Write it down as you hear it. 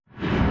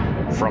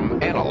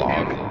From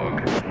analog.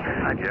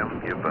 Hi,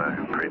 Jim. You've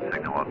green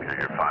signal up here.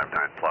 You're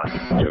 5.9 plus.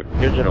 You're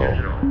digital.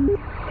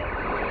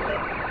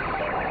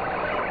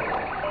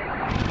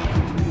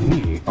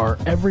 We are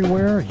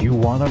everywhere you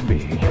want to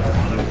be.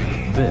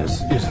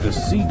 This is the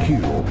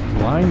CQ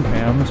Blind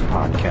Hams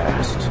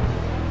Podcast.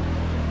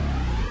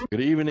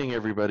 Good evening,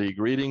 everybody.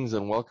 Greetings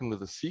and welcome to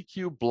the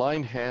CQ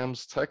Blind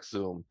Hams Tech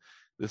Zoom.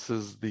 This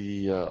is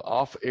the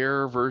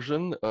off-air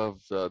version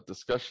of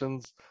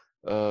discussions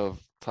of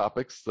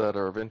topics that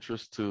are of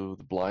interest to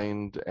the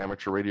blind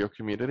amateur radio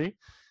community,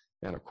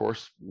 and of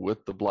course,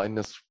 with the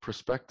blindness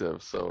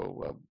perspective.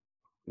 So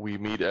we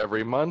meet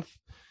every month,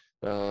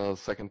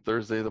 second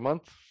Thursday of the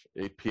month,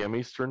 8 p.m.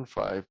 Eastern,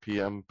 5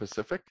 p.m.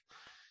 Pacific.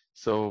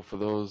 So for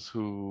those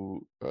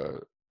who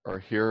are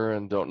here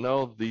and don't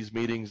know, these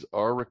meetings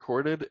are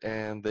recorded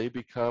and they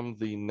become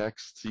the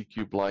next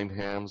CQ Blind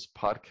Hams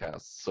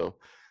podcast. So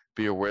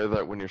be aware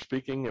that when you're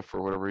speaking, if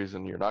for whatever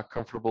reason you're not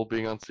comfortable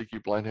being on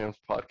CQ Blind Hams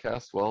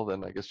podcast, well,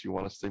 then I guess you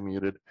want to stay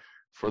muted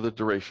for the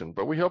duration.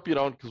 But we hope you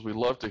don't, because we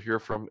love to hear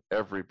from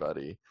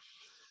everybody.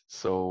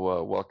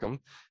 So welcome.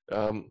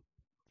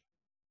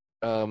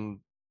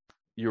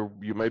 You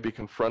may be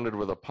confronted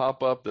with a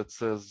pop-up that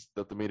says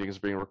that the meeting is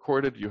being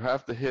recorded. You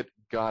have to hit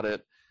got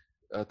it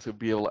to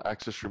be able to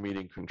access your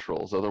meeting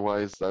controls.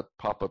 Otherwise, that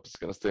pop-up is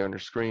going to stay on your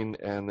screen,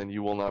 and then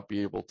you will not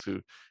be able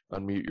to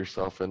unmute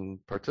yourself and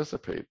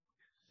participate.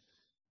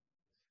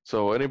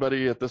 So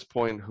anybody at this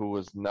point who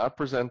is not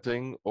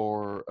presenting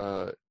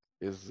or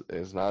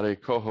is not a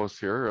co-host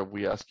here,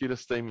 we ask you to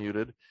stay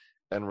muted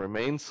and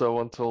remain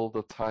so until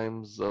the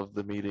times of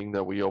the meeting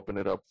that we open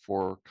it up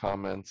for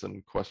comments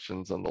and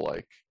questions and the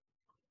like.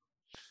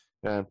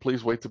 And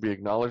please wait to be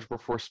acknowledged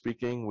before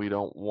speaking. We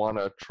don't want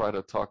to try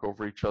to talk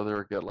over each other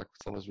or get like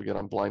sometimes we get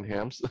on Blind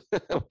Hams,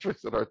 which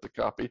is hard to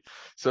copy.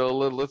 So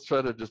let's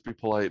try to just be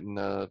polite and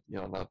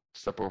not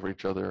step over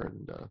each other,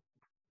 and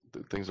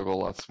things will go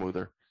a lot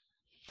smoother.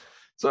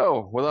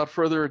 So without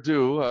further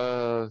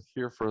ado,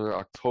 here for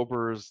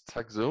October's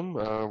Tech Zoom,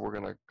 we're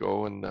going to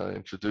go and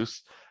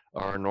introduce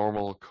our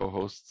normal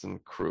co-hosts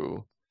and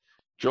crew.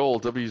 Joel,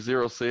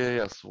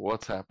 W0CAS,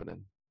 what's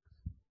happening?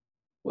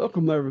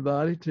 Welcome,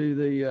 everybody, to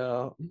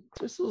the,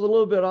 this is a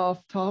little bit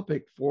off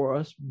topic for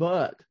us,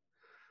 but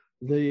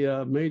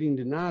the meeting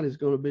tonight is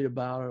going to be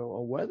about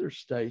a weather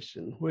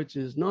station, which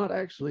is not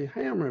actually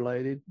ham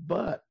related,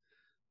 but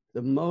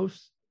the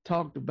most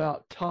talked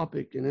about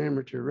topic in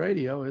amateur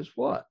radio is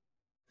what?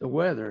 The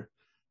weather.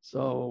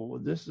 So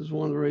this is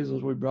one of the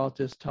reasons we brought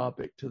this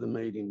topic to the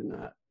meeting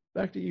tonight.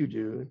 Back to you,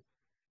 Julian.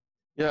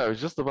 Yeah, I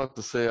was just about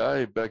to say,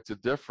 I beg to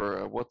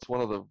differ. What's one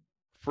of the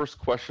first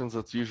questions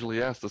that's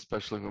usually asked,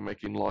 especially when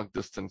making long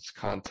distance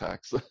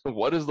contacts?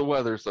 What is the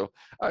weather? So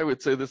I would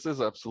say this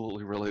is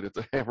absolutely related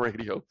to ham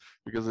radio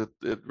because it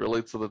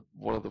relates to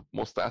one of the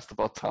most asked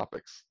about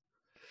topics.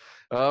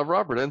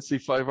 Robert,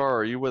 NC5R,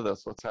 are you with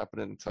us? What's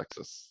happening in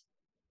Texas?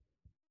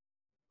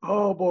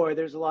 Oh boy,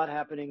 there's a lot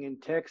happening in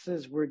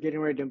Texas. We're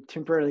getting ready to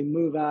temporarily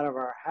move out of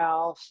our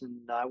house,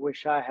 and I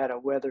wish I had a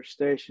weather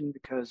station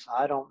because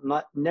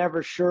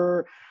never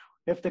sure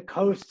if the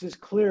coast is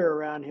clear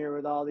around here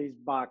with all these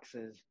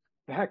boxes.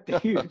 Back to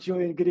you,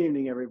 Julian. Good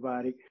evening,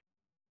 everybody.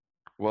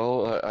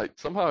 Well, I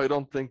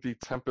don't think the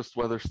Tempest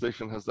weather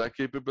station has that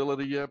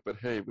capability yet, but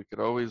hey, we could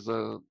always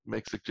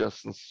make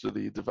suggestions to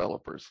the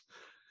developers.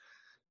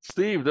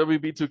 Steve,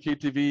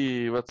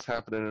 WB2KTV, what's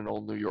happening in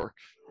old New York?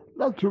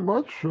 Not too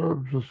much,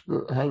 just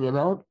hanging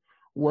out.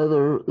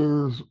 Weather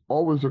is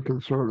always a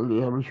concern in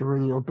the amateur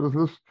radio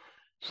business.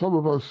 Some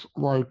of us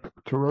like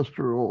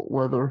terrestrial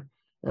weather,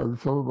 and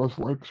some of us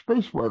like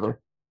space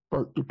weather,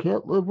 but you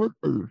can't live with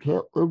it, you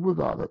can't live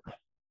without it.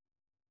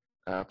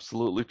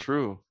 Absolutely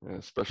true,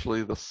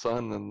 especially the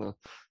sun and the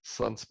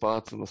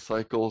sunspots and the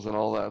cycles and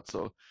all that.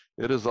 So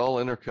it is all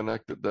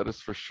interconnected, that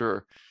is for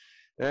sure.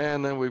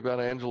 And then we've got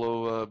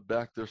Angelo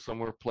back there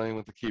somewhere playing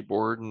with the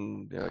keyboard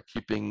and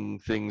keeping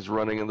things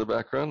running in the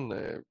background.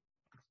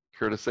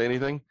 Care to say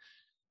anything?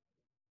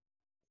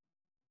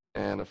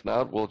 And if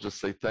not, we'll just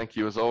say thank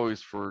you as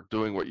always for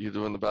doing what you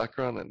do in the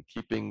background and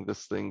keeping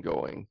this thing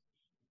going.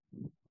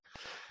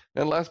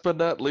 And last but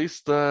not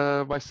least,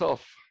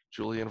 myself,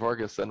 Julian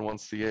Vargas,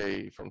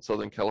 N1CA from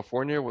Southern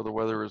California, where the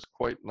weather is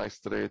quite nice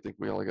today. I think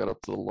we only got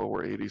up to the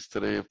lower 80s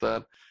today, if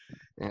that,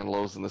 and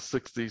lows in the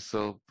 60s.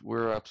 So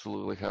we're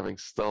absolutely having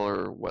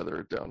stellar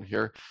weather down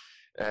here.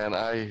 And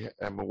I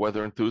am a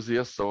weather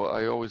enthusiast, so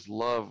I always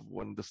love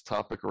when this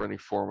topic or any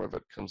form of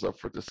it comes up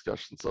for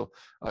discussion. So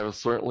I will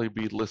certainly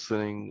be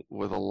listening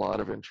with a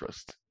lot of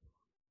interest.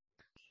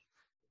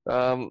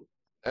 And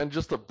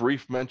just a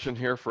brief mention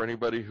here for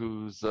anybody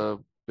who's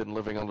been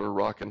living under a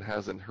rock and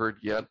hasn't heard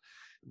yet.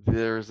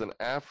 There's an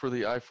app for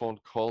the iPhone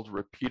called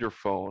Repeater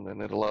Phone,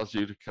 and it allows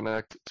you to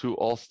connect to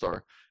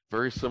All-Star.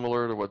 Very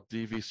similar to what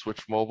DV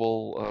Switch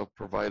Mobile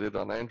provided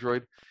on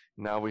Android.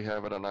 Now we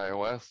have it on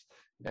iOS,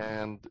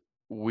 and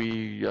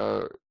we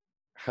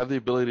have the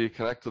ability to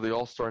connect to the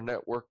All-Star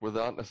network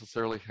without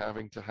necessarily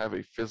having to have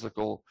a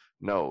physical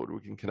node. We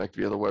can connect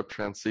via the web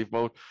transceive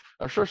mode.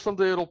 I'm sure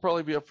someday it'll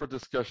probably be up for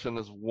discussion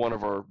as one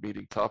of our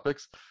meeting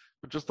topics,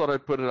 But just thought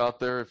I'd put it out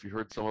there. If you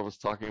heard some of us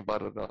talking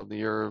about it on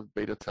the air,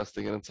 beta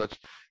testing it and such,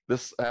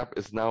 this app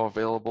is now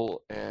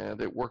available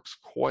and it works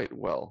quite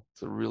well.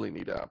 It's a really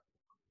neat app.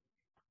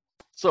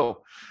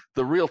 So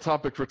the real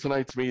topic for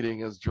tonight's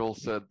meeting, as Joel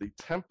said, the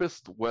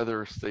Tempest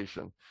Weather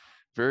Station.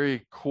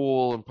 Very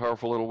cool and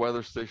powerful little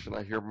weather station.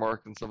 I hear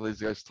Mark and some of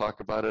these guys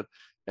talk about it,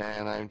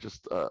 and I'm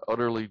just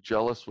utterly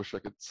jealous. Wish I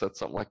could set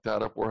something like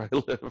that up where I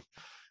live.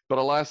 But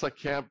alas, I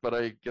can't, but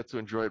I get to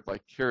enjoy it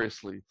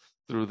vicariously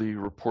through the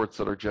reports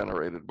that are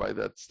generated by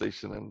that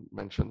station and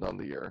mentioned on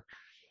the air.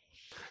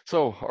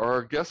 So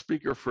our guest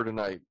speaker for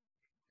tonight,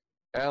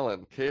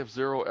 Alan,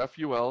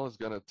 KF0FUL, is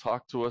going to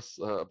talk to us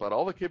about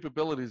all the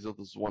capabilities of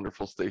this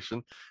wonderful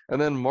station.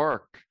 And then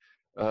Mark,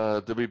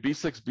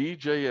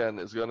 WB6BJN,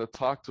 is going to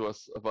talk to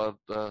us about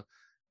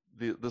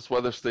this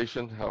weather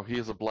station, how he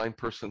as a blind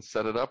person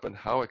set it up, and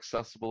how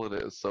accessible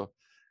it is. So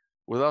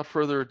without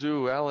further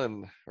ado,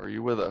 Alan, are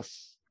you with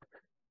us?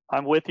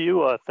 I'm with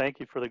you.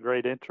 Thank you for the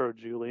great intro,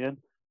 Julian.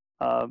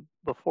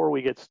 Before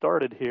we get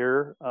started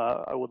here,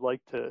 I would like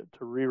to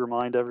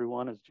remind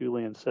everyone, as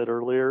Julian said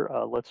earlier,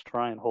 let's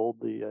try and hold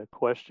the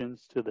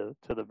questions to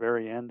the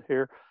very end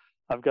here.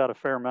 I've got a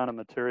fair amount of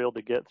material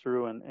to get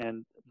through,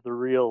 and the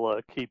real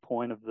key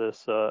point of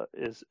this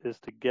is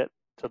to get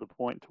to the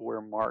point to where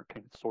Mark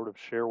can sort of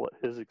share what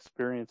his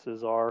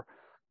experiences are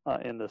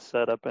in the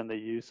setup and the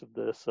use of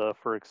this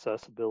for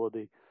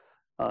accessibility.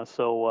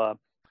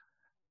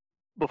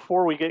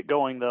 Before we get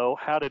going, though,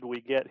 how did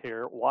we get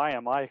here? Why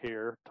am I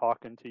here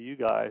talking to you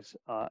guys?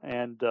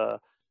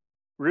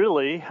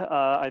 Really,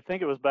 I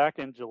think it was back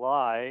in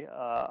July.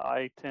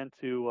 I tend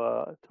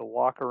to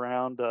walk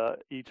around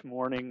each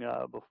morning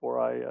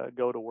before I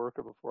go to work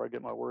or before I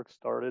get my work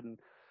started, and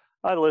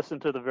I listen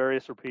to the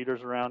various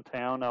repeaters around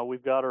town.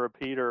 We've got a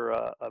repeater,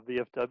 a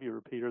VFW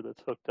repeater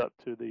that's hooked up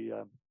to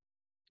the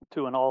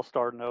to an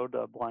All-Star node,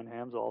 Blind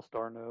Ham's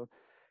All-Star node.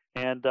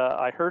 And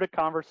I heard a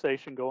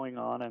conversation going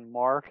on, and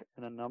Mark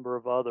and a number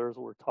of others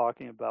were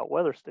talking about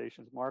weather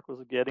stations. Mark was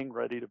getting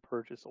ready to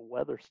purchase a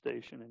weather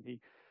station, and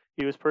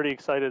he was pretty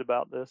excited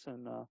about this.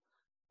 And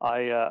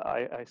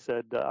I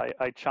said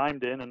I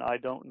chimed in, and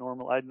I'd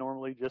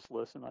normally just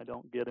listen. I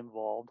don't get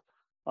involved,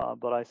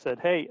 but I said,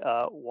 hey,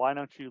 why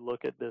don't you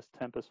look at this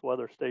Tempest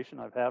weather station?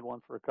 I've had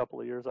one for a couple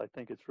of years. I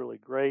think it's really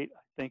great.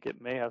 I think it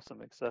may have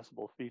some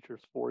accessible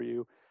features for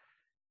you.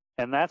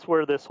 And that's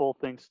where this whole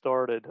thing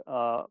started.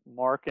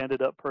 Mark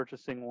ended up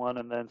purchasing one,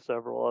 and then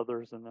several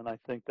others. And then I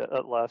think that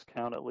at last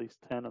count, at least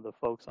 10 of the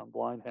folks on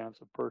Blind Hams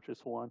have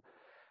purchased one.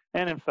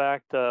 And in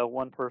fact,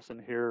 one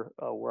person here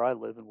where I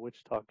live in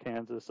Wichita,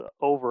 Kansas,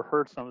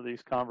 overheard some of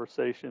these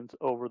conversations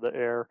over the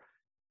air,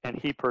 and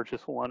he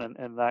purchased one.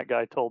 And that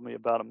guy told me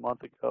about a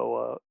month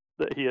ago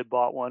that he had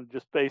bought one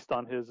just based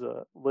on his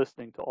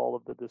listening to all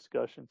of the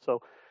discussion.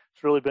 So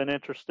it's really been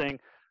interesting.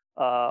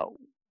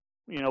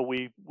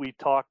 We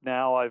talk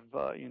now. I've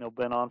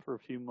been on for a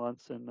few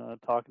months and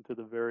talking to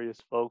the various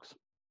folks.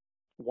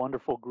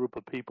 Wonderful group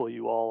of people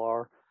you all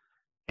are,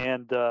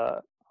 and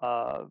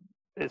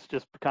it's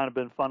just kind of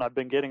been fun. I've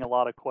been getting a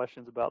lot of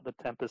questions about the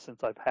Tempest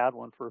since I've had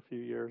one for a few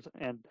years,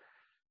 and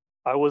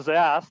I was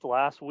asked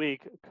last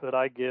week, could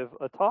I give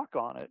a talk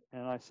on it?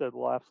 And I said,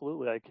 well,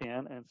 absolutely I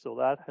can. And so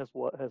that has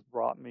what has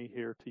brought me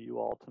here to you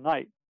all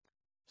tonight.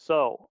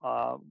 So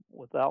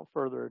without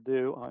further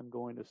ado, I'm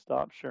going to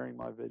stop sharing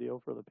my video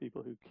for the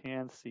people who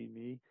can see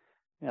me,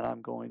 and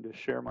I'm going to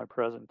share my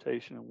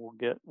presentation, and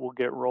we'll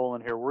get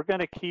rolling here. We're going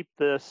to keep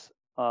this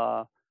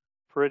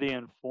pretty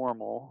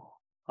informal.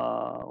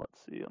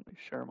 Let's see, let me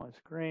share my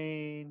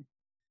screen,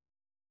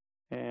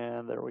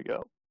 and there we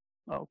go.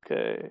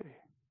 Okay,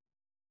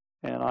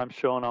 and I'm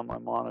showing on my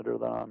monitor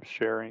that I'm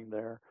sharing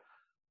there.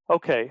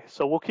 Okay,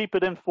 so we'll keep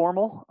it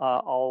informal.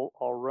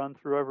 I'll run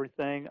through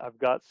everything. I've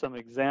got some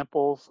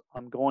examples.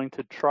 I'm going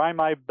to try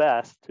my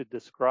best to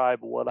describe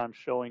what I'm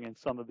showing in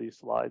some of these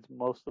slides.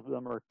 Most of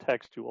them are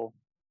textual,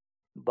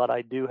 but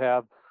I do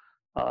have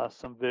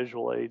some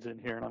visual aids in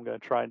here, and I'm going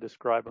to try and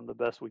describe them the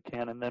best we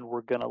can, and then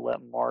we're going to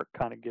let Mark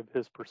kind of give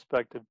his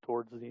perspective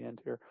towards the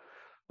end here.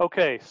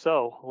 Okay,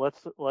 so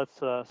let's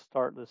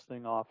start this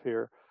thing off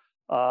here.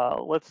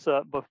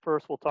 But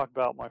first we'll talk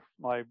about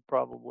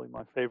probably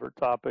my favorite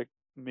topic.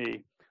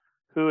 Me.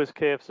 Who is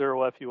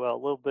KF0FUL? A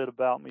little bit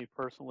about me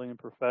personally and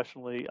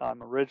professionally.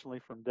 I'm originally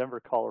from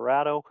Denver,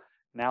 Colorado,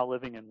 now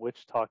living in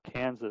Wichita,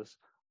 Kansas.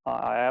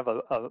 I have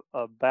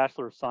a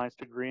Bachelor of Science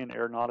degree in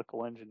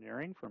Aeronautical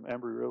Engineering from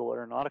Embry-Riddle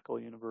Aeronautical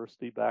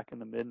University back in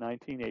the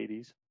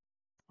mid-1980s.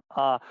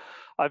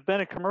 I've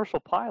been a commercial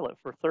pilot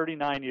for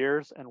 39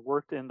 years and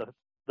worked in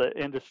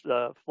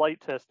the flight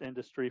test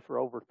industry for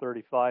over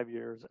 35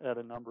 years at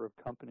a number of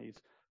companies.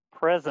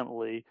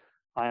 Presently,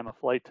 I am a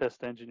flight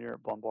test engineer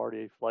at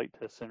Bombardier Flight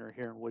Test Center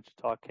here in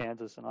Wichita,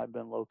 Kansas, and I've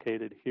been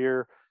located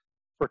here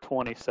for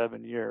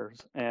 27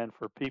 years. And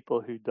for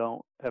people who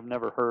have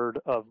never heard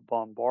of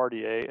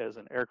Bombardier as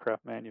an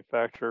aircraft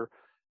manufacturer,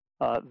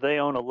 they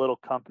own a little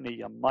company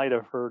you might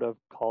have heard of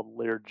called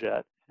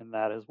Learjet, and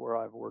that is where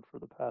I've worked for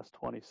the past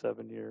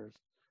 27 years.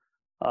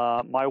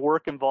 My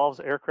work involves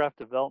aircraft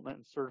development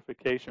and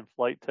certification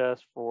flight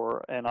tests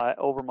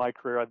over my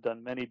career, I've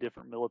done many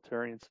different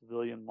military and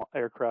civilian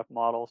aircraft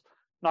models.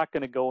 Not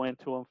going to go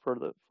into them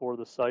for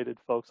the sighted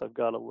folks. I've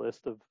got a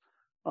list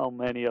of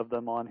many of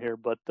them on here,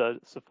 but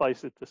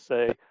suffice it to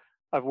say,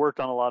 I've worked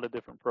on a lot of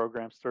different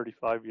programs.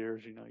 35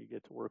 years, you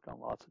get to work on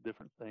lots of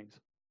different things.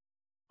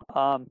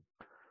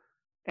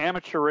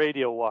 Amateur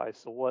radio wise,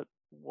 so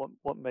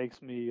what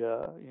makes me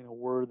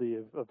worthy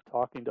of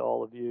talking to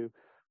all of you?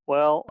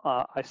 Well,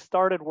 I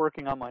started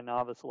working on my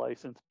novice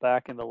license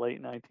back in the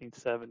late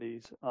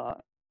 1970s,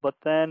 but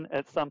then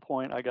at some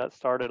point I got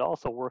started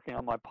also working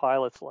on my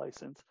pilot's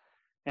license,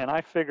 and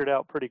I figured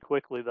out pretty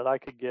quickly that I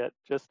could get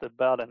just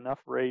about enough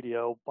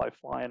radio by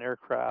flying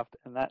aircraft,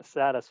 and that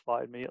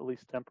satisfied me, at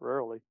least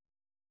temporarily.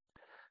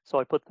 So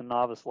I put the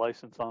novice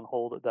license on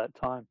hold at that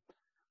time.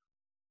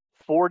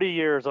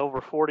 Over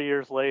 40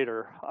 years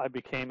later, I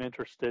became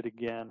interested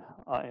again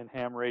in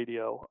ham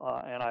radio,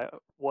 and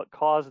what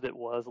caused it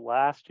was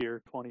last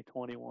year,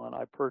 2021,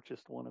 I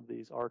purchased one of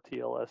these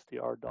RTL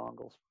SDR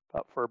dongles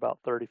for about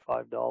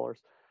 $35.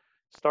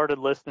 Started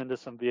listening to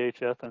some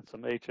VHF and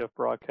some HF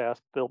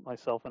broadcasts, built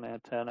myself an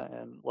antenna,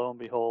 and lo and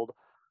behold,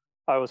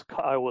 I was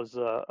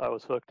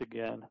hooked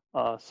again.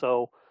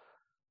 So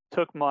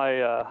took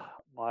my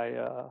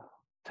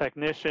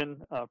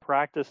technician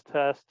practice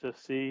test to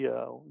see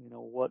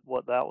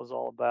what that was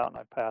all about, and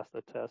I passed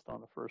the test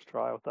on the first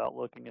try without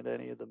looking at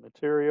any of the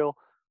material.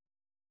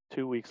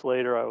 2 weeks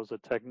later, I was a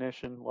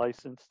technician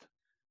licensed,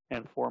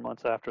 and 4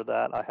 months after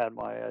that, I had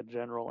my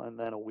general, and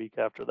then a week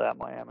after that,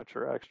 my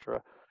amateur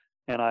extra.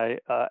 And I,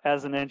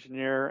 as an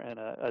engineer and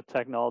a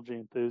technology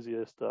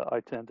enthusiast, I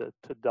tend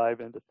to dive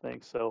into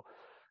things. So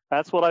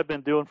that's what I've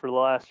been doing for the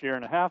last year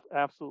and a half.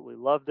 Absolutely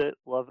loved it,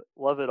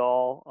 love it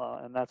all,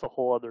 and that's a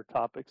whole other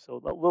topic. So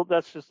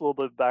that's just a little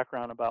bit of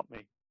background about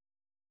me.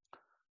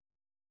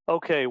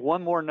 Okay,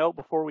 one more note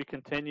before we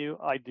continue.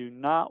 I do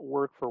not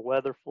work for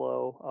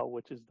WeatherFlow,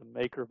 which is the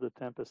maker of the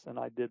Tempest, and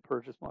I did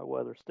purchase my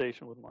weather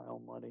station with my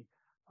own money.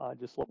 I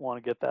just want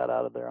to get that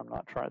out of there. I'm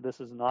not trying. This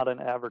is not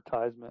an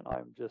advertisement.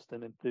 I'm just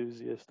an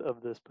enthusiast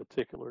of this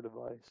particular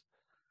device.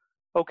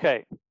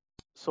 Okay,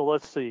 so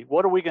let's see.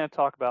 What are we going to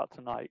talk about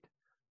tonight?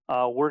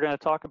 We're going to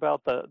talk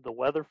about the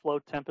WeatherFlow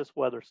Tempest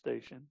weather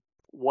station,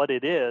 what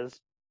it is,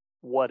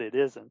 what it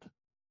isn't,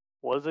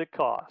 what does it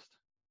cost,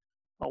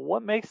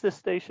 what makes this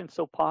station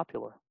so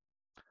popular.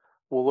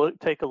 We'll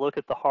take a look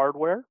at the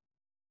hardware,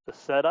 the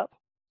setup,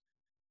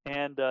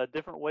 and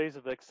different ways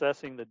of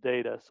accessing the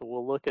data. So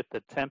we'll look at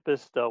the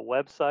Tempest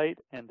website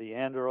and the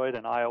Android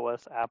and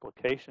iOS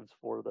applications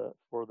for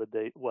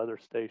the weather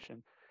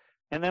station.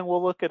 And then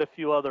we'll look at a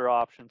few other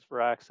options for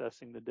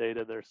accessing the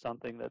data. There's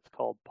something that's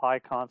called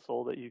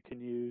PyConsole that you can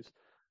use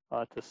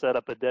to set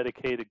up a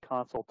dedicated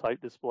console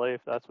type display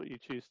if that's what you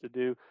choose to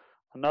do.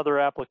 Another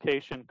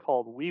application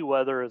called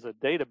WeWeather is a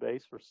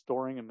database for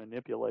storing and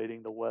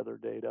manipulating the weather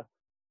data.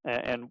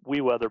 And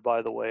WeWeather,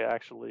 by the way,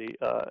 actually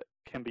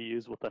can be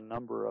used with a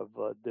number of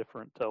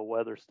different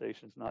weather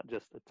stations, not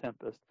just the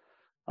Tempest.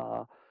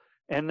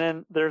 And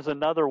then there's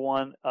another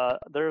one.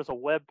 There's a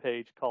web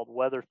page called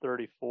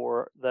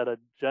Weather34 that a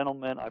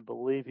gentleman, I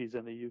believe he's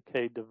in the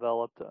UK,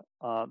 developed.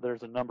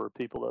 There's a number of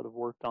people that have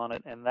worked on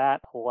it, and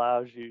that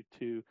allows you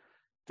to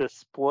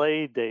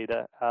display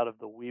data out of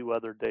the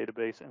WeWeather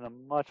database in a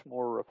much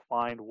more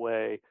refined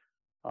way.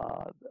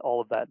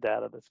 All of that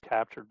data that's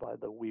captured by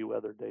the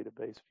WeWeather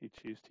database, if you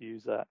choose to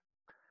use that.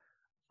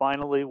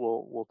 Finally,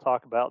 we'll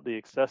talk about the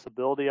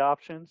accessibility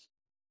options,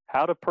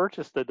 how to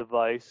purchase the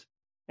device,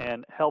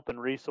 and help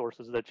and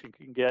resources that you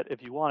can get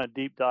if you want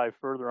to deep dive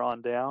further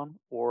on down,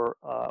 or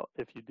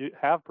if you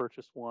have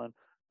purchased one,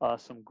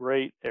 some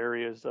great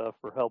areas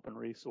for help and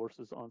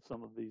resources on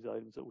some of these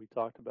items that we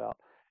talked about.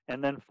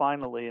 And then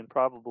finally, and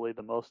probably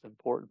the most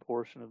important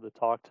portion of the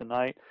talk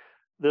tonight,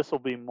 this will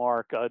be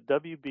Mark,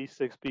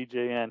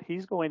 WB6BJN.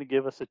 He's going to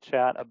give us a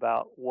chat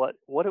about what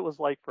it was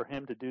like for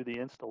him to do the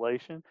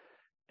installation,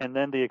 and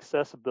then the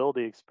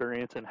accessibility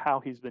experience and how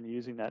he's been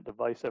using that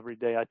device every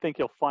day. I think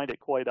you'll find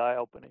it quite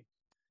eye-opening.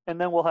 And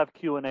then we'll have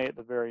Q&A at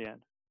the very end.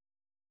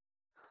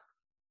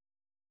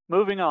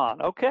 Moving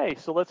on. Okay,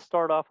 so let's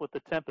start off with the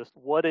Tempest.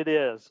 What it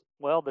is.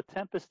 Well, the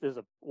Tempest is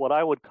what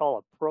I would call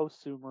a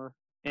prosumer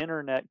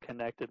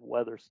internet-connected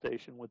weather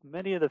station with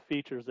many of the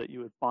features that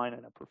you would find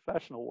in a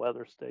professional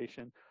weather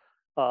station,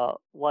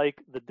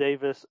 like the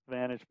Davis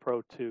Vantage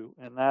Pro 2.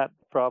 And that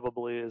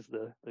probably is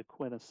the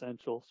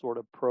quintessential sort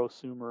of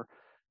prosumer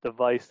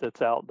device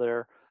that's out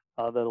there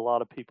that a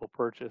lot of people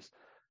purchase.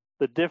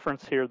 The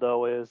difference here,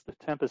 though, is the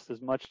Tempest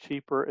is much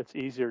cheaper. It's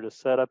easier to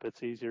set up.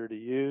 It's easier to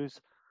use.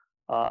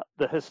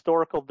 The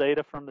historical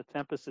data from the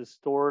Tempest is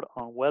stored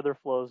on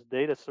WeatherFlow's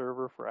data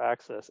server for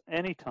access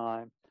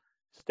anytime.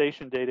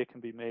 Station data can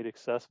be made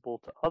accessible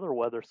to other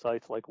weather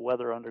sites like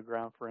Weather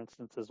Underground, for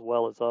instance, as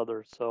well as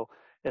others. So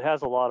it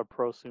has a lot of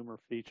prosumer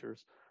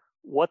features.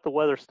 What the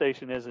weather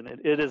station is, and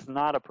it is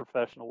not a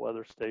professional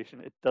weather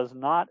station. It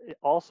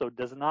also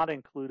does not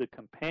include a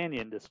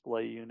companion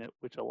display unit,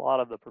 which a lot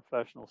of the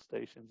professional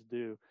stations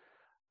do.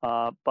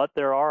 But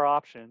there are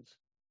options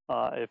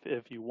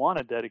If you want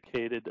a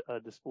dedicated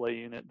display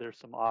unit, there's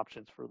some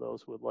options for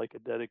those who would like a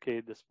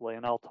dedicated display,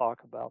 and I'll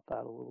talk about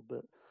that a little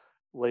bit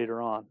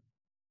later on.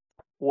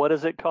 What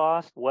does it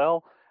cost?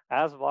 Well,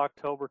 as of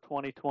October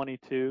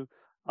 2022,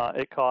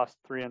 it costs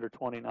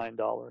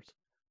 $329.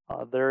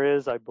 There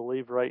is, I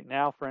believe right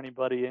now, for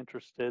anybody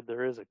interested,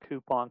 there is a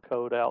coupon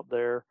code out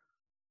there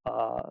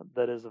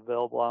that is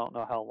available. I don't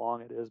know how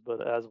long it is,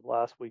 but as of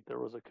last week, there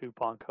was a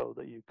coupon code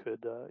that you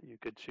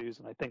could choose,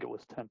 and I think it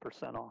was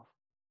 10% off.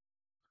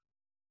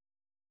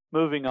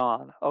 Moving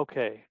on.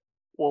 Okay.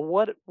 Well,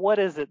 what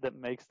is it that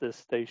makes this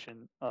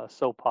station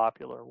so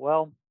popular?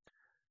 Well,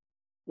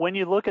 when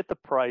you look at the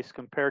price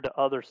compared to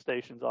other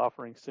stations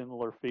offering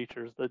similar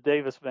features, the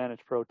Davis Vantage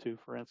Pro 2,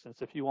 for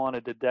instance, if you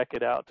wanted to deck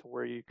it out to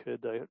where you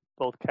could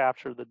both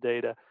capture the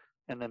data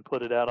and then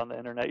put it out on the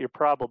internet, you're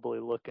probably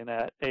looking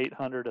at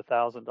 $800,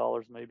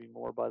 $1,000, maybe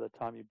more by the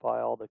time you buy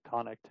all the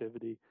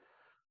connectivity.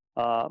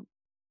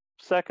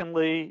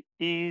 Secondly,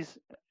 ease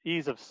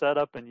of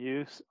setup and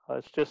use.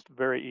 It's just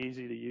very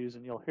easy to use,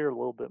 and you'll hear a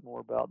little bit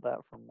more about that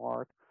from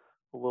Mark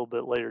a little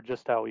bit later,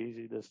 just how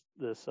easy this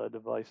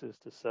device is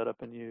to set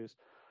up and use.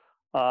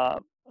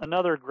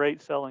 Another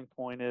great selling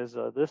point is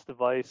this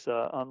device,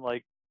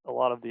 unlike a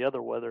lot of the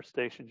other weather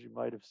stations you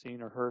might have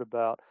seen or heard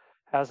about,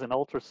 has an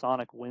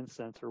ultrasonic wind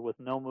sensor with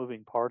no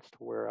moving parts to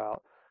wear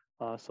out.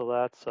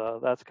 So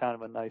that's kind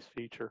of a nice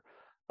feature.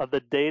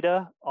 The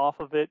data off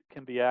of it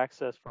can be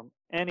accessed from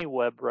any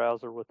web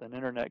browser with an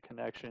internet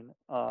connection,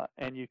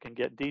 and you can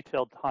get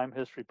detailed time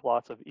history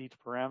plots of each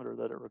parameter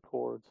that it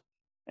records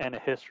and a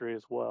history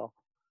as well.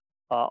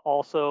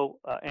 Also,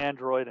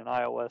 Android and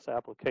iOS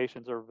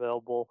applications are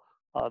available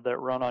that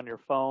run on your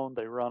phone.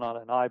 They run on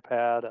an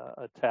iPad,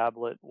 a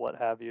tablet, what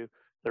have you.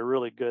 They're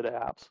really good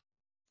apps.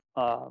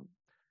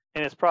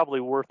 And it's probably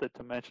worth it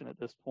to mention at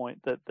this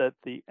point that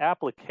the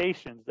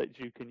applications that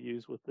you can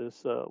use with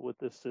this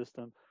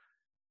system,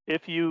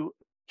 if you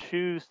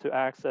choose to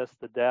access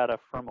the data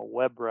from a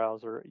web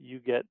browser, you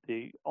get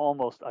the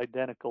almost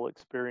identical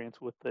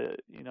experience with the,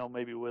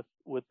 maybe with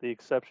the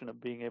exception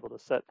of being able to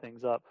set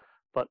things up.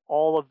 But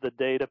all of the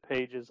data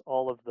pages,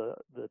 all of the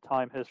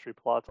time history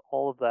plots,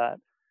 all of that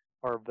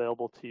are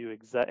available to you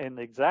in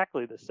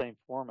exactly the same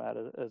format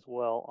as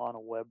well on a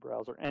web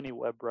browser, any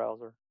web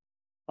browser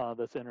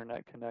that's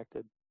internet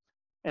connected.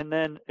 And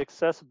then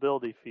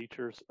accessibility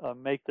features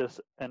make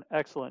this an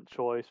excellent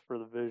choice for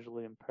the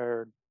visually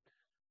impaired.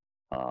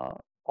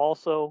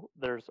 Also,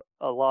 there's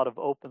a lot of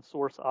open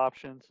source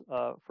options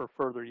for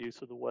further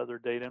use of the weather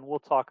data, and we'll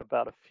talk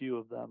about a few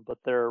of them, but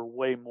there are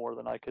way more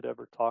than I could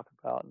ever talk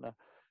about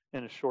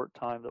in a short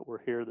time that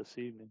we're here this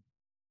evening.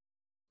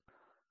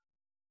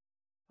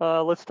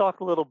 Let's talk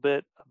a little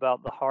bit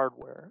about the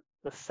hardware.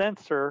 The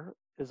sensor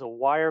is a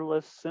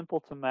wireless, simple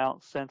to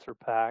mount sensor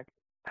pack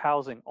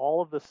housing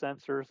all of the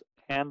sensors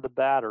and the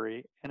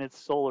battery, and it's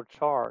solar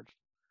charged.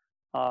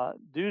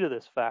 Due to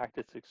this fact,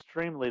 it's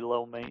extremely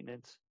low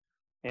maintenance.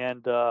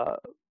 And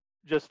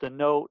just a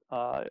note,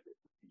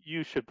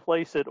 you should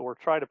place it or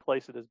try to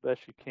place it as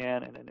best you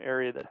can in an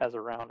area that has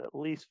around at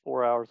least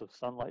 4 hours of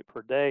sunlight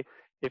per day.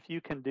 If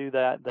you can do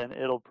that, then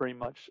it'll pretty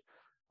much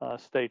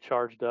stay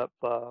charged up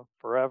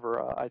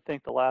forever. I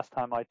think the last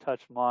time I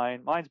touched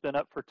mine's been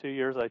up for 2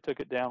 years. I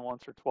took it down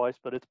once or twice,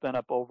 but it's been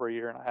up over a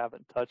year and I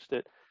haven't touched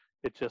it.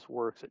 It just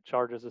works. It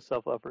charges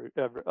itself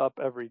up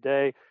every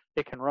day.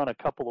 It can run a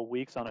couple of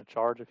weeks on a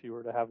charge if you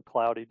were to have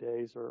cloudy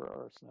days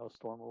or a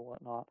snowstorm or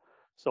whatnot.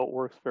 So it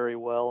works very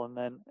well. And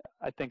then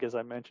I think, as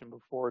I mentioned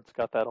before, it's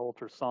got that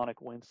ultrasonic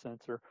wind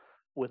sensor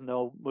with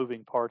no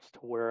moving parts to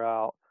wear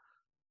out.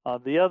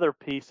 The other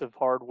piece of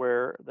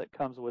hardware that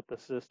comes with the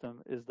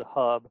system is the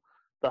hub.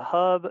 The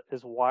hub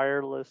is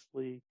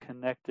wirelessly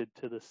connected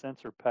to the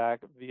sensor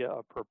pack via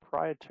a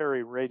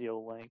proprietary radio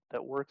link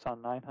that works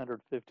on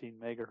 915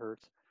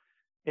 megahertz.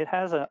 It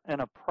has an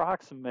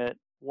approximate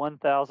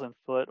 1,000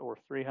 foot or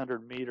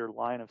 300 meter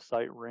line of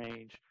sight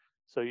range.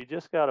 So you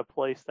just got to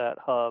place that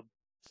hub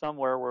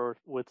somewhere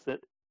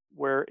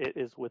where it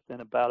is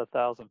within about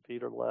 1,000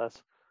 feet or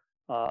less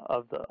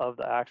of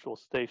the actual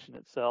station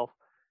itself.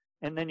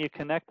 And then you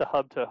connect the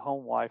hub to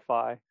home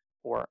Wi-Fi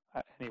or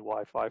any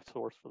Wi-Fi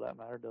source for that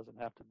matter. It doesn't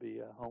have to be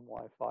a home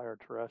Wi-Fi or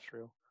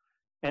terrestrial.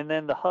 And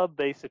then the hub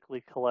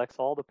basically collects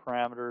all the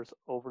parameters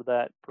over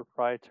that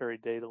proprietary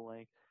data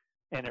link,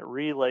 and it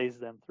relays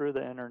them through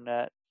the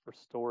internet for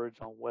storage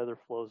on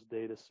WeatherFlow's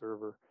data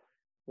server.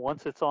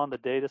 Once it's on the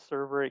data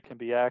server, it can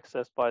be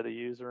accessed by the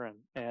user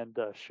and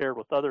shared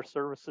with other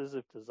services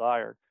if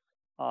desired.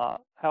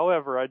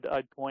 However,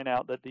 I'd point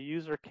out that the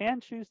user can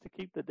choose to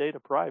keep the data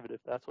private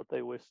if that's what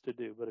they wish to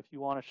do. But if you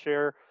want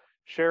to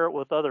share it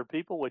with other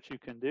people, which you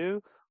can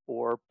do,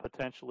 or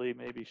potentially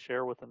maybe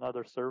share with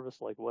another service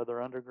like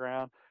Weather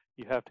Underground,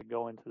 you have to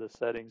go into the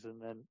settings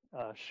and then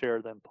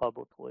share them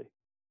publicly.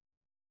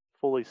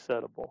 Fully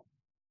settable.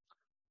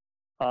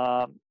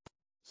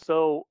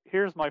 So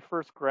here's my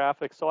first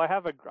graphic. So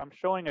I'm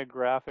showing a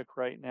graphic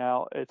right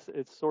now.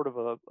 It's sort of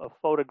a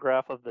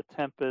photograph of the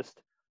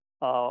Tempest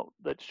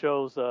that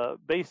shows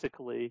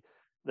basically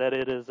that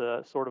it is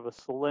a sort of a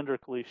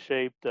cylindrically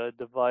shaped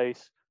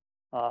device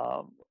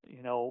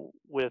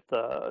with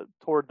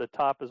toward the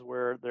top is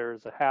where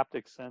there's a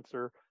haptic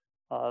sensor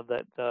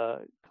that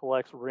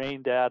collects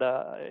rain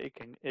data.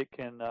 It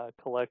can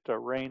collect a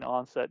rain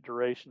onset,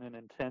 duration, and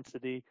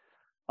intensity,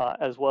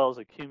 as well as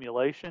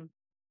accumulation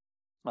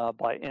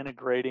by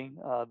integrating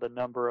the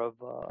number of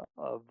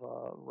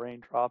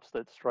raindrops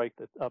that strike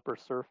the upper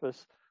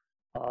surface.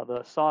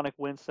 The sonic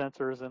wind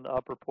sensor is in the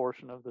upper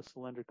portion of the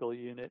cylindrical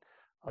unit.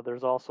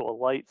 There's also a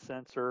light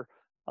sensor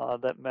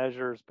that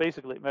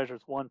basically it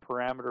measures one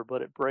parameter,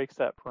 but it breaks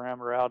that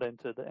parameter out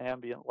into the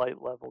ambient light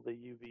level, the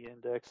UV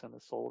index, and the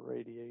solar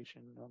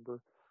radiation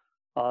number.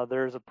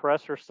 There's a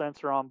pressure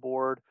sensor on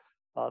board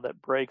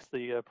that breaks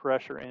the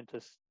pressure into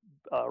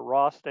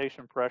raw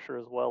station pressure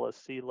as well as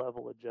sea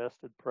level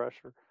adjusted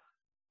pressure.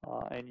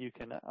 And you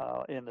can,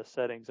 in the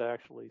settings,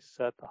 actually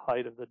set the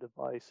height of the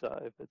device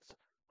if it's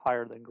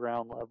higher than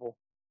ground level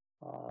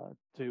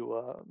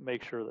to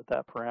make sure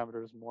that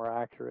parameter is more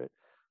accurate.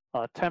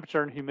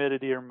 Temperature and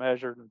humidity are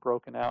measured and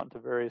broken out into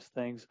various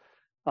things.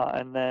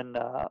 And then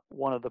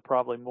one of the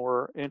probably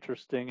more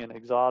interesting and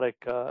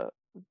exotic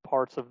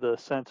parts of the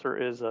sensor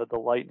is the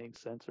lightning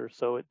sensor.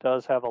 So it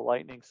does have a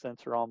lightning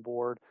sensor on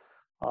board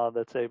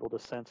that's able to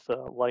sense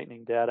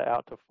lightning data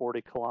out to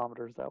 40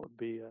 kilometers. That would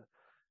be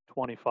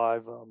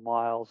 25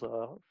 miles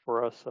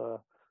for us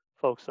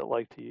folks that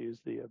like to use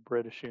the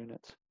British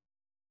units.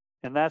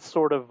 And that's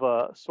sort of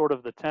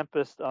the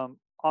Tempest.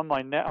 I'm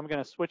going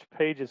to switch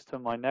pages to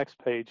my next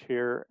page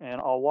here,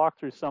 and I'll walk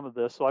through some of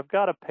this. So I've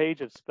got a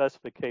page of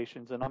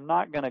specifications, and I'm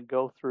not going to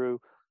go through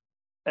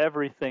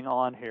everything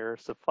on here.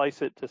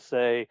 Suffice it to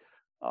say,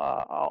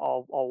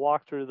 I'll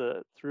walk through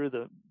the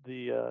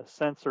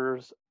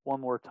sensors one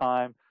more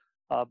time.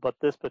 But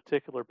this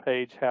particular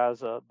page has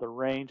the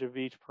range of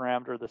each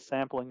parameter, the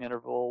sampling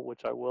interval,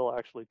 which I will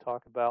actually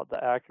talk about,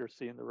 the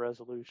accuracy and the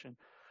resolution.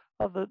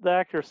 The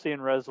accuracy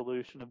and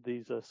resolution of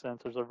these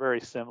sensors are very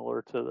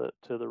similar to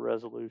the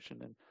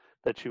resolution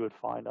that you would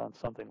find on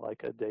something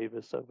like a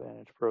Davis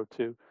Vantage Pro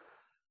 2.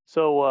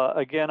 So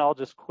again, I'll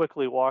just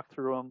quickly walk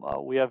through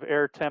them. We have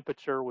air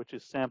temperature, which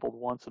is sampled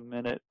once a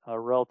minute.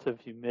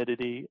 Relative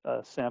humidity,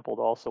 sampled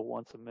also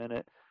once a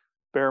minute.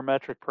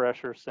 Barometric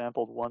pressure,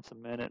 sampled once a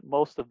minute.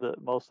 Most of the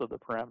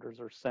parameters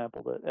are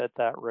sampled at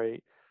that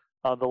rate.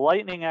 The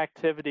lightning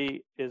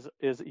activity is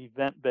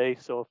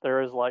event-based, so if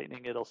there is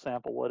lightning, it'll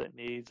sample what it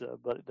needs,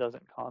 but it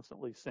doesn't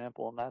constantly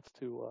sample, and that's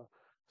to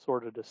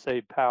sort of to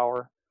save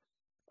power.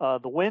 The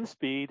wind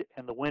speed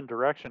and the wind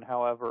direction,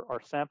 however, are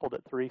sampled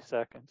at 3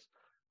 seconds,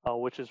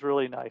 which is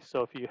really nice.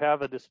 So if you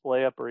have a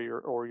display up or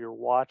you're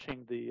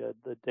watching the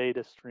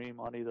data stream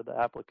on either the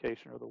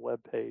application or the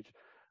web page,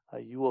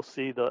 you will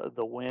see the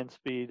wind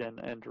speed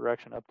and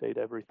direction update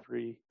every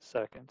 3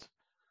 seconds.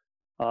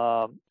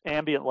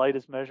 Ambient light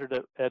is measured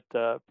at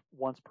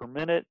once per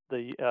minute.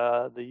 The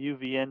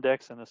UV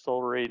index and the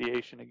solar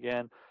radiation,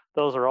 again,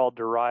 those are all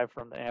derived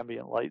from the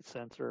ambient light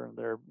sensor, and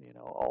they're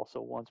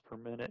also once per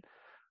minute.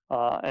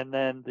 And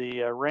then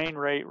the rain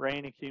rate,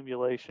 rain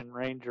accumulation,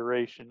 rain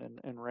duration,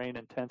 and rain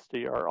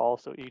intensity are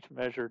also each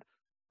measured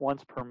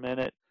once per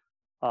minute.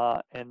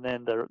 And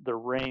then the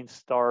rain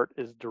start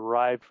is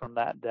derived from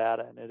that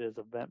data, and it is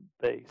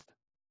event-based.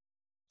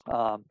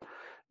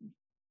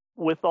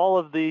 With all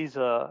of these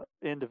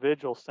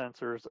individual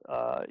sensors,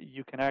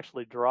 you can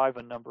actually derive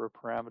a number of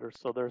parameters.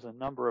 So there's a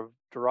number of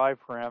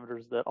derived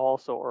parameters that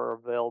also are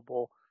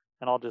available,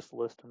 and I'll just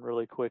list them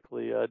really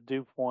quickly.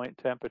 Dew point,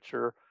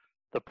 temperature,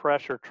 the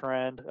pressure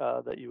trend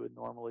that you would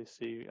normally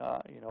see,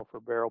 for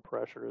barrel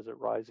pressure. Is it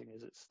rising?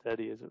 Is it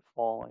steady? Is it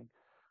falling?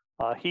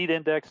 Heat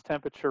index,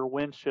 temperature,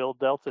 wind chill,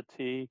 delta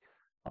T,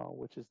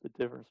 which is the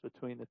difference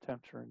between the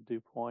temperature and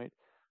dew point.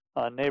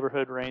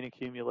 Neighborhood rain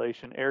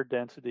accumulation, air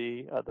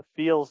density, the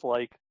feels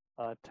like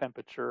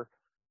temperature,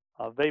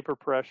 vapor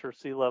pressure,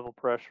 sea level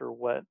pressure,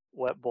 wet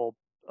bulb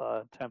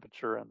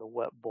temperature, and the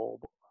wet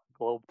bulb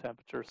globe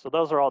temperature. So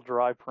those are all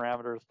derived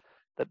parameters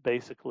that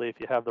basically, if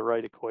you have the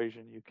right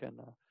equation, you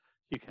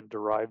can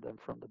derive them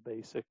from the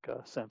basic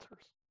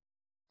sensors.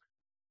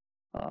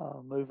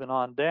 Moving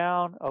on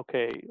down.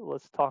 Okay,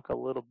 let's talk a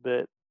little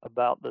bit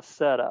about the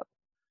setup.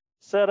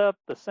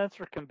 The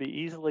sensor can be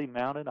easily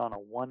mounted on a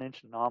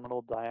 1-inch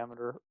nominal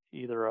diameter,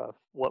 either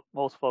what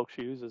most folks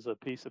use is a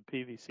piece of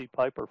PVC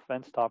pipe or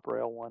fence top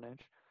rail 1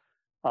 inch.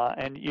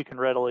 And you can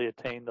readily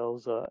attain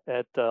those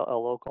at a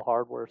local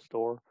hardware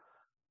store,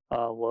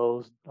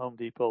 Lowe's, Home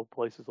Depot,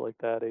 places like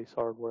that, Ace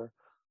Hardware.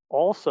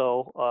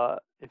 Also,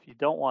 if you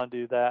don't want to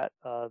do that,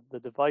 the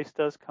device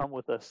does come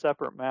with a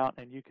separate mount,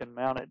 and you can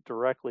mount it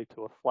directly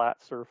to a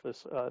flat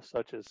surface,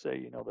 such as,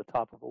 say, the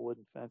top of a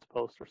wooden fence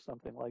post or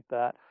something like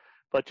that.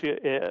 But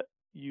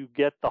you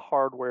get the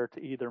hardware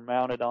to either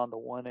mount it on the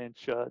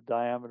 1-inch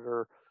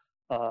diameter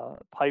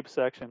pipe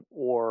section,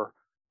 or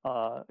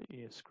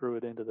you screw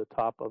it into the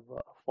top of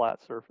a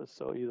flat surface.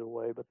 So either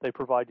way, but they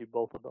provide you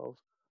both of those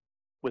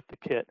with the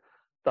kit.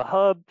 The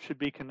hub should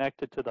be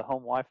connected to the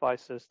home Wi-Fi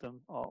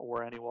system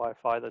or any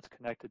Wi-Fi that's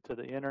connected to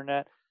the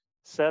internet.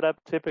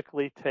 Setup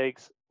typically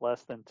takes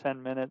less than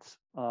 10 minutes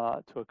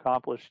to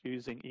accomplish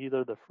using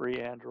either the free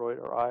Android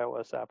or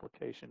iOS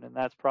application, and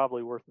that's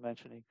probably worth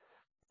mentioning.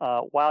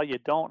 While you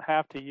don't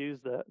have to use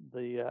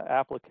the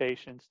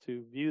applications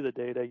to view the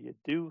data, you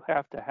do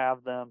have to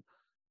have them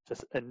to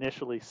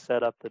initially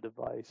set up the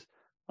device.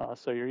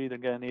 So you're either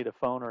going to need a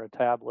phone or a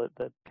tablet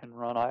that can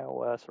run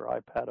iOS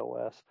or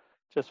iPadOS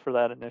just for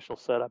that initial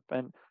setup.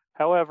 And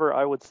however,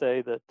 I would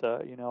say that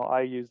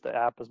I use the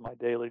app as my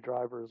daily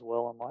driver as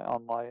well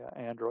on my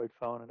Android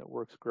phone, and it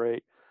works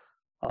great.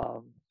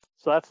 So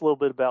that's a little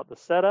bit about the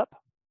setup.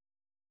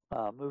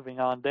 Moving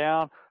on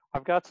down,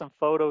 I've got some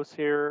photos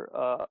here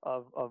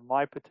of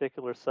my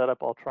particular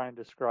setup. I'll try and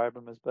describe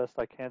them as best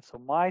I can. So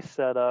my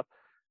setup,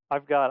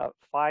 I've got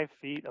 5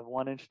 feet of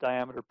 1-inch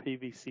diameter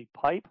PVC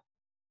pipe,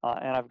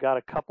 and I've got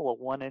a couple of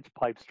 1-inch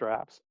pipe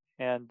straps.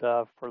 And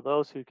for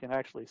those who can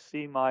actually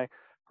see my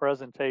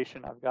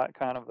presentation, I've got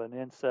kind of an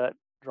inset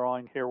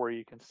drawing here where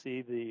you can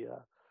see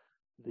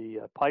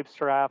the pipe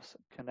straps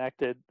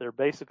connected. They're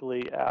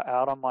basically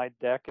out on my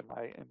deck in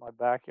my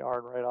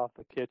backyard right off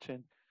the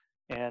kitchen,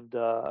 and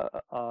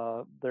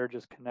they're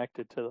just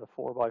connected to the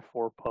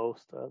 4x4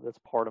 post that's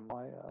part of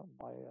my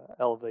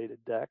elevated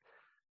deck.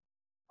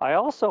 I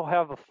also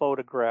have a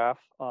photograph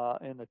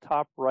in the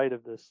top right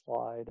of this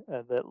slide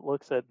that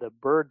looks at the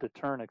bird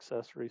deterrent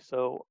accessory.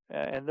 So,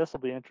 and this will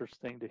be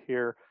interesting to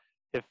hear.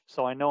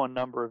 So I know a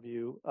number of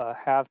you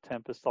have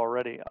Tempest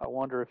already. I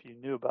wonder if you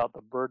knew about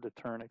the bird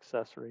deterrent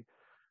accessory.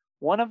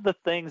 One of the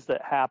things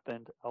that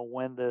happened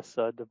when this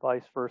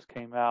device first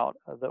came out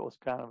that was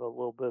kind of a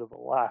little bit of a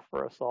laugh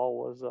for us all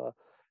was,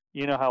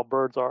 you know how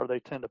birds are, they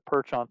tend to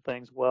perch on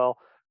things. Well,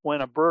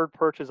 when a bird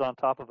perches on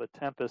top of a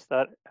Tempest,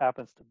 that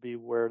happens to be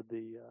where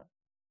the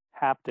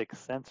haptic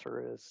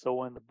sensor is. So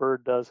when the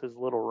bird does his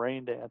little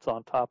rain dance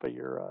on top of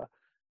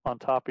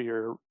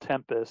your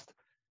Tempest,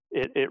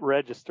 it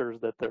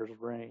registers that there's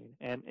rain,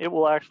 and it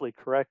will actually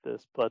correct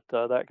this, but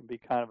that can be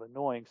kind of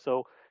annoying.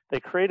 So they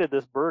created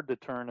this bird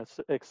deterrent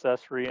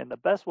accessory, and the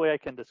best way I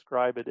can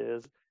describe it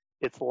is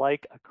it's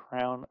like a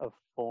crown of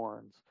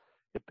thorns.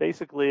 It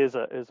basically is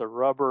a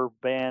rubber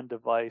band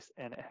device,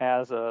 and it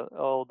has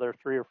they're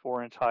 3 or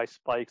 4 inch high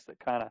spikes that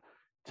kind of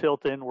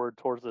tilt inward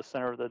towards the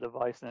center of the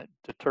device, and it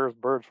deters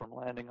birds from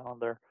landing on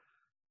there.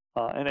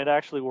 And it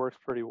actually works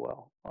pretty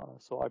well.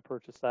 So I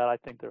purchased that. I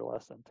think they're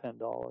less than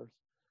 $10.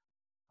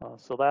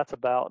 So that's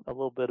about a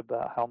little bit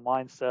about how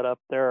mine's set up.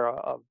 There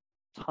are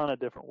a ton of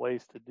different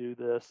ways to do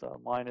this.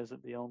 Mine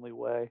isn't the only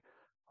way.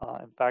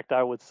 In fact,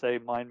 I would say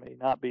mine may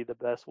not be the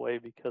best way,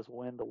 because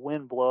when the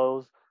wind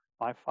blows,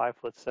 my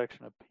 5-foot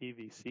section of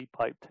PVC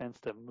pipe tends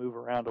to move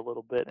around a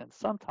little bit, and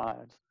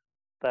sometimes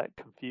that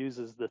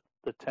confuses the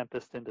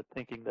Tempest into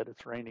thinking that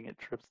it's raining. It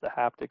trips the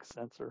haptic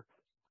sensor.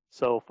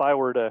 So if I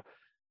were to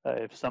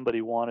if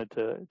somebody wanted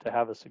to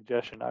have a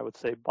suggestion, I would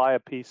say buy a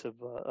piece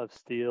of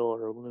steel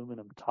or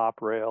aluminum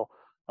top rail,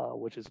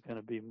 which is going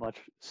to be much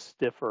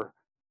stiffer,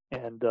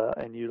 and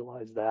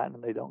utilize that,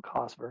 and they don't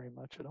cost very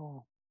much at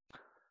all.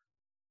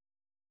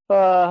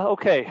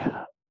 Okay,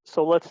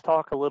 so let's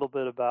talk a little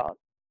bit about,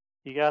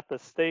 you got the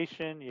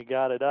station, you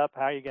got it up,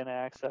 how are you going to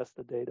access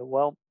the data?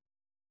 Well,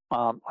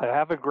 I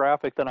have a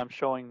graphic that I'm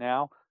showing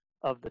now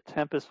of the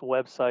Tempest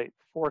website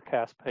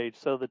forecast page.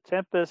 So the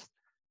Tempest,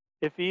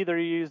 if either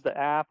you use the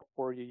app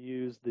or you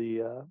use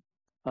the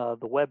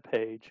web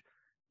page,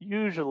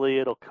 usually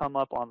it'll come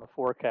up on the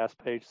forecast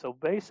page. So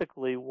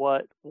basically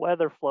what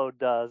WeatherFlow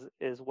does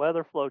is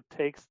WeatherFlow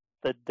takes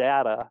the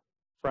data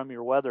from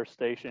your weather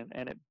station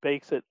and it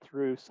bakes it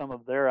through some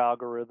of their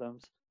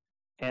algorithms,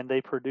 and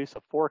they produce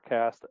a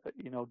forecast,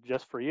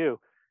 just for you.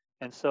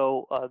 And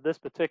so this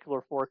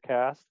particular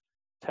forecast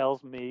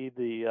tells me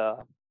the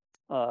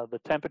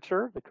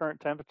temperature, the current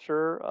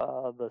temperature,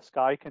 the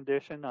sky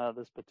condition.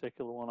 This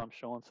particular one I'm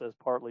showing says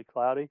partly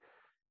cloudy.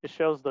 It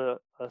shows a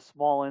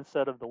small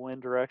inset of the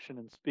wind direction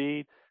and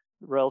speed,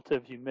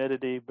 relative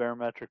humidity,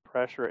 barometric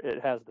pressure.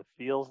 It has the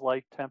feels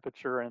like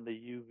temperature and the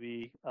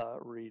UV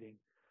reading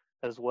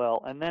as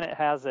well. And then it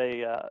has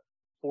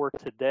for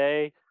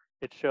today,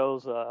 it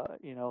shows,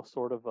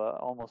 sort of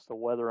almost a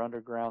weather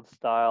underground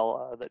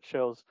style that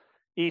shows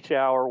each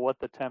hour what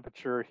the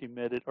temperature,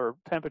 humidity, or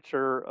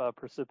temperature,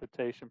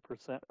 precipitation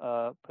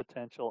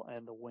potential,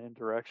 and the wind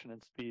direction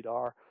and speed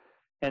are.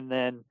 And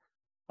then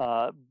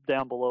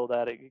down below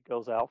that, it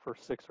goes out for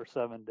 6 or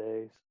 7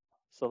 days.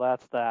 So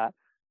that's that.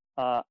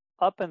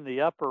 Up in the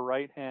upper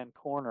right-hand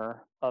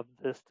corner of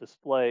this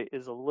display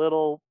is a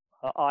little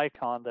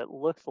icon that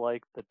looks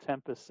like the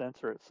Tempest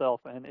sensor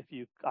itself. And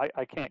if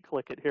I can't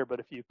click it here, but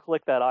if you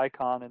click that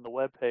icon in the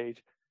web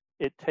page,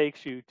 it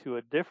takes you to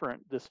a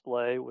different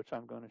display, which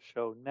I'm going to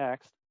show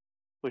next,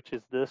 which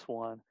is this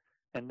one.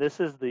 And this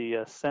is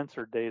the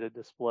sensor data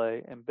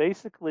display. And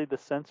basically, the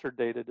sensor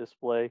data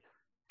display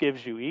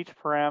gives you each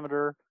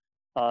parameter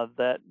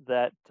that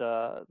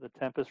the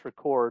Tempest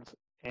records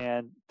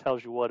and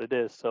tells you what it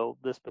is. So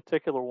this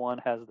particular one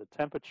has the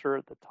temperature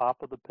at the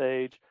top of the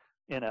page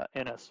in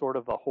a sort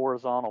of a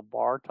horizontal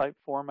bar type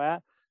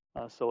format.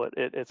 So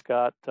it's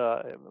got,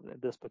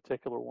 this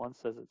particular one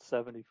says it's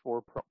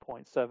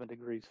 74.7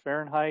 degrees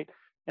Fahrenheit.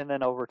 And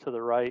then over to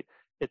the right,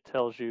 it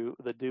tells you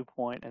the dew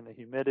point and the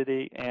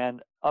humidity.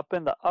 And up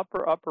in the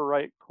upper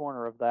right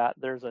corner of that,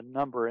 there's a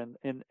number. And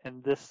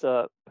this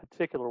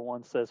particular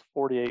one says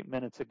 48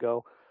 minutes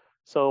ago.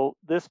 So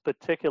this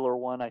particular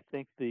one, I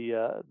think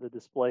the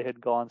display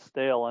had gone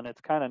stale, and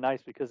it's kind of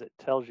nice because it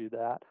tells you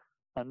that.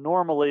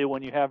 Normally,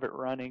 when you have it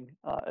running,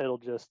 it'll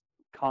just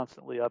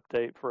constantly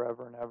update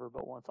forever and ever.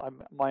 But once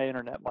my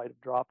internet might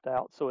have dropped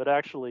out, so it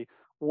actually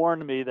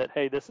warned me that,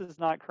 hey, this is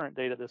not current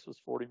data. This was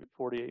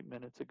 48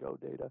 minutes ago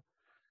data.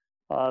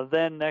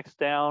 Then next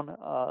down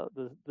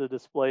the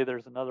display,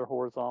 there's another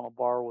horizontal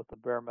bar with the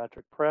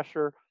barometric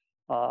pressure,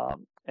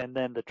 and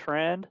then the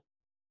trend.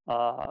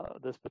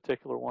 This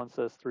particular one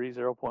says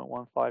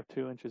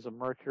 30.152 inches of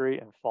mercury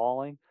and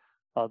falling.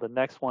 The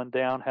next one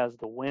down has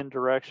the wind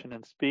direction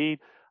and speed.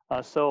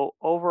 So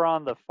over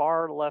on the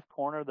far left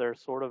corner, there's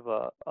sort of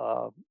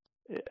a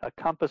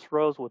compass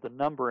rose with a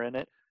number in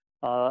it,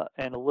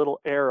 and a little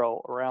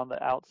arrow around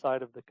the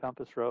outside of the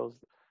compass rose.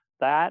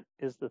 That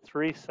is the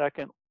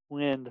 3-second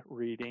wind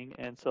reading,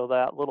 and so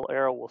that little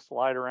arrow will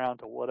slide around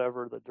to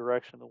whatever the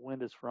direction the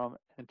wind is from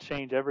and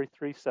change every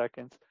 3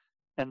 seconds,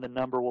 and the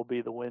number will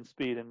be the wind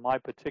speed. In my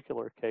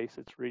particular case,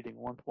 it's reading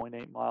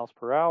 1.8 miles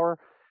per hour,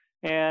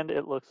 and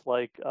it looks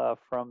like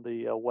from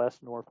the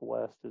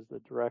west-northwest is the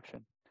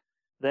direction.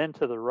 Then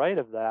to the right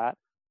of that,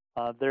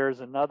 there's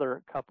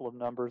another couple of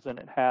numbers, and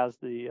it has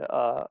the,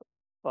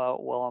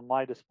 well, on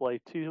my display,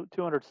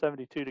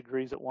 272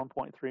 degrees at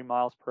 1.3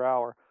 miles per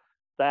hour.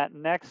 That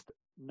next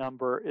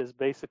number is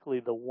basically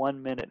the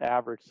 1 minute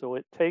average. So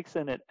it takes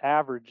and it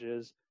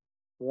averages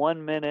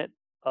 1 minute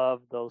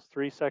of those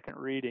 3-second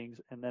readings,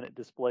 and then it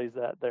displays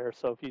that there.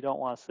 So if you don't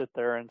want to sit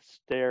there and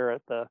stare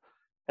at the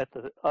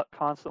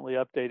constantly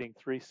updating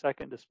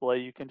 3-second display,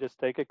 you can just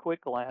take a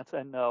quick glance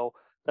and know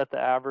that the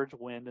average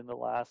wind in the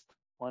last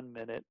 1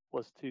 minute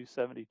was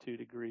 272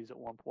 degrees at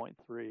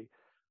 1.3.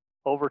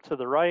 Over to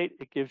the right,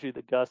 it gives you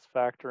the gust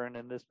factor, and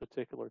in this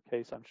particular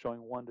case, I'm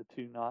showing 1 to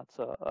 2 knots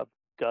of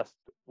gust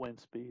wind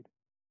speed.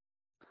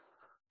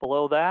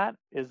 Below that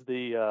is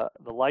the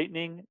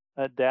lightning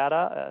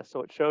data.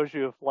 So it shows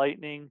you if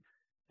lightning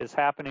is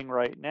happening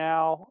right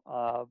now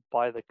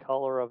by the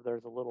color of,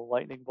 there's a little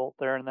lightning bolt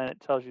there, and then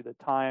it tells you the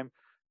time,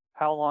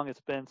 how long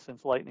it's been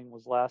since lightning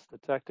was last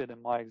detected,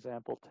 in my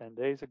example 10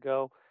 days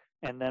ago,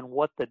 and then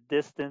what the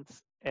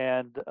distance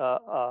and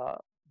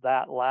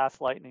that last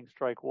lightning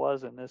strike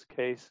was. In this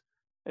case,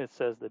 it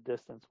says the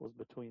distance was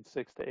between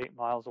 6 to 8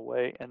 miles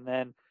away, and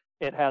then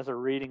it has a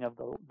reading of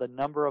the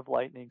number of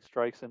lightning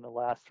strikes in the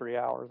last 3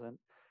 hours.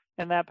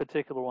 And that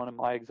particular one in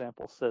my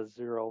example says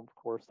 0. Of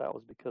course, that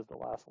was because the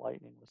last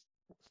lightning was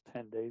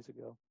 10 days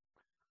ago.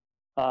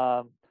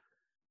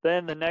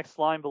 Then the next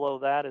line below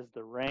that is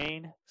the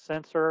rain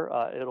sensor.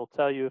 It'll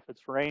tell you if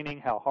it's raining,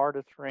 how hard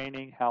it's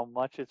raining, how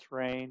much it's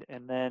rained,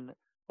 and then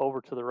over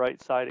to the right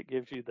side, it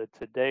gives you the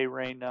today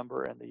rain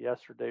number and the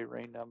yesterday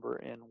rain number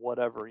in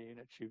whatever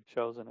units you've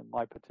chosen. In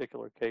my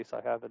particular case,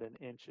 I have it in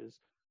inches.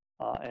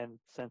 And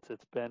since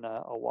it's been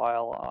a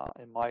while,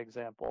 in my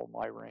example,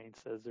 my rain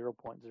says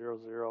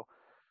 0.00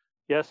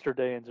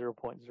 yesterday and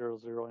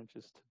 0.00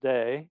 inches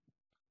today.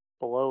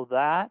 Below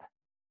that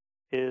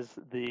is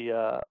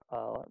the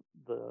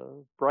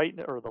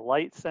brightness or the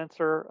light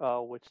sensor,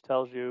 which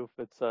tells you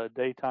if it's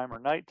daytime or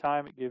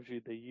nighttime. It gives you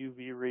the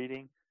UV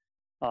reading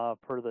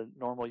per the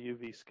normal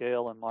UV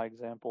scale. In my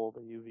example,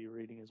 the UV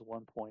reading is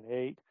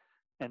 1.8.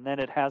 And then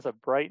it has a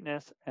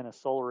brightness and a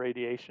solar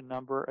radiation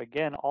number.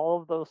 Again, all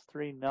of those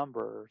 3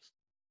 numbers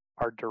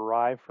are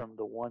derived from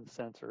the one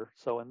sensor.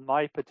 So in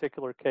my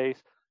particular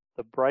case,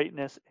 the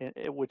brightness,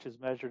 which is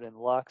measured in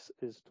lux,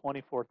 is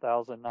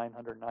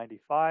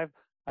 24,995.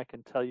 I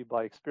can tell you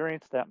by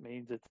experience that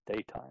means it's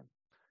daytime.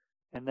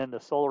 And then the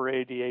solar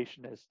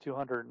radiation is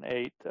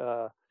 208.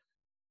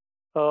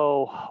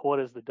 What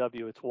is the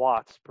W? It's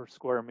watts per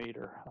square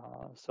meter.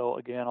 So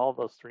again, all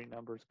those 3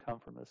 numbers come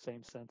from the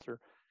same sensor.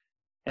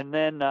 And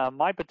then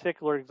my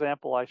particular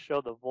example, I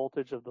show the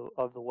voltage of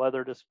the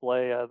weather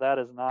display. That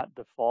is not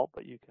default,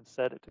 but you can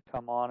set it to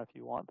come on if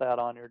you want that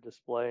on your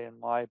display. And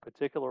my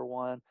particular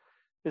one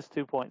is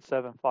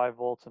 2.75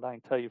 volts, and I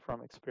can tell you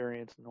from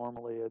experience,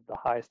 normally the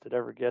highest it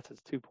ever gets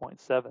is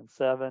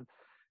 2.77.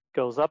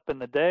 Goes up in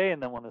the day,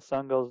 and then when the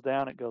sun goes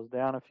down, it goes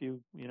down a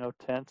few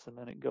tenths, and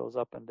then it goes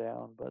up and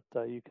down. But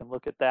you can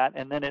look at that,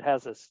 and then it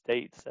has a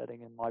state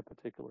setting. In my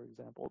particular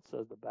example, it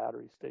says the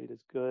battery state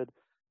is good.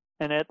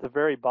 And at the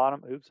very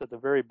bottom, at the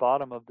very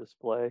bottom of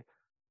display,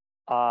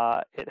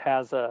 it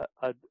has a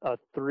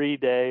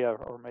 3-day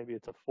or maybe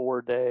it's a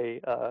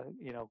 4-day,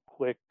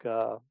 quick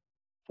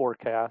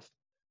forecast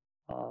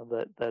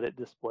that it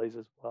displays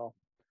as well.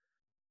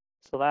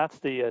 So that's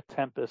the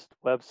Tempest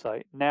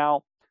website.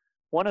 Now,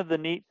 one of the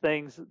neat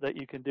things that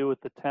you can do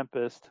with the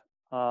Tempest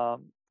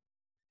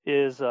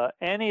is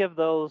any of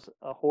those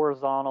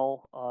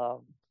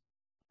horizontal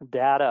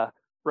data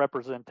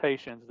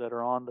representations that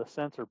are on the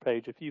sensor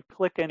page. If you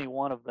click any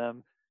one of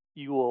them,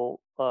 you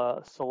will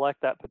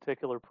select that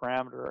particular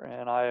parameter,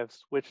 and I have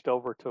switched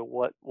over to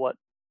what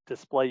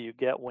display you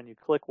get when you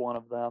click one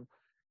of them.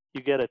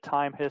 You get a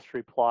time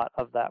history plot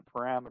of that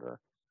parameter.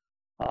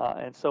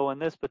 And so in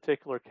this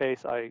particular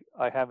case, I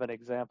have an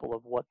example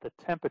of what the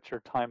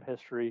temperature time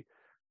history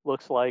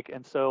looks like.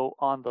 And so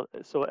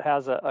so it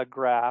has a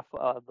graph.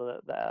 The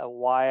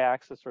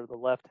y-axis, or the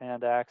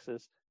left-hand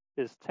axis,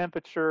 is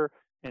temperature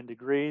in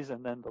degrees,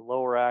 and then the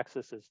lower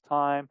axis is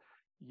time.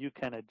 You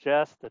can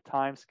adjust the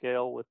time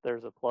scale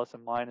there's a plus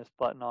and minus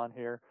button on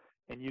here,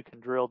 and you can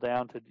drill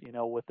down to,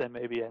 within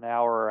maybe an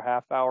hour or a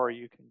half hour.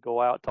 You can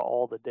go out to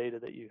all the data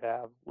that you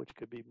have, which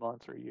could be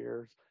months or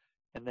years,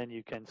 and then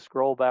you can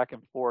scroll back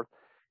and forth.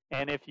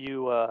 And if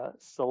you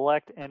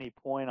select any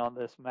point on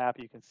this map,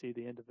 you can see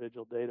the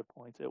individual data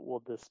points. It will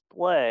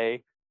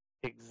display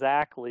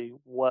exactly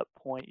what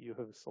point you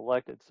have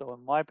selected. So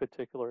in my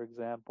particular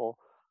example,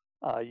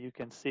 you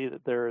can see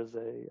that there is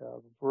a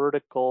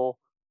vertical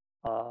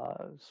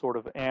sort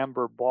of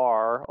amber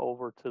bar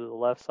over to the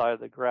left side of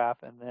the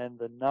graph, and then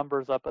the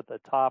numbers up at the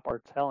top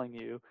are telling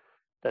you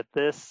that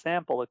this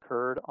sample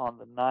occurred on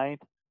the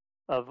 9th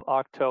of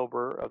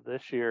October of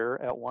this year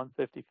at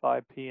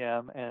 1:55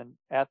 p.m. and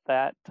at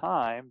that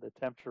time the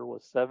temperature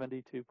was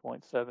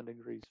 72.7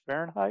 degrees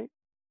Fahrenheit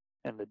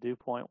and the dew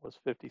point was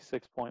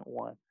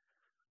 56.1.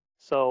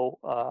 So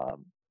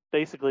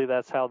basically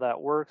that's how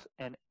that works,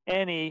 and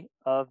any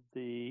of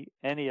the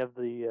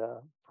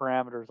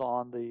parameters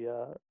on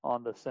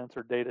the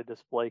sensor data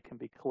display can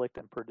be clicked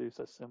and produce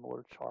a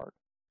similar chart,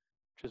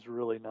 which is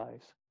really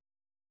nice.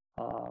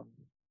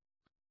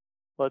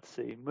 Let's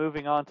see,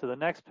 moving on to the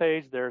next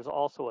page, there's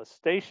also a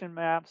station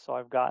map. So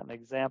I've got an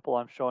example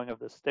I'm showing of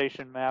the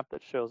station map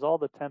that shows all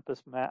the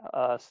Tempest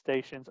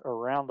stations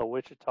around the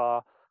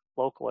Wichita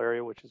local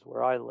area, which is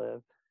where I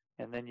live.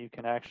 And then you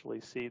can actually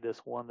see this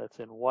one that's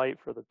in white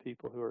for the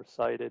people who are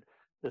sighted.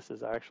 This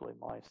is actually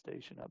my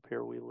station up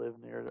here. We live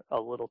near a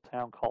little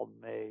town called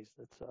Mays.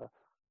 That's on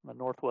the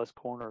northwest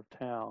corner of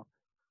town.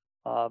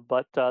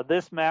 But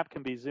this map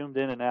can be zoomed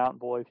in and out, and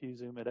boy, if you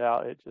zoom it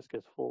out, it just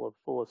gets full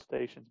of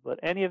stations. But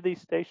any of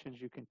these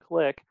stations you can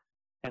click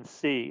and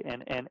see,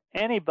 and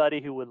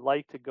anybody who would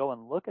like to go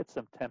and look at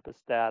some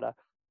Tempest data,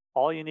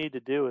 all you need to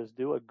do is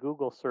do a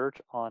Google search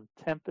on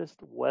Tempest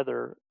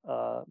weather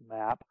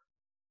map,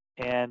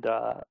 and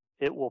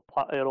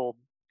it'll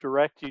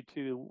direct you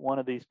to one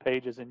of these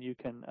pages, and you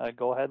can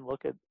go ahead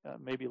and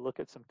maybe look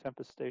at some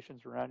Tempest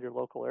stations around your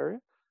local area.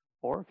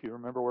 Or if you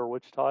remember where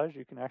Wichita is,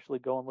 you can actually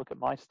go and look at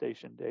my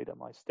station data.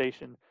 My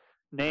station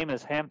name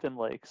is Hampton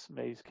Lakes,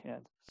 Mays,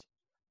 Kansas.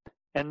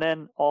 And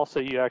then also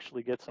you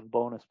actually get some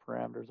bonus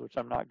parameters, which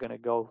I'm not going to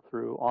go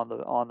through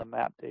on the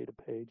map data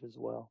page as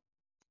well.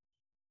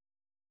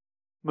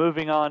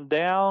 Moving on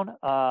down,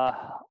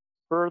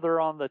 further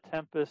on the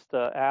Tempest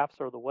apps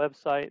or the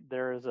website,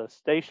 there is a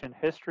station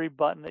history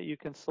button that you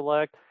can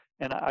select.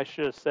 And I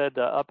should have said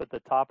up at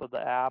the top of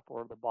the app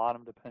or the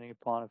bottom, depending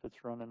upon if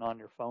it's running on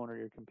your phone or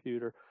your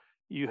computer,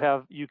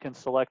 you can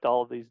select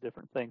all of these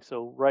different things.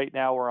 So right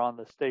now we're on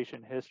the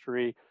station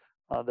history.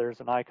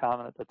 There's an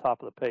icon at the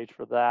top of the page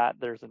for that.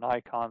 There's an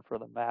icon for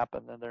the map,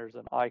 and then there's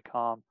an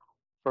icon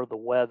for the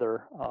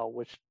weather,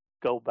 which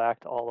go back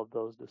to all of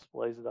those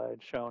displays that I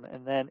had shown.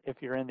 And then if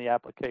you're in the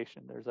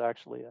application, there's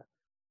actually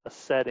a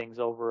settings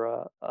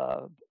over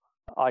a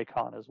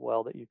icon as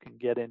well that you can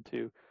get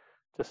into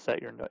to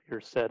set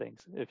your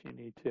settings if you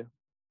need to.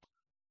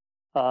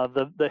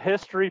 The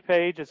history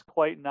page is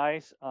quite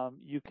nice.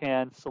 You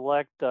can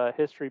select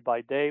history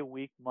by day,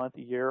 week, month,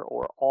 year,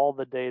 or all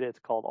the data. It's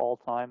called all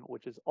time,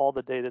 which is all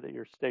the data that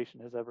your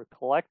station has ever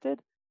collected.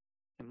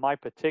 In my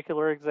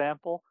particular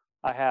example,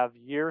 I have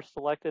year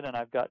selected and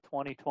I've got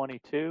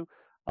 2022.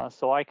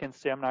 So I can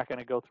see, I'm not going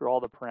to go through all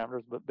the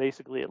parameters, but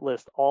basically it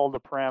lists all the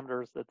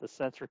parameters that the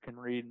sensor can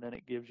read, and then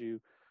it gives you,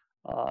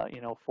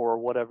 for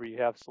whatever you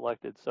have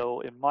selected.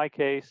 So in my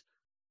case,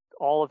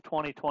 all of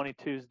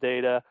 2022's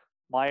data,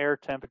 my air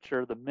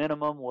temperature, the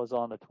minimum was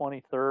on the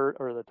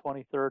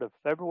 23rd of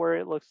February,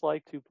 it looks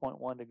like,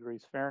 2.1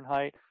 degrees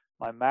Fahrenheit.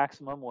 My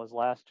maximum was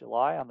last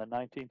July on the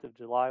 19th of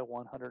July,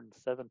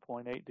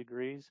 107.8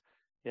 degrees.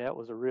 Yeah, it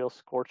was a real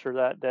scorcher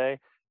that day.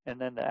 And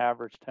then the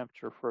average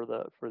temperature for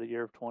the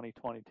year of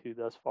 2022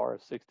 thus far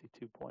is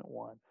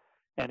 62.1.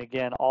 And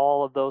again,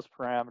 all of those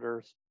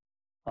parameters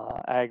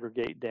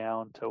aggregate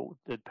down to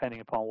depending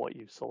upon what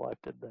you've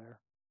selected there.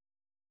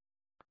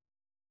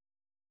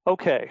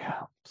 Okay,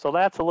 so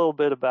that's a little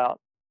bit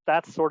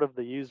that's sort of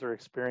the user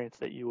experience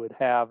that you would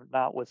have,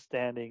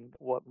 notwithstanding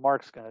what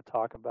Mark's going to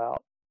talk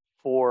about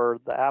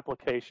for the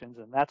applications,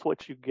 and that's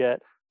what you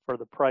get for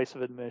the price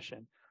of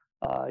admission.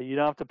 You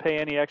don't have to pay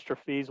any extra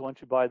fees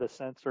once you buy the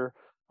sensor.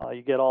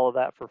 You get all of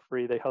that for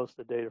free. They host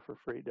the data for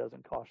free. It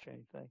doesn't cost you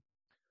anything.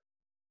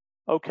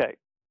 Okay,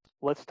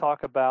 let's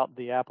talk about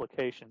the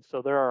applications.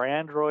 So there are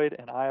Android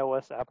and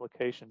iOS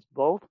applications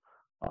both.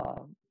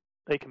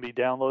 They can be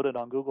downloaded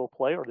on Google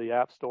Play or the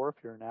App Store if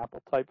you're an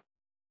Apple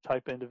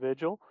type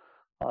individual.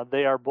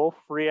 They are both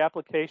free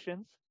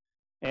applications.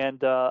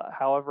 And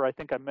however, I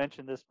think I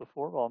mentioned this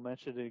before, but I'll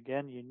mention it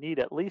again. You need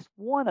at least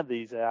one of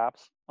these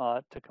apps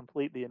to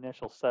complete the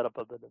initial setup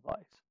of the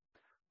device.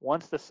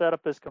 Once the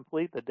setup is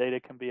complete, the data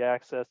can be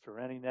accessed through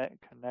any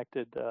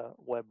connected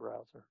web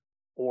browser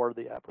or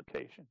the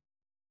application.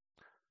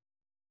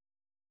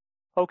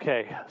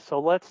 Okay, so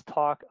let's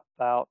talk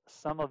about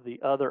some of the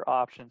other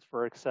options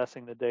for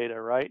accessing the data,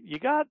 right?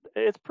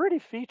 It's pretty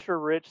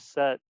feature-rich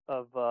set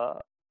of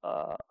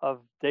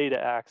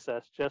data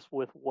access just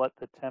with what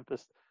the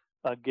Tempest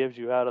gives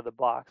you out of the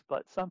box.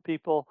 But some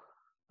people,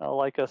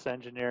 like us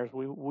engineers,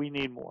 we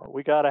need more.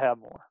 We got to have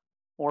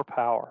more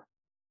power.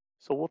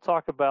 So we'll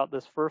talk about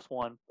this first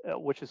one,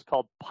 which is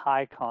called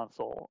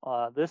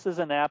PyConsole. This is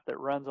an app that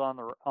runs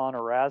on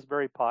a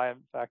Raspberry Pi.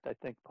 In fact, I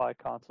think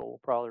PyConsole will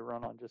probably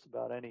run on just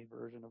about any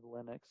version of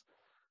Linux.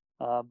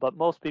 But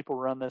most people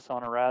run this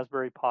on a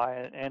Raspberry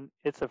Pi, and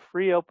it's a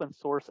free open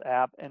source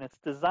app, and it's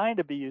designed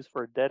to be used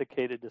for a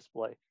dedicated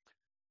display.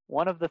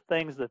 One of the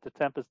things that the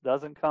Tempest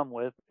doesn't come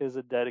with is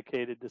a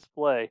dedicated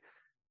display.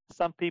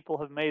 Some people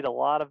have made a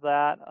lot of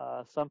that.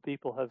 Some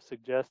people have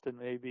suggested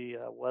maybe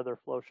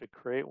WeatherFlow should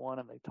create one,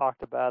 and they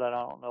talked about it.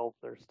 I don't know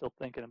if they're still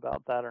thinking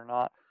about that or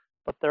not,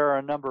 but there are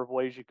a number of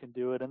ways you can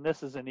do it, and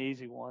this is an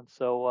easy one.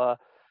 So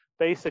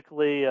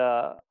basically,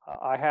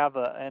 I have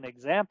an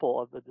example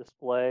of the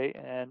display,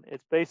 and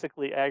it's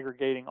basically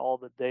aggregating all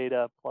the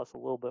data plus a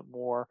little bit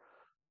more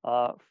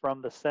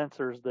from the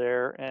sensors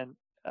there. And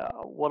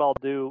what I'll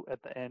do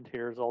at the end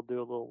here is I'll do a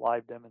little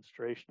live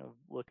demonstration of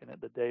looking at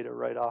the data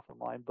right off of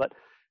mine. But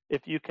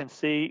if you can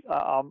see,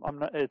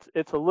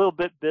 it's a little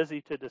bit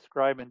busy to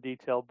describe in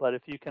detail, but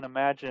if you can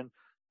imagine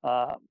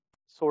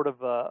sort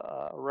of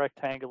a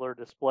rectangular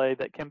display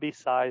that can be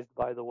sized,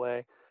 by the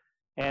way,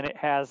 and it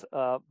has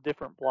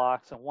different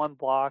blocks. And one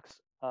block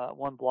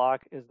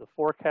is the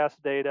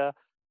forecast data,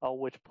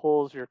 which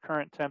pulls your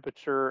current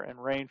temperature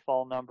and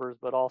rainfall numbers,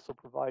 but also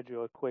provides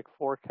you a quick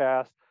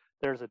forecast.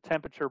 There's a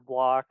temperature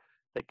block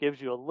that gives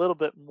you a little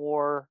bit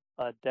more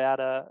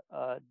data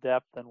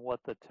depth than what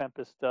the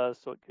Tempest does.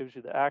 So it gives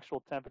you the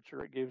actual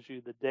temperature, it gives you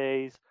the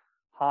days,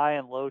 high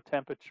and low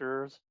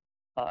temperatures,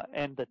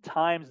 and the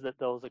times that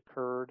those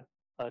occurred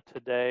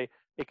today.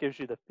 It gives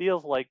you the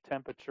feels like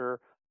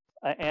temperature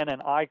and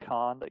an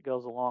icon that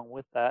goes along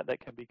with that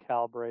can be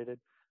calibrated.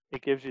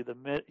 It gives you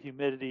the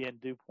humidity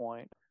and dew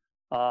point.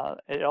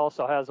 It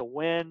also has a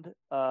wind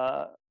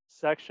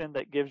section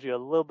that gives you a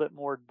little bit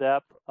more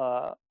depth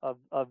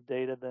of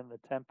data than the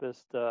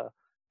Tempest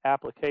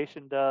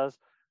application does.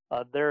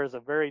 There is a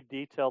very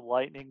detailed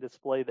lightning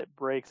display that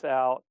breaks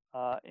out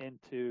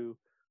into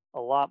a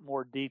lot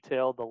more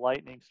detail. The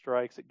lightning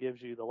strikes, it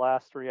gives you the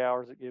last 3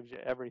 hours, it gives you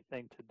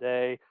everything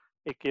today.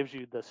 It gives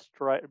you the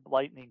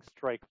lightning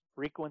strike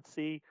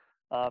frequency,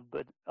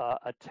 but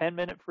a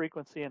 10-minute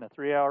frequency and a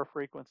 3-hour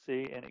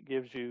frequency, and it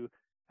gives you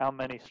how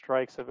many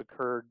strikes have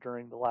occurred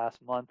during the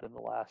last month and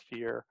the last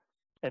year.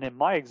 And in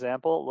my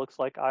example, it looks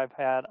like I've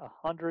had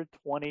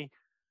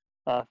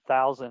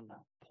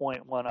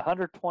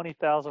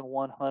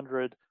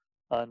 120,100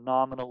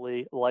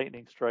 nominally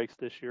lightning strikes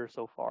this year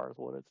so far is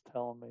what it's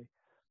telling me.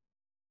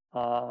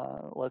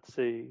 Let's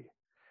see.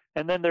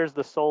 And then there's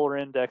the solar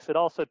index. It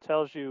also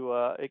tells you,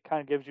 it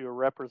kind of gives you a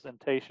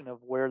representation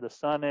of where the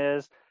sun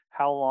is,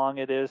 how long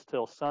it is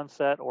till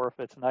sunset, or if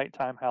it's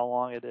nighttime, how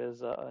long it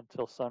is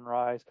until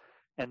sunrise.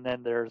 And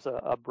then there's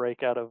a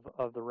breakout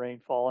of the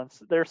rainfall. And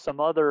there's some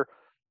other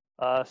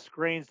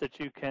screens that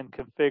you can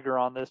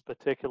configure on this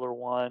particular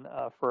one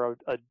for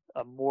a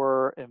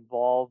more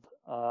involved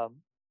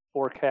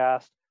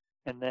forecast.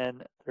 And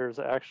then there's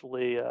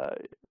actually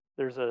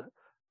there's the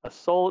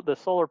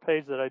solar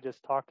page that I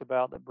just talked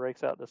about that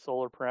breaks out the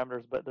solar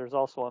parameters, but there's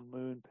also a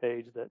moon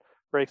page that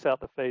breaks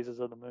out the phases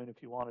of the moon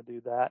if you want to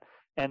do that.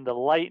 And the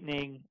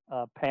lightning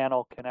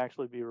panel can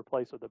actually be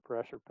replaced with a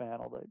pressure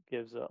panel that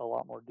gives a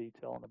lot more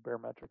detail on the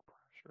barometric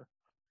pressure.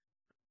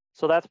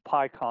 So that's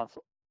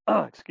PyConsole.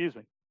 Excuse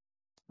me.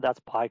 That's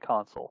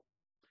PyConsole.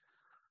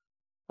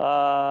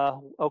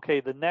 Okay,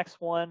 the next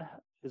one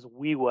is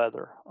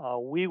WeWeather.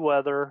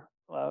 WeWeather,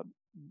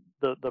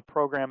 the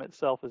program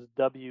itself is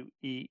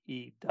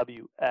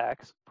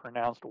WEEWX,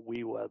 pronounced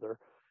WeWeather.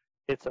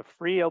 It's a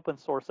free open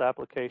source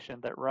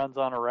application that runs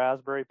on a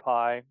Raspberry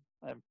Pi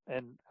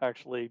and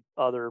actually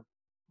other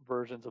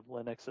versions of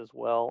Linux as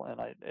well.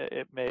 And I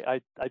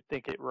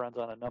think it runs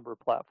on a number of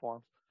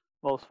platforms.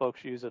 Most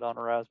folks use it on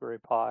a Raspberry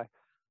Pi.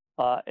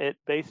 It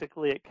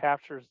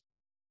captures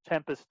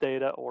Tempest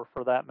data, or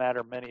for that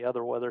matter, many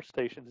other weather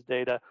stations'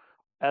 data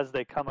as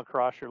they come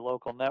across your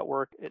local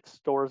network. It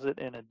stores it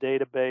in a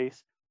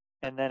database,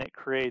 and then it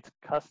creates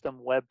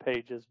custom web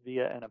pages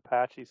via an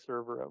Apache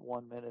server at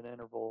 1-minute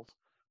intervals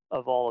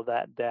of all of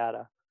that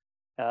data.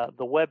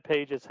 The web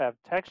pages have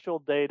textual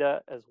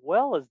data as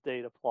well as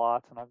data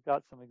plots, and I've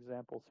got some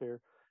examples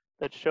here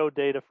that show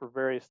data for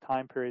various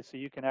time periods. So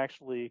you can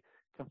actually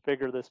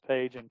configure this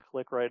page and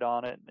click right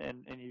on it,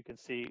 and you can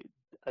see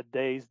a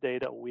day's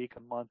data, a week, a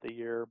month, a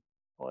year,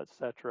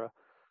 etc.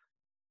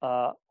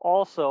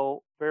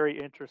 Also, very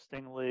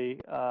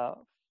interestingly,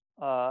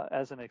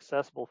 as an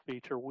accessible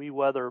feature,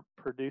 WeWeather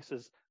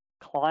produces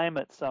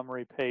climate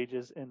summary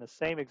pages in the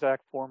same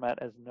exact format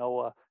as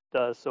NOAA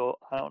does. So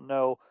I don't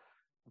know,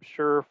 I'm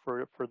sure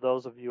for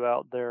those of you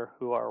out there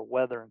who are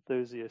weather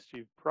enthusiasts,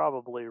 you've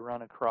probably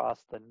run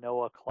across the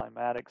NOAA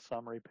climatic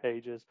summary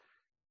pages.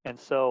 And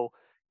so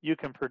you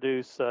can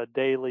produce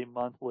daily,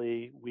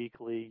 monthly,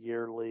 weekly,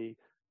 yearly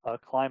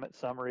climate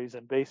summaries.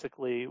 And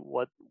basically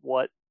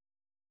what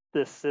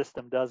this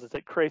system does is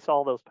it creates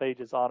all those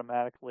pages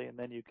automatically, and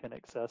then you can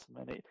access them.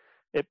 And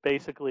it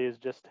basically is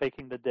just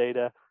taking the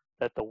data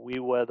that the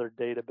WeWeather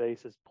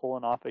database is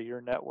pulling off of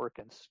your network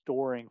and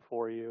storing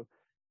for you,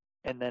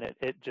 and then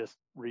it just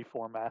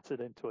reformats it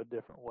into a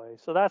different way.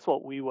 So that's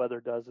what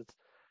WeWeather does. It's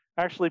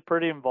actually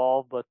pretty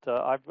involved, but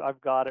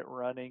I've got it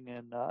running,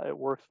 and it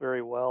works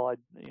very well.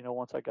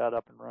 Once I got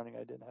up and running,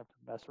 I didn't have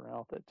to mess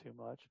around with it too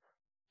much.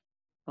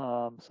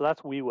 So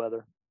that's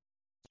WeWeather.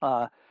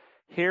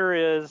 Here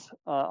is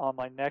on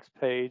my next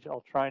page.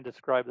 I'll try and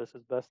describe this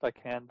as best I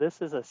can.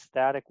 This is a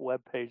static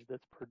web page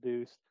that's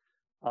produced.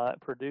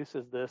 It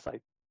produces this. I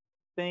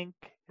think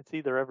it's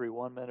either every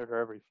 1 minute or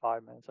every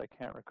 5 minutes. I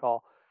can't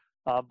recall.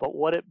 But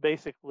what it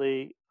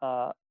basically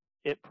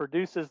it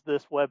produces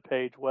this web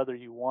page whether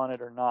you want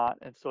it or not,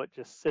 and so it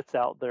just sits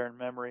out there in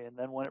memory. And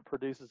then when it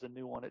produces a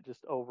new one, it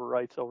just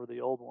overwrites over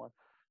the old one.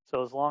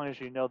 So as long as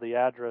you know the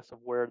address of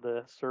where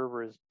the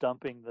server is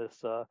dumping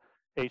this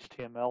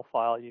HTML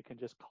file, you can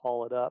just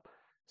call it up.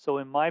 So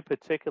in my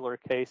particular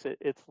case,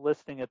 it's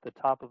listing at the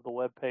top of the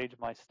web page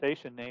my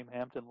station name,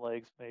 Hampton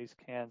Lakes, Maize,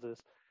 Kansas.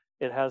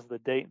 It has the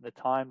date and the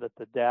time that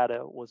the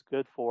data was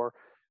good for.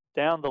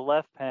 Down the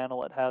left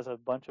panel, it has a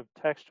bunch of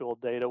textual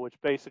data, which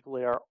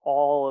basically are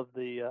all of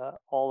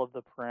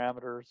the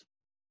parameters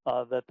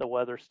that the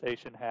weather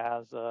station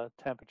has: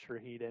 temperature,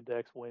 heat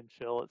index, wind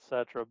chill,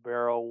 etc.,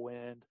 baro,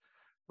 wind,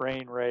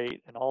 rain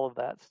rate, and all of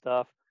that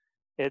stuff.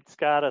 It's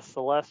got a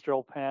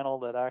celestial panel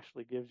that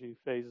actually gives you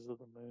phases of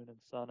the moon and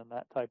sun and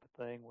that type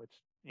of thing, which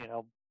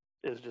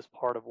is just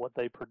part of what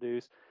they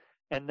produce.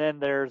 And then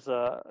there's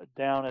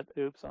down at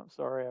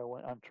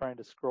I'm trying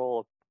to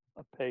scroll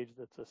a page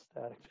that's a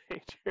static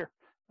page here.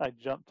 I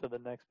jumped to the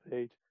next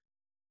page.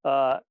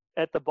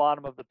 At the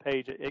bottom of the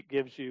page, it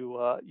gives you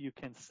you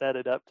can set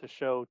it up to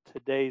show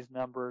today's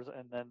numbers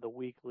and then the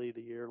weekly,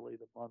 the yearly,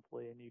 the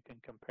monthly, and you can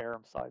compare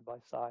them side by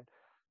side.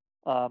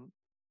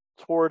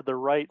 Toward the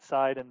right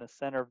side in the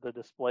center of the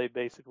display,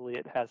 basically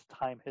it has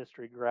time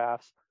history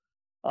graphs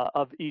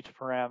of each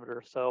parameter.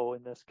 So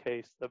in this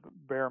case, the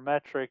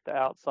barometric, the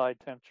outside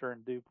temperature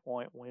and dew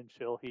point, wind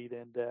chill, heat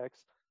index,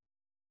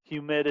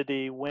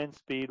 humidity, wind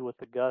speed with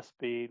the gust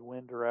speed,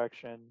 wind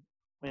direction,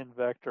 wind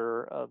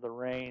vector, the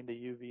rain, the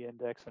UV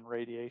index, and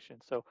radiation.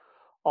 So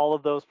all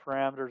of those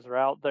parameters are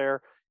out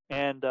there.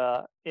 And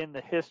in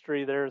the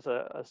history, there's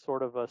a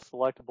sort of a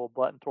selectable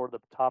button toward the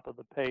top of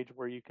the page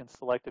where you can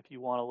select if you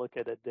want to look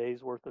at a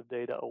day's worth of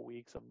data, a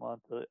week's, a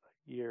month, a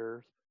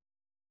year's.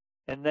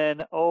 And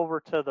then over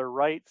to the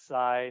right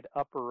side,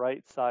 upper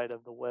right side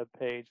of the web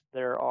page,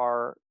 there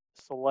are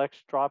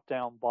select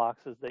drop-down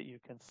boxes that you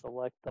can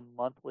select the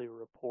monthly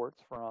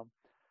reports from.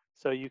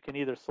 So you can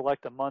either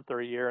select a month or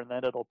a year, and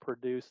then it'll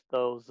produce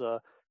those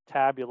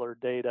tabular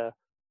data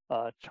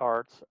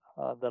charts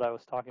that I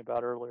was talking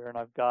about earlier. And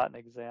I've got an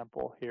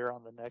example here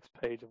on the next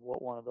page of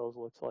what one of those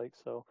looks like.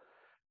 So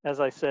as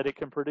I said, it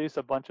can produce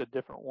a bunch of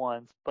different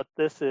ones, but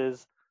this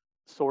is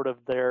sort of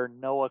their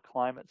NOAA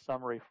climate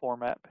summary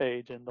format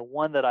page. And the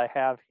one that I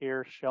have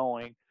here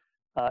showing,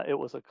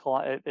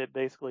 it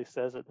basically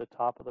says at the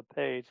top of the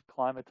page,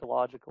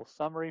 climatological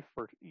summary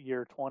for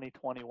year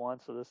 2021.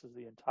 So this is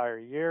the entire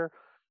year.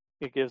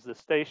 It gives the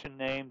station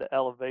name, the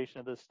elevation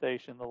of the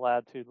station, the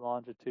latitude,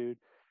 longitude,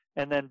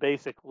 and then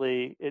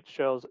basically it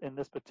shows, in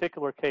this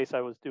particular case,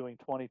 I was doing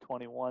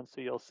 2021. So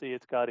you'll see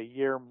it's got a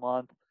year,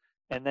 month,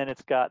 and then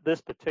it's got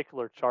this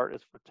particular chart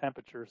is for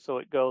temperature. So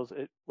it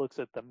looks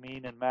at the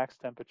mean and max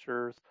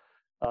temperatures,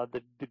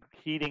 the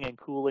heating and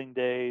cooling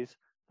days,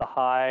 the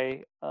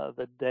high,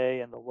 the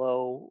day, and the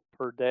low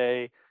per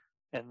day,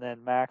 and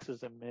then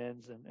maxes and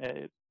mins, and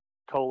it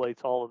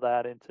collates all of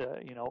that into,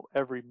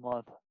 every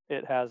month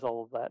it has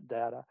all of that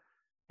data.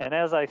 And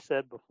as I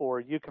said before,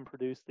 you can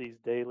produce these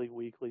daily,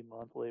 weekly,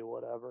 monthly,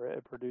 whatever.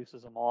 It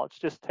produces them all. It's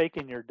just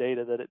taking your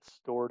data that it's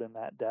stored in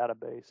that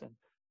database and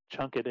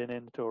chunk it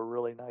into a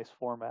really nice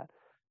format.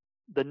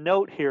 The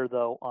note here,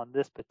 though, on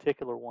this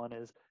particular one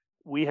is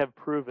we have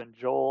proven,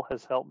 Joel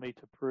has helped me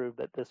to prove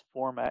that this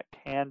format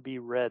can be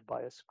read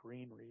by a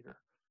screen reader.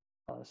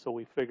 So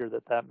we figure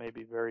that may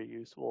be very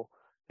useful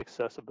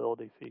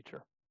accessibility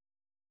feature.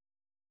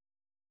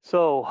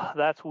 So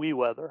that's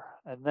WeWeather.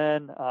 And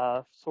then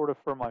sort of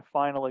for my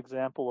final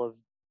example of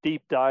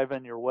deep dive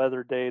in your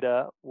weather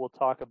data, we'll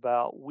talk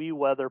about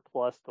WeWeather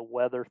plus the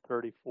Weather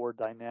 34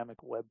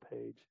 dynamic web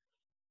page.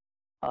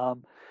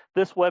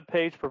 This web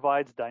page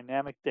provides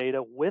dynamic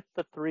data with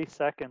the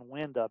 3-second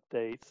wind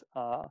updates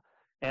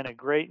and a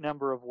great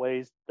number of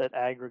ways that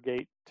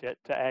aggregate to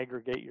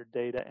aggregate your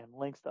data and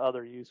links to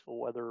other useful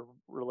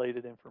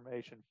weather-related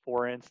information.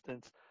 For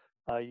instance,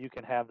 you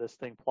can have this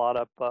thing plot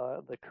up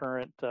the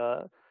current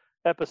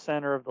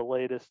epicenter of the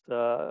latest,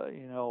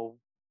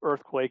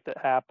 earthquake that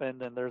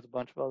happened, and there's a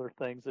bunch of other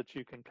things that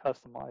you can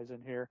customize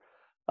in here.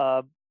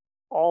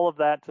 All of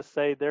that to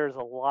say there's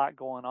a lot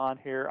going on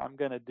here. I'm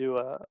going to do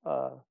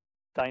a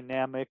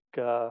dynamic,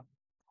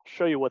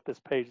 show you what this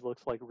page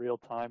looks like real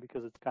time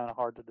because it's kind of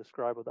hard to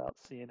describe without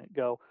seeing it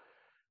go.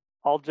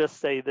 I'll just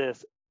say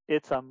this.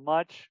 It's a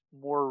much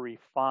more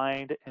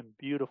refined and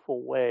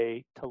beautiful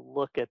way to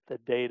look at the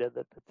data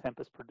that the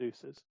Tempest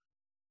produces.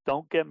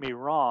 Don't get me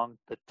wrong,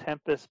 the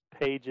Tempest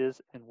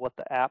pages and what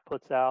the app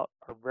puts out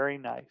are very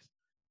nice.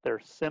 They're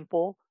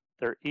simple,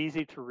 they're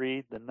easy to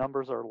read, the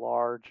numbers are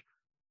large,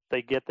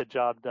 they get the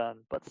job done.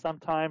 But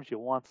sometimes you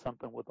want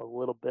something with a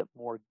little bit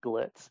more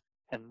glitz,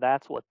 and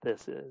that's what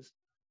this is.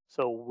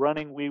 So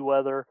running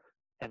WeWeather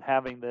and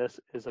having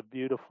this is a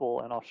beautiful,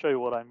 and I'll show you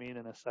what I mean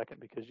in a second,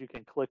 because you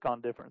can click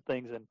on different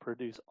things and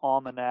produce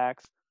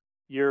almanacs,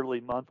 yearly,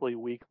 monthly,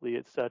 weekly,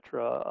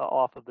 etc.,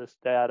 off of this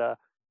data,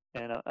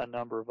 and a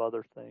number of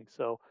other things.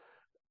 So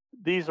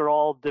these are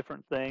all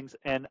different things,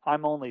 and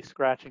I'm only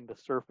scratching the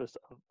surface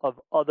of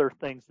other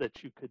things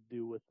that you could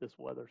do with this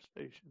weather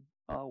station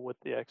with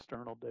the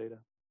external data.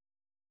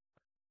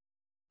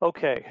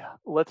 Okay,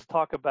 let's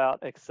talk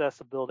about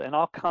accessibility, and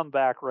I'll come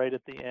back right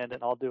at the end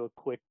and I'll do a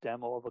quick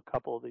demo of a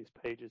couple of these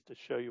pages to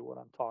show you what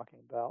I'm talking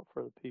about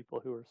for the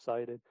people who are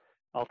sighted.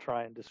 I'll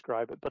try and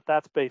describe it, but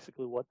that's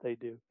basically what they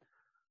do.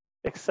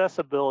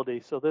 Accessibility,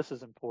 so this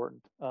is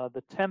important.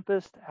 The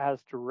Tempest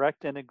has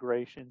direct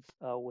integrations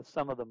with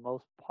some of the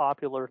most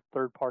popular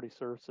third-party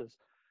services,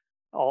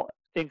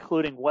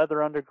 including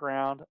Weather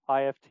Underground,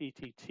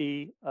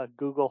 IFTTT,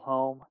 Google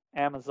Home,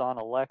 Amazon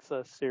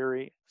Alexa,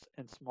 Siri,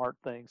 and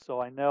SmartThings. So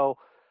I know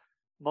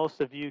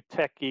most of you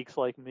tech geeks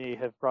like me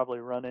have probably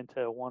run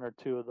into one or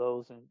two of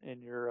those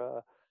in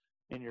your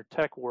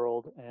tech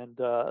world, and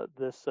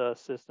this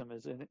system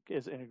is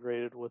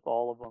integrated with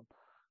all of them.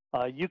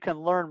 You can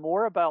learn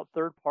more about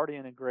third-party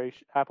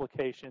integration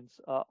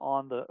applications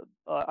on the.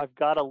 I've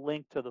got a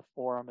link to the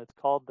forum. It's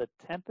called the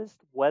Tempest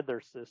Weather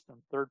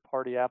System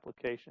Third-Party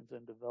Applications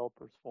and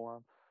Developers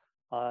Forum.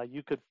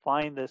 You could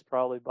find this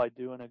probably by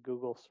doing a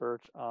Google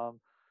search. I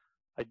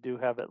do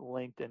have it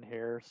linked in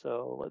here,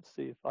 so let's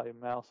see if I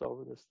mouse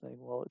over this thing.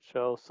 Will it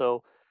show?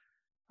 So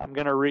I'm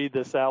going to read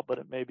this out, but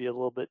it may be a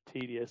little bit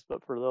tedious.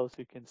 But for those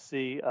who can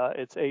see,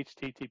 it's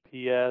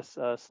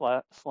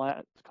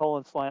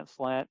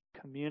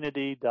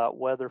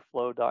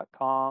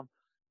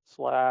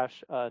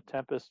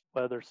https://community.weatherflow.com/Tempest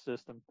Weather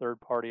System Third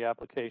Party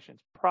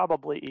Applications.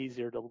 Probably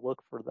easier to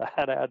look for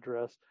that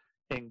address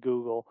in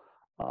Google,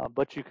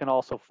 but you can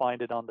also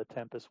find it on the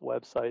Tempest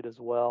website as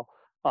well.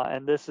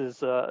 And this is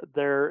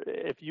there.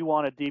 If you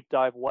want to deep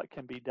dive what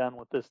can be done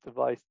with this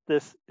device,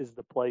 this is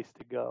the place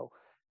to go.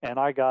 And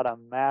I got a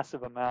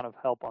massive amount of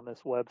help on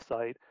this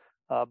website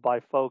by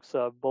folks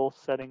both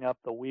setting up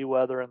the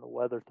WeWeather and the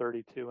Weather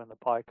 32 and the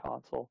Pi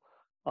console.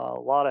 A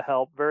lot of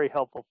help, very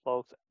helpful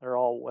folks. They're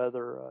all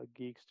weather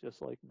geeks just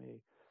like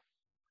me.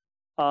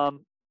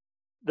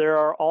 There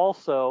are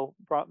also,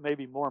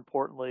 maybe more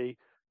importantly,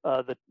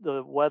 the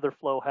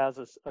WeatherFlow has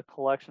a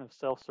collection of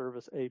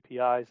self-service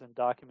APIs and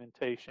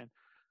documentation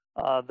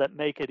that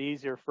make it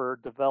easier for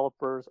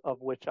developers,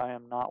 of which I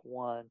am not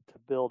one, to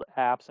build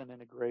apps and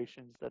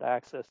integrations that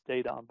access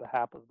data on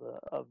behalf of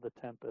the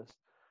Tempest.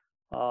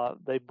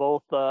 They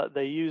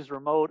use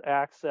remote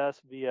access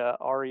via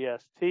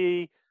REST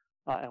and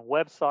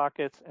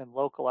WebSockets, and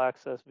local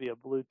access via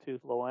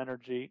Bluetooth Low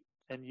Energy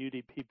and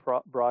UDP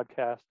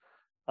broadcast.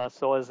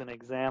 So as an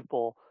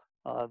example,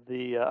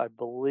 I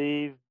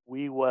believe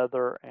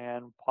WeWeather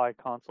and Pi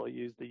console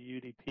use the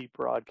UDP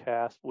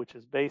broadcast, which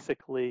is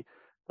basically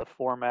the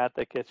format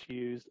that gets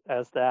used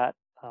as that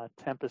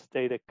Tempest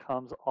data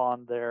comes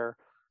on their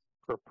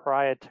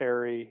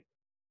proprietary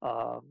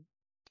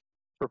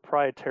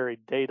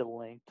data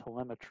link,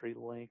 telemetry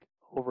link,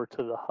 over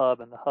to the hub,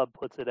 and the hub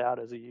puts it out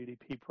as a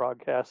UDP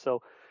broadcast.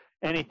 So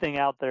anything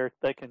out there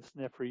that can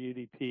sniff for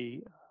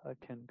UDP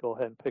can go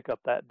ahead and pick up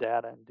that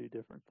data and do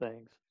different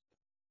things.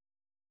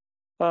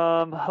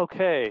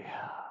 Okay,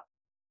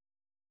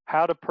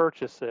 how to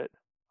purchase it.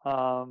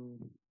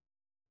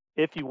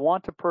 If you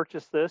want to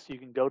purchase this, you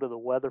can go to the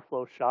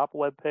WeatherFlow shop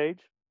webpage.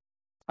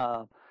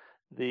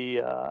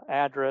 The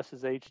address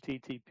is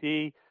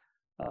http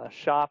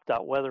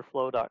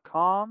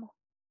shop.weatherflow.com.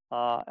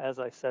 As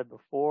I said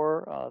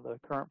before, the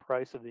current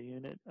price of the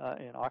unit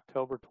in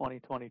October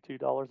 2022 is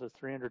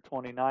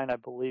 $329. I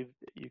believe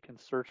you can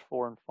search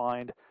for and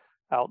find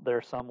out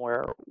there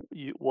somewhere.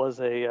 Was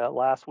a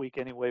last week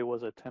anyway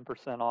was a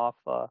 10% off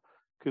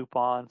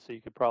coupon, so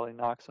you could probably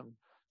knock some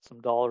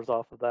dollars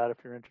off of that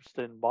if you're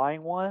interested in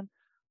buying one.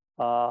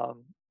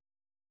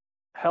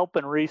 Help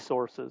and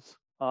resources.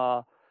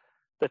 The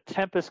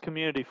Tempest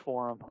Community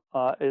Forum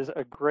is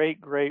a great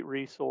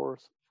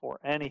resource for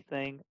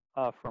anything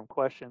from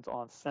questions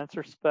on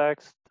sensor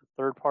specs to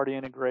third-party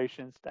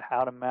integrations to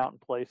how to mount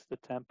and place the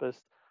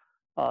Tempest.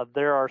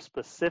 There are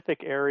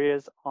specific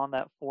areas on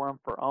that forum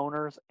for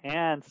owners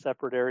and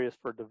separate areas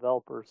for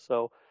developers.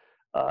 So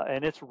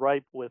and it's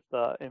ripe with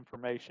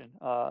information.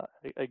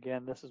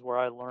 Again, this is where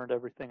I learned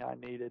everything I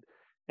needed,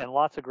 and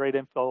lots of great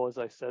info, as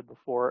I said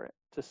before,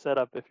 to set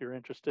up if you're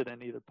interested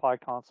in either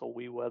PyConsole,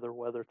 WeWeather,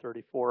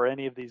 Weather34, or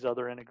any of these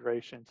other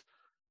integrations.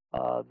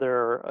 There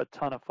are a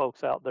ton of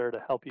folks out there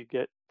to help you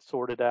get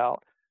sorted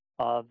out.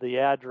 The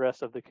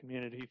address of the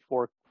community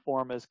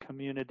forum is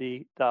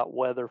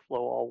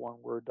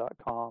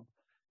community.weatherflow.com.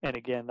 And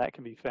again, that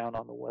can be found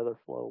on the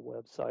Weatherflow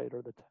website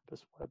or the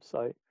Tempest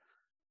website.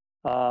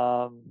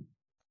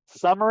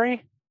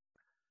 Summary,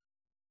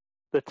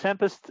 the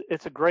Tempest,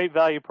 it's a great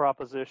value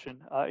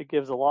proposition. It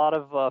gives a lot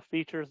of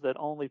features that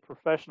only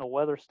professional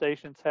weather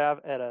stations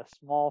have at a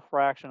small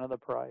fraction of the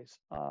price.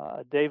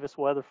 Davis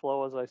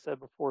Weatherflow, as I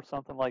said before,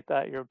 something like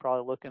that, you're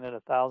probably looking at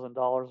 $1,000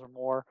 or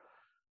more.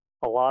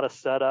 A lot of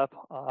setup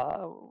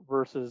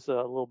versus a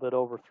little bit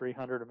over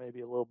 300 or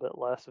maybe a little bit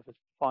less if you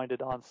find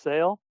it on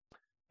sale.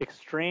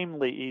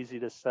 Extremely easy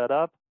to set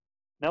up.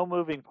 No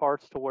moving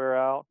parts to wear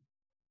out.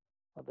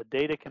 The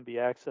data can be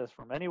accessed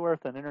from anywhere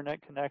with an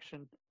internet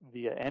connection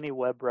via any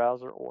web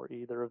browser or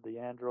either of the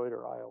Android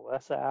or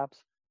iOS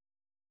apps.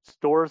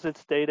 Stores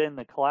its data in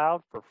the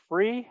cloud for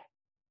free,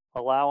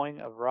 allowing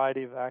a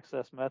variety of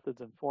access methods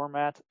and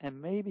formats,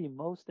 and maybe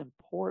most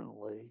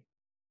importantly,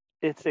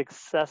 it's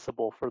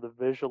accessible for the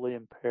visually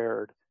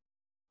impaired.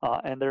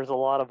 And there's a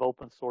lot of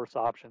open source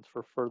options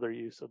for further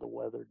use of the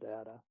weather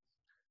data.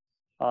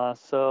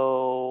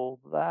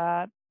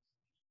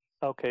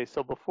 Okay,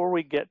 so before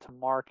we get to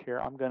Mark here,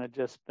 I'm going to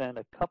just spend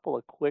a couple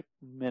of quick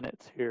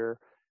minutes here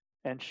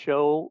and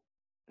show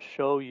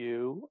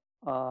you.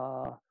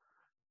 I'm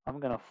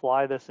going to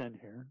fly this in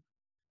here.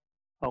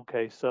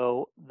 Okay,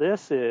 so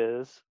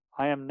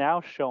I am now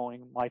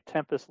showing my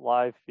Tempest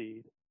live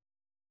feed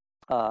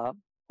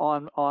on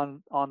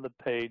the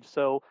page.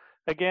 So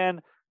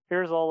again,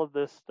 here's all of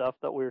this stuff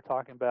that we were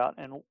talking about,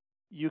 and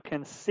you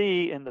can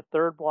see in the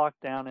third block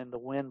down in the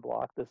wind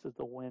block, this is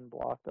the wind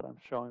block that I'm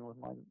showing with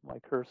my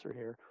cursor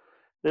here.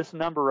 This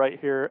number right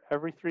here,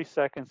 every 3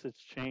 seconds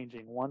it's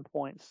changing,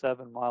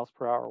 1.7 miles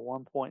per hour,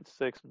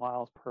 1.6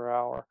 miles per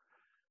hour.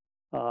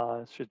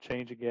 It should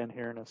change again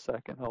here in a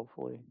second,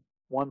 hopefully.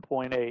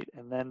 1.8,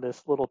 and then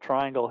this little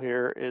triangle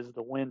here is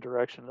the wind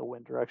direction. The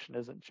wind direction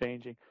isn't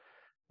changing.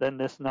 Then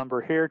this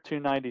number here,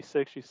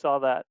 296, you saw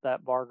that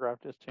bar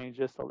graph just changed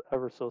just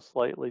ever so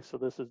slightly. So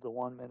this is the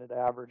 1 minute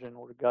average, and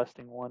we're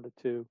gusting 1 to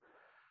 2.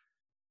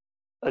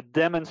 A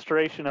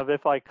demonstration of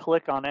if I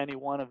click on any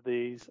one of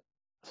these.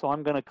 So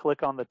I'm going to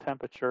click on the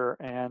temperature,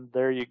 and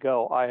there you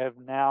go. I have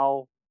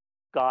now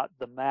got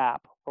the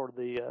map or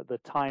the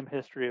time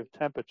history of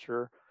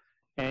temperature,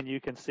 and you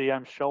can see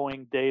I'm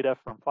showing data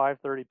from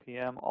 5:30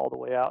 p.m. all the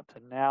way out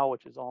to now,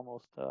 which is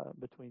almost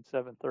between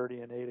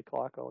 7:30 and 8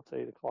 o'clock. Oh, it's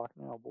 8 o'clock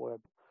now. Boy,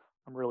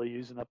 I'm really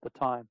using up the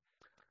time.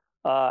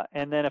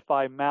 And then if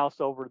I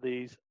mouse over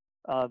these,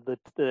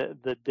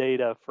 the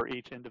data for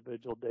each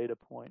individual data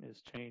point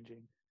is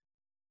changing.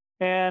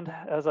 And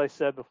as I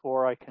said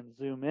before, I can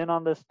zoom in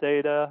on this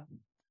data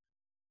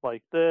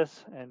like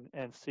this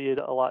and see it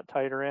a lot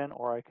tighter in,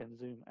 or I can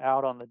zoom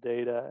out on the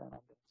data, and I'm going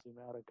to zoom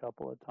out a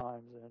couple of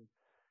times. And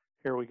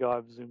here we go.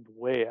 I've zoomed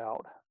way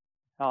out.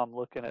 Now I'm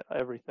looking at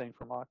everything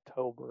from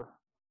October.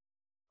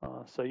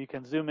 So you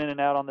can zoom in and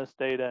out on this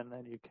data, and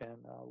then you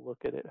can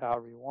look at it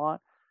however you want.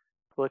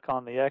 Click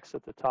on the X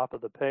at the top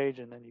of the page,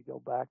 and then you go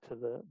back to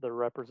the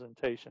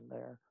representation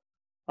there.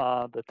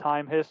 The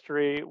time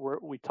history,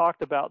 we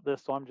talked about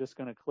this, so I'm just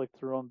going to click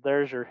through them.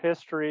 There's your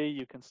history.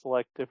 You can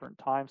select different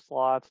time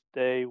slots,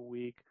 day,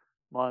 week,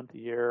 month,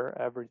 year,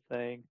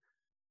 everything.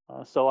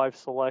 So I've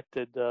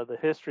selected the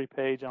history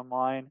page on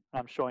mine.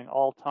 I'm showing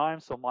all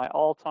time. So my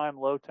all-time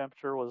low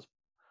temperature was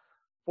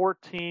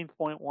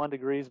 14.1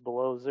 degrees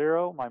below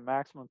zero. My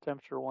maximum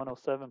temperature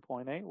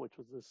 107.8, which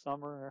was this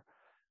summer,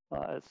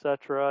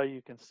 etc.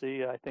 You can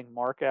see, I think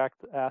Mark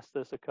asked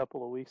this a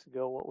couple of weeks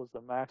ago, what was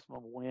the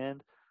maximum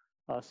wind?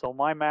 So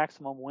my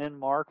maximum wind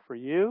mark for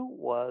you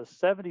was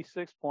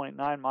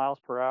 76.9 miles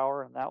per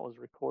hour, and that was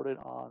recorded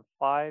on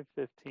May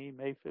 15,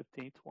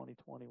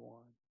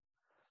 2021.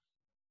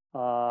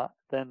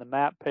 Then the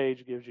map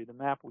page gives you the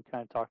map. We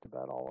kind of talked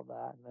about all of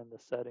that, and then the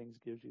settings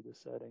gives you the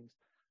settings,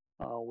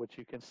 which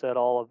you can set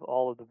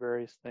all of the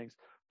various things.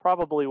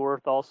 Probably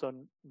worth also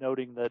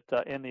noting that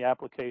in the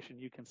application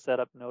you can set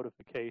up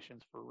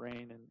notifications for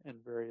rain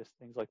and various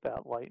things like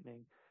that,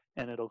 lightning,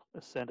 and it'll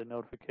send a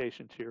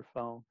notification to your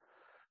phone.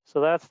 So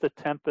that's the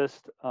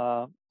Tempest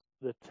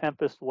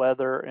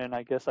weather, and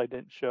I guess I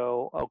didn't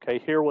show. Okay,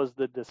 here was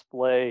the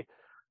display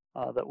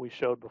that we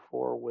showed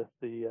before with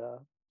the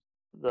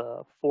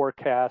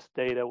forecast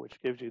data, which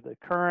gives you the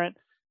current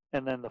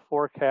and then the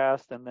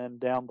forecast, and then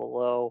down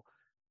below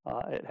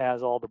it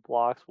has all the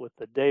blocks with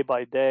the day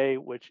by day,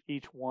 which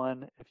each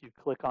one, if you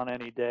click on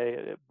any day,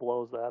 it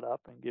blows that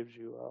up and gives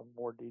you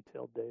more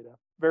detailed data.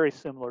 Very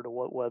similar to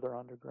what Weather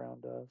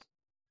Underground does.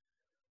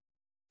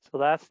 So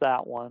that's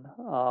that one.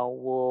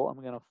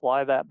 I'm going to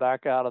fly that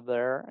back out of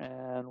there,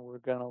 and we're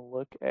going to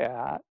look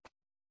at,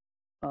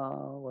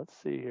 let's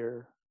see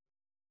here.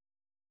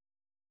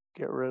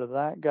 Get rid of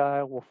that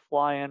guy. We'll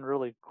fly in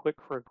really quick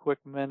for a quick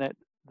minute.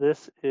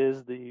 This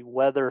is the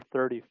Weather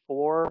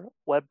 34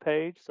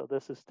 webpage. So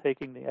this is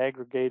taking the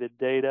aggregated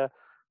data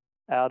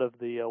out of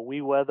the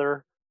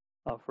WeWeather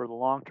for the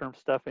long-term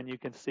stuff. And you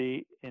can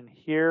see in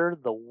here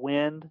the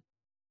wind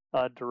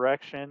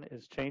direction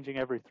is changing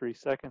every 3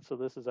 seconds. So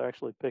this is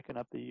actually picking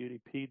up the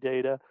UDP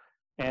data,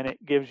 and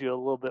it gives you a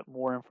little bit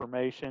more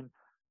information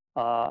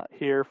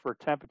here for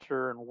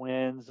temperature and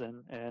winds.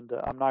 And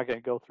I'm not going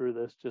to go through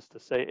this just to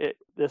say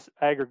this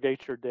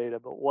aggregates your data.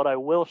 But what I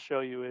will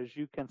show you is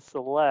you can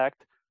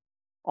select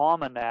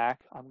Almanac.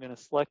 I'm going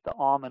to select the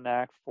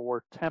Almanac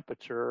for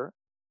temperature,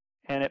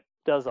 and it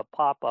does a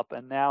pop-up,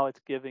 and now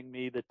it's giving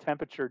me the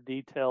temperature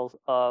details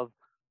of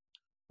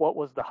what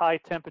was the high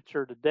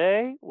temperature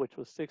today, which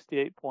was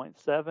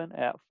 68.7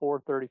 at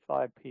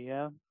 4:35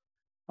 p.m.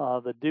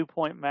 The dew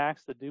point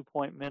max, the dew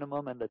point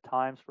minimum, and the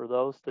times for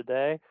those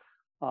today.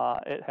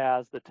 It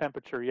has the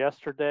temperature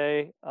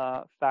yesterday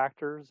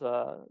factors.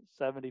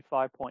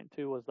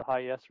 75.2 was the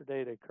high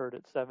yesterday. It occurred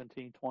at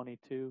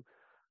 17:22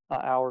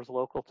 hours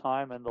local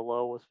time, and the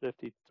low was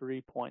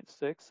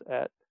 53.6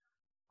 at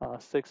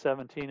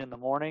 6:17 in the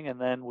morning.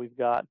 And then we've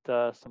got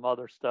some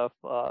other stuff,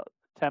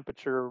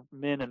 temperature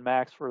min and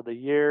max for the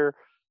year,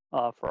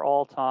 for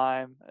all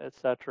time,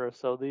 etc.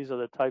 So these are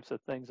the types of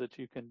things that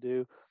you can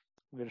do.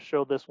 I'm going to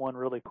show this one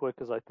really quick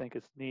because I think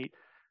it's neat.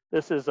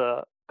 This is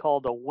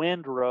called a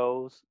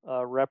windrows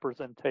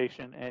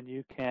representation, and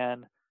you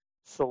can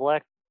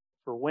select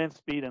for wind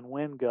speed and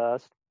wind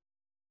gust.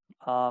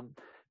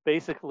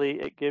 Basically,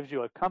 it gives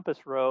you a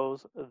compass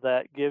rose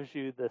that gives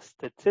you the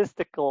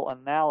statistical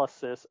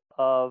analysis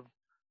of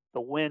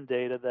the wind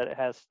data that it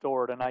has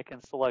stored. And I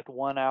can select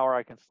 1 hour,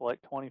 I can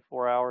select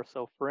 24 hours.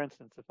 So for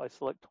instance, if I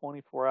select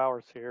 24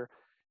 hours here,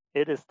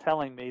 it is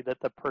telling me that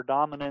the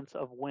predominance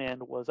of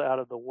wind was out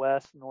of the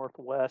west,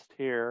 northwest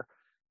here.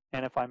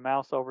 And if I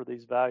mouse over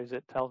these values,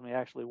 it tells me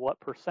actually what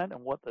percent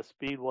and what the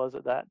speed was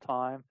at that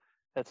time,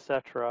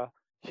 etc.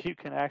 You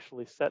can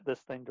actually set this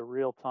thing to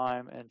real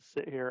time and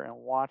sit here and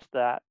watch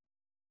that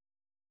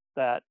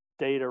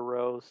data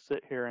rows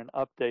sit here and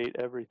update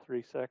every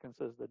 3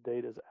 seconds as the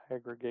data is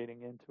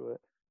aggregating into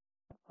it.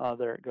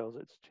 There it goes.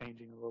 It's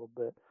changing a little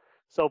bit.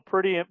 So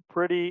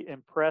pretty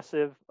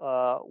impressive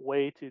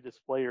way to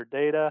display your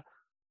data.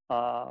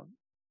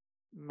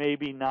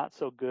 Maybe not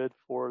so good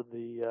for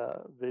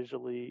the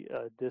visually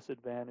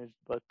disadvantaged,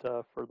 but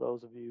for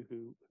those of you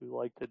who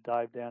like to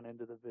dive down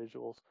into the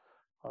visuals,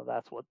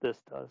 that's what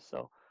this does.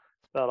 So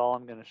that's about all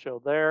I'm going to show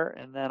there.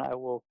 And then I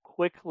will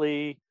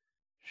quickly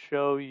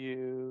show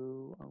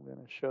you, I'm going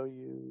to show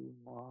you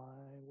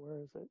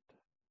where is it?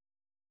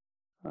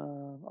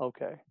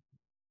 Okay.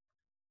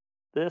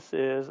 This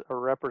is a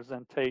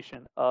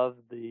representation of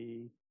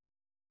the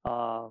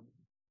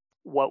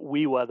what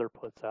WeWeather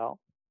puts out.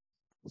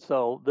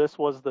 So this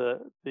was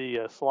the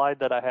slide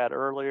that I had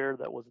earlier.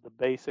 That was the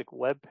basic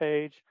web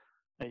page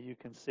that you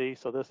can see.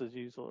 So this is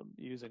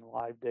using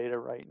live data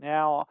right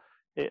now.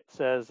 It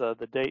says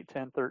the date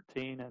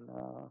 10/13 and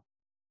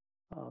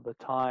the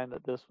time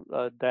that this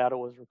data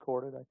was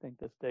recorded. I think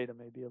this data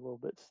may be a little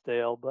bit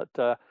stale, but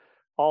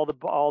all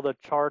the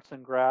charts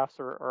and graphs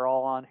are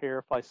all on here.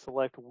 If I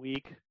select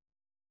week,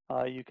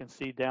 you can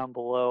see down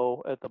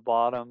below at the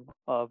bottom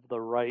of the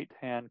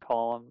right-hand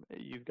column,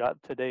 you've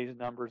got today's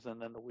numbers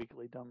and then the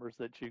weekly numbers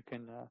that you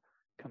can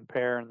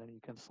compare, and then you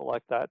can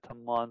select that to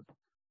month.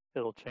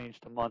 It'll change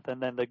to month,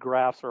 and then the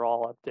graphs are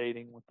all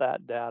updating with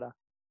that data.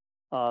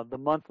 The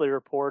monthly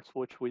reports,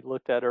 which we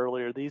looked at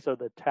earlier, these are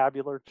the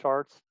tabular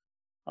charts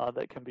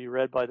that can be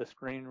read by the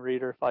screen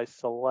reader. If I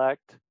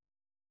select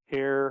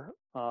here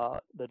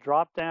the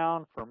drop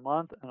down for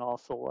month, and I'll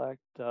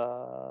select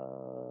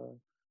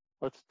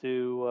let's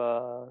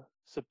do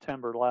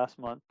September, last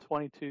month,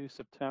 22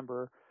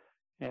 September,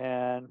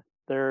 and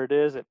there it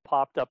is. It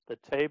popped up the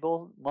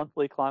table,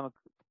 monthly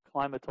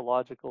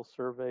climatological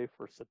survey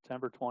for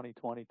September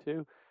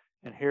 2022,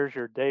 and here's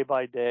your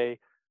day-by-day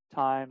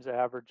times,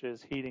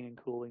 averages, heating and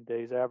cooling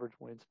days, average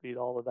wind speed,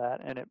 all of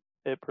that, and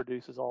it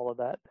produces all of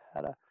that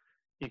data.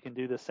 You can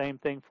do the same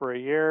thing for a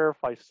year.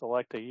 If I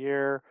select a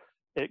year,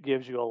 it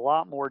gives you a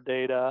lot more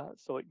data.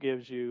 So it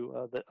gives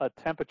you a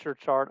temperature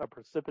chart, a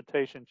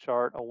precipitation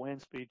chart, a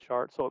wind speed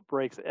chart. So it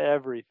breaks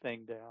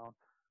everything down.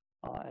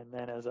 And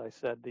then, as I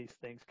said, these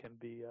things can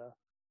be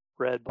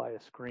read by a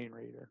screen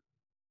reader.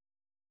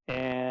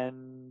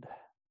 And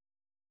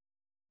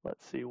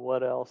let's see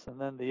what else. And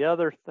then the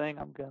other thing,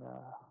 I'm going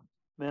to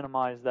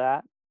minimize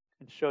that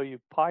and show you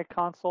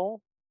PyConsole.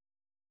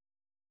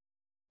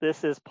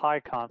 This is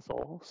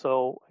PyConsole.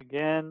 So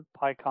again,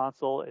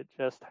 PyConsole, it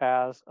just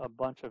has a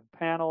bunch of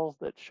panels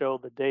that show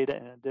the data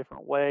in a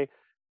different way.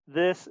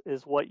 This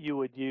is what you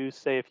would use,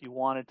 say, if you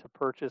wanted to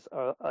purchase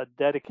a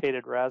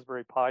dedicated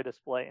Raspberry Pi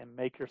display and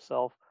make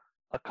yourself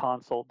a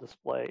console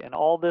display. And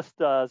all this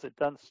does, it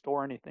doesn't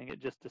store anything. It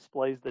just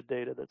displays the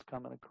data that's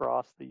coming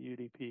across the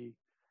UDP.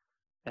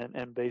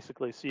 And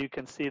basically, so you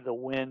can see the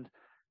wind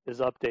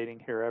is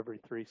updating here every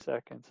 3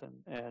 seconds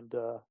and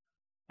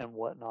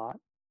whatnot.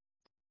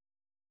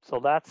 So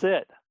that's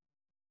it.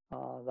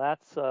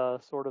 that's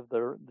sort of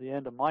the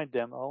end of my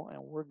demo,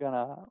 and we're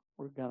gonna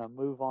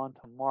move on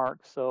to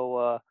Mark.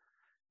 So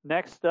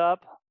next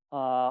up,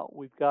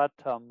 we've got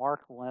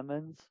Mark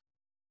Lemons,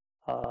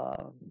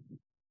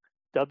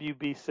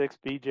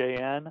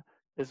 WB6BJN,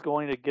 is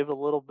going to give a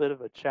little bit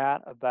of a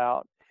chat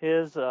about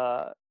his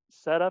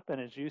setup and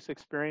his use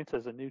experience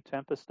as a new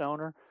Tempest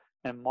owner.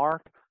 And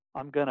Mark,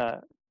 I'm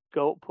gonna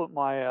go put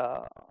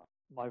my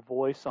my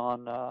voice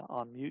on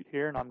mute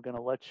here, and I'm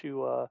gonna let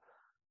you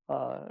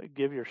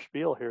give your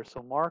spiel here.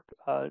 So, Mark,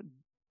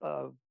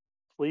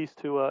 pleased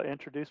to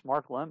introduce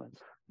Mark Lemons.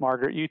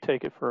 Margaret, you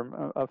take it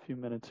for a few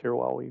minutes here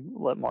while we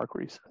let Mark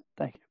reset.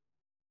 Thank you.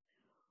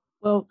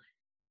 Well,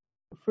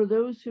 for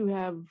those who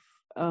have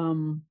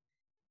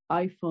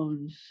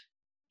iPhones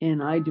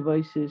and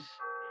iDevices,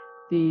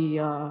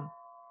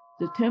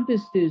 the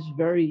Tempest is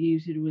very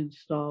easy to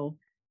install.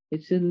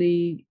 It's in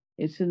the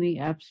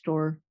App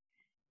Store,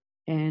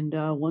 and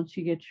once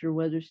you get your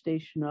weather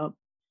station up,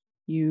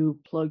 you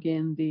plug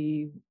in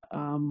the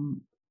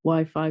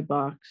Wi-Fi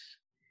box,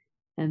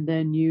 and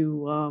then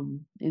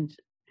you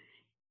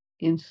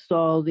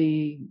install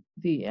the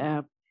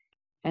app,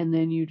 and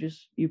then you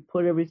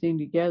put everything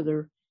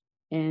together,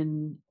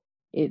 and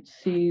it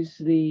sees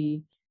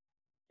the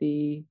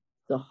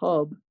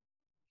hub,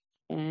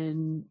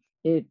 and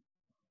it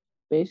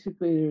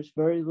basically, there's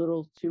very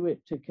little to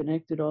it to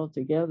connect it all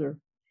together,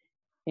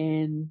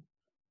 and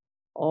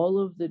all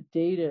of the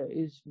data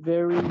is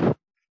very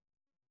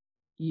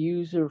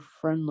user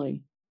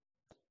friendly,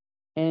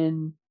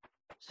 and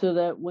so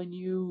that when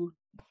you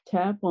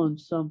tap on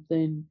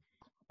something,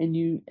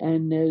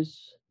 and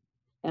as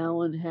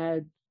Alan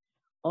had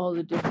all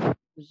the different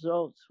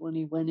results when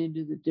he went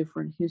into the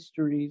different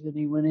histories, and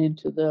he went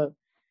into the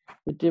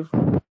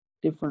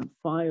different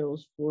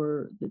files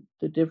for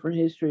the different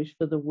histories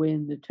for the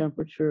wind, the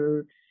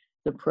temperature,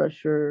 the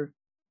pressure,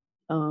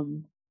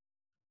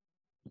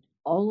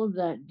 all of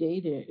that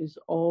data is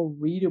all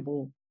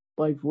readable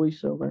by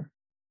VoiceOver,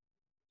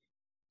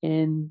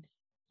 and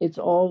it's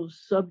all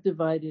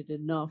subdivided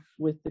enough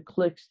with the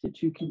clicks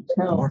that you can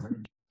tell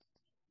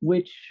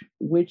which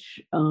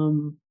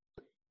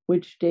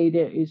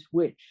data is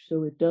which,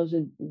 so it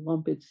doesn't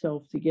lump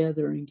itself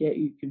together and get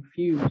you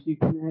confused. You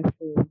can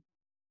actually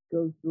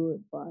go through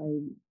it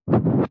by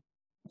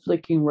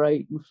flicking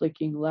right and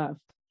flicking left,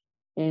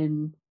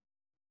 and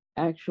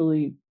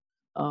actually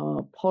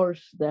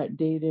parse that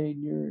data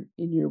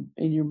in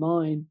your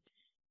mind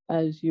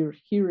as you're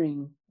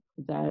hearing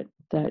that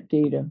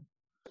data.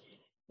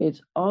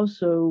 It's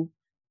also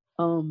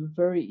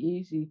very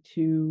easy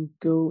to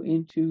go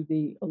into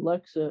the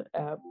Alexa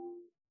app.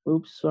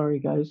 Oops, sorry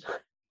guys.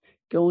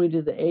 Go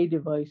into the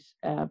aDevice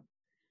app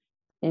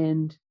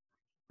and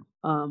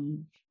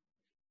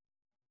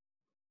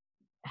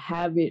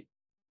have it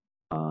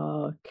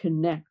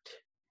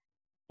connect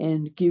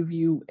and give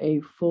you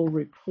a full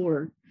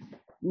report,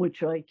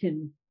 which I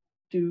can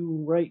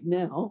do right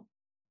now.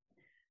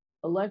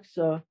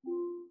 Alexa,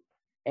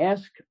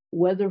 ask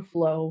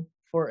WeatherFlow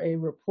for a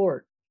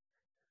report.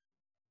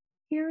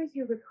 Here is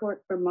your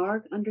report for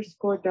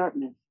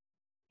Marg_Dartmouth.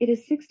 It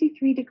is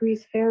 63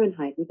 degrees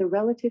Fahrenheit with a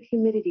relative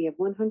humidity of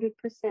 100%.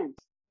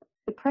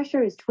 The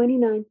pressure is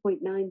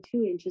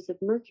 29.92 inches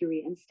of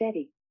mercury and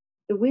steady.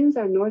 The winds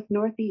are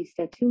north-northeast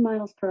at 2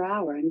 miles per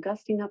hour and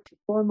gusting up to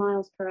 4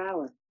 miles per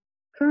hour.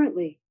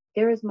 Currently,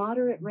 there is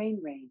moderate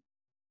rain.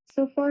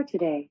 So far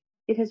today,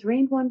 it has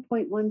rained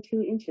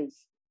 1.12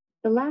 inches.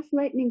 The last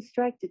lightning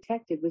strike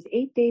detected was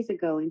 8 days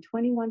ago and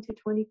 21 to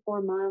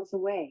 24 miles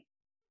away.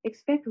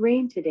 Expect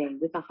rain today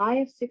with a high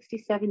of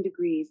 67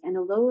 degrees and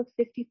a low of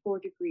 54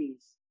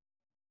 degrees.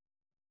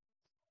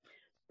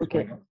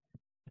 Okay.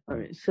 All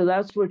right. So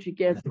that's what you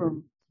get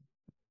from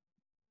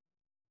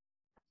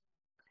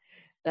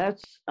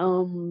that's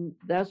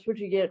what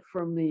you get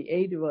from the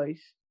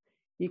aDevice.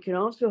 You can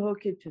also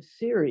hook it to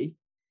Siri,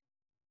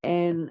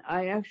 and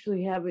I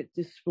actually have it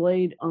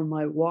displayed on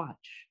my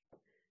watch.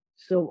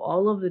 So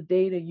all of the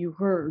data you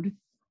heard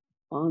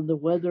on the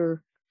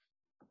weather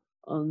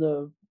on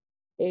the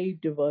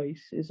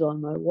aDevice is on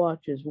my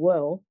watch as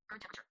well.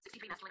 Current temperature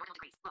 63 mass solar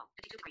degrees, low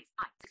 52 degrees,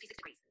 high 66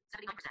 degrees,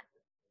 79%.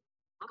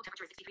 Local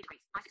temperature is 63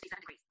 degrees, high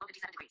 67 degrees, low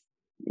 57 degrees.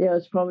 Yeah,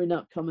 it's probably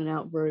not coming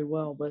out very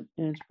well, and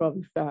it's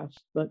probably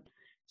fast, but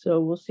so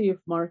we'll see if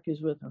Mark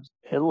is with us.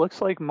 It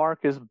looks like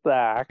Mark is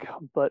back,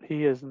 but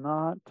he is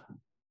not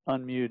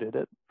unmuted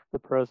at the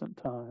present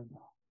time.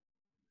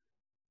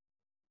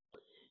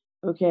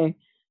 Okay.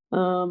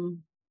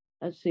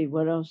 Let's see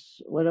what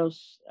else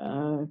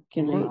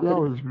can Right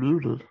now he's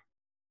muted.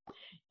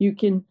 You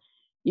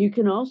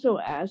can also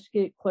ask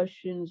it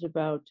questions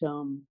about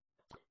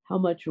how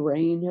much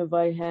rain have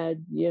I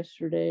had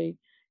yesterday.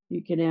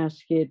 You can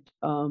ask it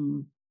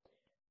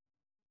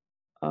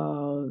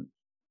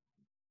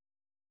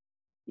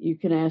you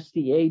can ask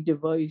the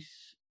aDevice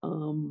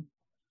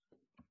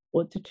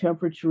what the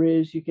temperature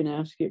is. You can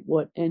ask it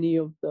what any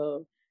of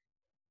the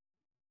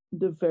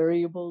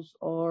variables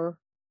are,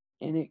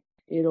 and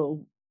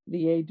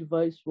the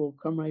aDevice will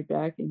come right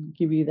back and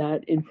give you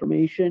that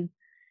information.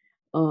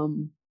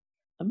 I'm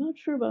not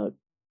sure about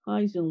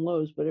highs and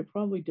lows, but it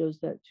probably does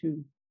that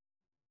too.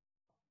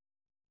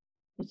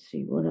 Let's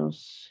see what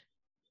else.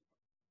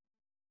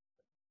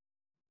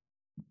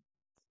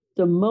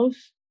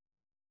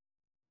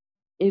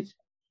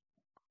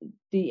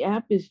 The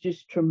app is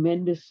just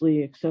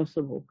tremendously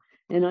accessible.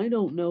 And I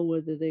don't know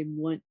whether they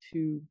went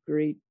to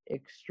great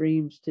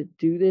extremes to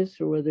do this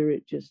or whether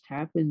it just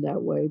happened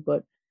that way,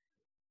 but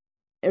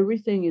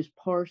everything is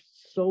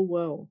parsed so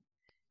well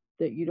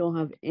that you don't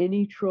have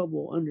any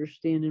trouble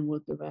understanding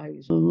what the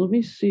values are. Let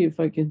me see if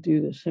I can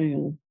do this. Hang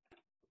on.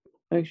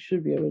 I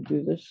should be able to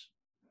do this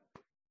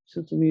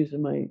since I'm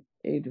using my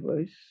A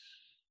device.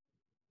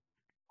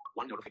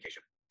 One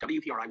notification.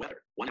 WPRI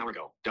weather. 1 hour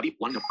ago.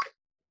 W1.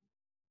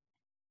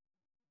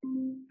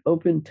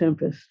 Open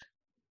Tempest.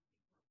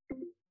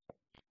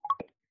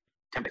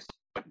 Tempest.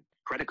 Button.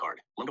 Credit card.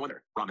 Loan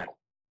weather. Raw metal.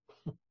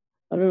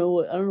 I don't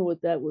know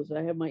what that was.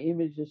 I have my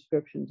image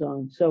descriptions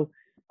on, so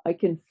I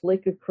can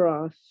flick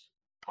across.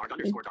 Mark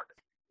underscore Dartmouth.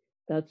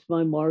 That's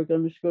my Mark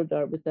underscore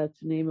Dartmouth. That's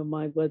the name of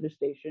my weather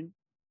station.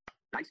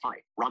 Night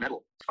sky. Raw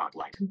metal.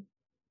 Spotlight.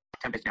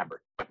 Tempest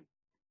number. Button.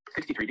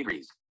 63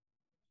 degrees.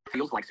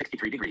 Feels like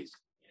 63 degrees.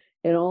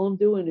 And all I'm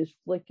doing is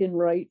flicking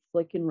right.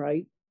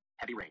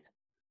 Heavy rain.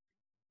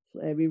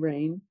 Heavy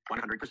rain.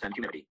 100%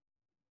 humidity.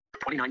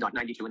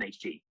 29.92 in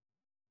HG.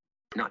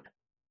 None.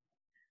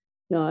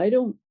 No, I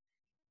don't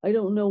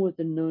know what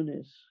the none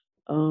is.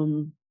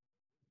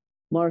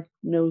 Mark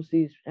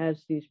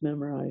has these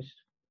memorized.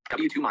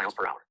 W2 miles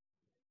per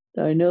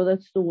hour. I know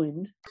that's the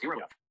wind. 0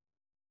 F.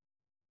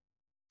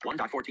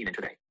 1.14 in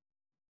today.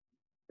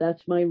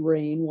 That's my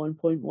rain,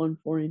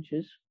 1.14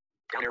 inches.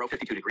 Down arrow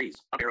 52 degrees.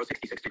 Up arrow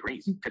 66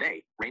 degrees.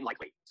 Today, rain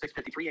likely.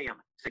 6:53 a.m.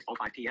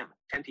 6:05 p.m.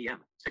 10 p.m.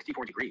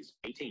 64 degrees.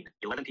 18.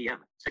 11 p.m.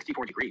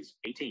 64 degrees.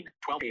 18.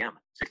 12 a.m.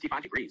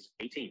 65 degrees.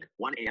 18.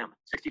 1 a.m.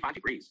 65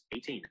 degrees.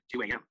 18.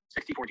 2 a.m.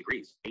 64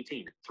 degrees.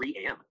 18.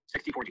 3 a.m.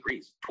 64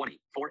 degrees. 20.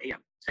 4 a.m.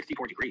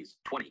 64 degrees.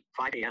 20.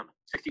 5 a.m.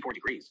 64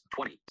 degrees.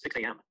 20. 6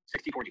 a.m.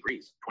 64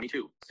 degrees.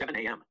 22. 7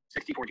 a.m.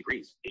 64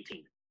 degrees.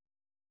 18.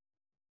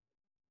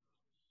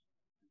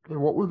 And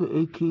what were the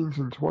 18s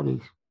and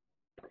 20s?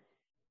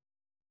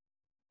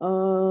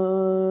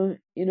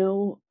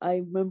 I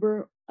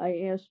remember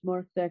I asked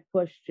Mark that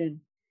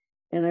question,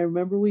 and I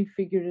remember we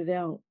figured it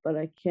out, but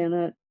I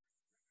cannot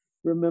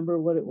remember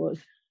what it was.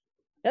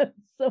 I'm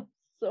so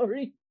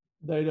sorry.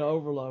 Data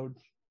overload.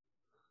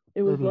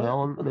 It was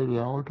Maybe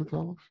Alan could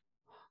tell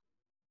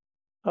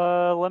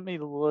Uh, us. let me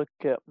look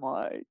at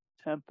my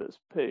Tempest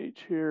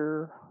page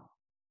here.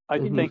 I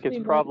Maybe think it's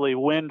it's- probably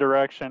wind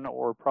direction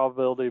or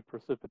probability of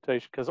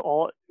precipitation, because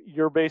all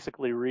you're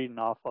basically reading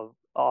off of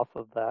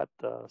that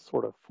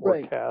sort of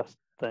Right. forecast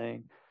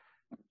thing.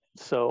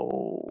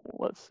 So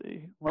let's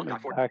see. Let me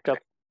 1.4 back up.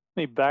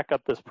 Let me back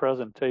up this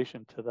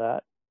presentation to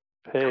that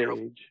arrow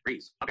page.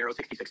 degrees. Up arrow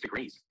 66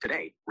 degrees.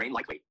 Today, rain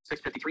likely.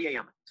 6:53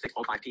 a.m.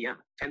 6:05 p.m.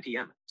 10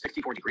 p.m.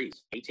 64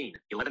 degrees. 18.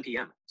 11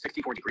 p.m.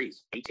 64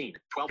 degrees. 18.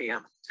 12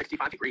 a.m.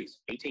 65 degrees.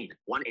 18.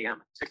 1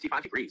 a.m.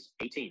 65 degrees.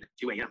 18.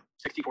 2 a.m.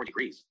 64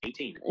 degrees.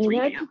 18. It 3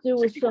 had a.m. to do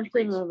with 64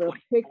 something degrees. of a 20.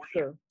 4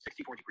 picture a.m.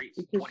 64 degrees.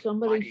 because 20.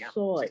 somebody 5 a.m.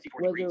 saw it.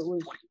 64 Whether degrees. it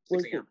was 20.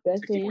 was 6 it a.m. Beth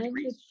 64 Ann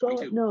degrees. that saw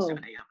 22. it? No.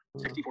 7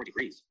 a.m. 64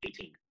 degrees.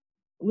 18.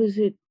 Was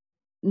it?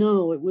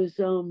 No, it was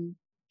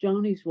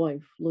Johnny's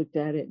wife looked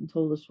at it and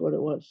told us what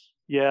it was.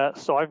 Yeah,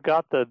 so I've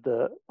got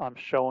I'm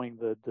showing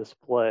the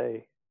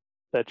display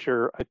that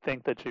I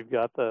think that you've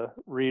got the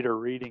reader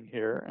reading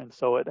here. And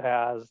so it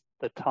has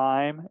the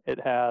time, it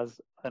has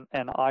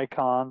an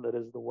icon that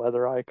is the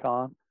weather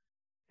icon.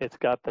 It's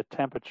got the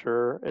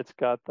temperature, it's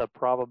got the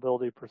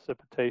probability of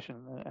precipitation,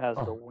 and it has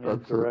the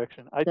wind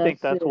direction. I think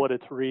that's what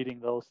it's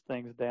reading those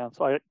things down.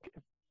 So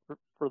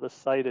for the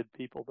sighted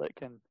people that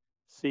can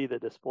see the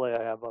display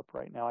I have up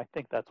right now, I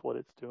think that's what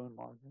it's doing,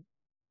 Margaret.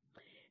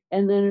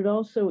 And then it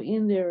also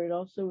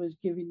is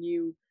giving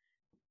you,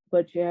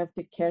 but you have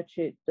to catch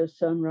it, the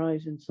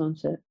sunrise and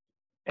sunset.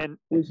 And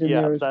is in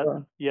there as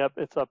well. Yep,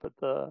 it's up at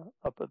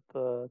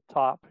the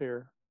top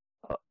here.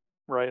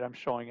 Right, I'm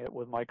showing it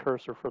with my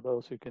cursor for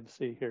those who can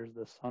see. Here's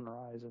the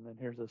sunrise, and then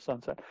here's the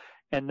sunset.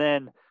 And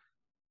then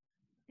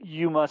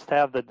you must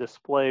have the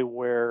display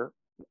where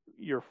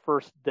your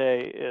first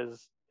day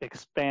is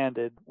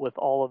expanded with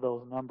all of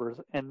those numbers,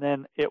 and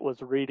then it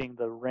was reading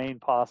the rain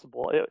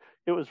possible.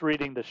 It was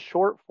reading the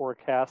short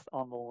forecast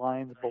on the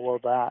lines below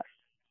that.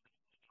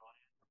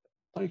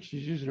 I think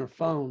she's using her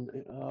phone.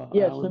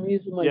 Yes, Alan. I'm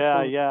using my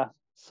phone. Yeah.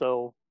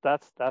 So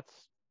that's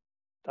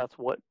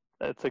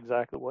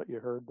exactly what you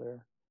heard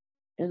there.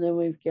 And then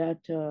we've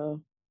got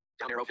down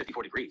arrow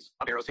 54 degrees.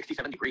 Up arrow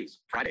 67 degrees.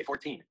 Friday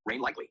 14.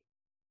 Rain likely.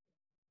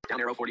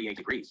 Down arrow 48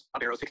 degrees.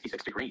 Up arrow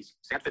 66 degrees.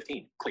 Sat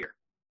 15. Clear.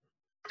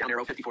 Down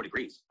arrow 54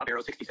 degrees. Up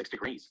arrow 66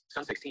 degrees.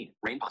 Sun 16.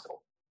 Rain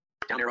possible.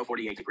 Down arrow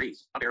 48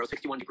 degrees. Up arrow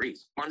 61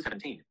 degrees. Marn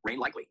 17. Rain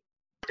likely.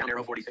 Down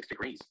arrow 46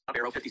 degrees. Up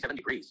arrow 57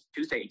 degrees.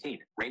 Tuesday 18.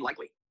 Rain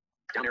likely.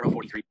 Down arrow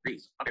 43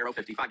 degrees. Up arrow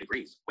 55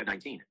 degrees. Web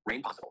 19.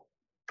 Rain possible.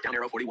 Down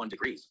arrow 41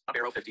 degrees. Up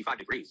arrow 55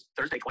 degrees.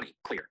 Thursday 20.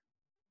 Clear.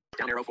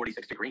 Down arrow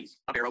 46 degrees.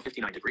 Up arrow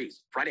 59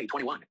 degrees. Friday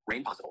 21.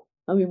 Rain possible.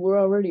 I mean, we're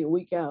already a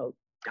week out.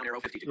 Down arrow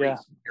 50 degrees.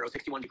 Arrow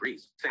 61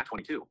 degrees. Sat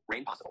 22.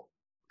 Rain possible.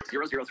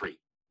 003.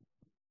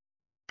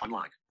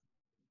 Unlock.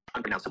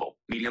 Unpronounceable.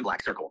 Medium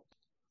black circle.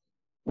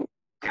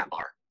 Tab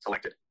bar.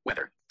 Selected.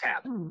 Weather.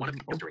 Tab. One of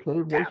history. Okay,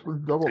 what's Tab.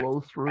 with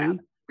 003? Tab.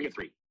 3 of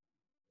 3.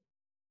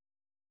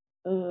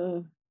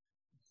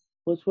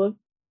 What's what?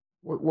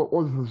 What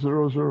was the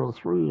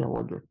 003, I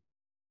wonder?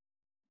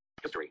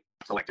 History.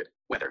 Selected.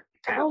 Weather.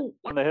 Tab. Oh,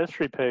 On the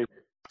history page.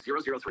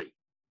 003.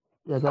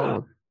 Yeah, that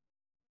one.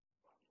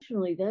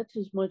 Fortunately, that's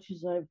as much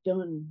as I've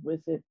done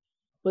with it.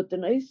 But the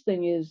nice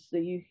thing is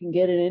that you can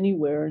get it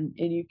anywhere, and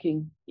you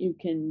can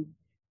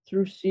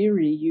through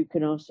Siri you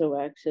can also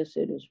access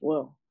it as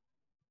well.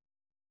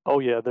 Oh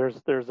yeah, there's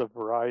a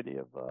variety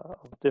of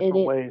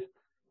different ways.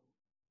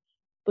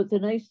 But the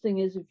nice thing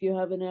is, if you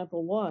have an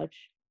Apple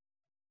Watch,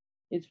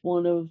 it's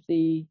one of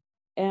the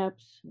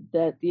apps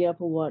that the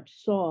Apple Watch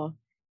saw,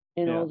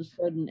 and all of a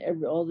sudden,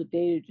 all the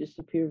data just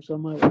appears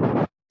on my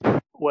watch.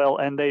 Well,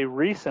 and they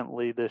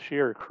recently this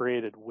year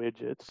created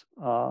widgets,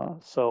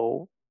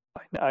 so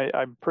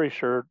I'm pretty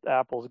sure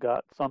Apple's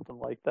got something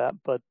like that,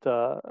 but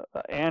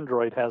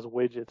Android has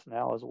widgets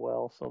now as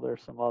well. So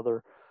there's some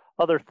other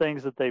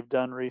things that they've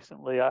done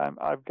recently.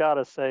 I've got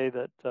to say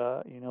that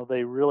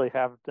they really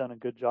have done a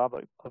good job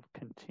of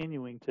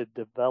continuing to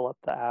develop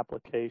the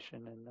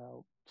application and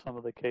some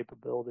of the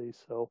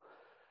capabilities. So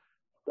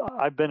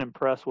I've been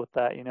impressed with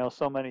that.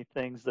 So many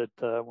things that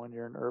when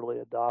you're an early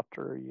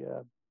adopter,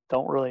 you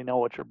don't really know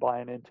what you're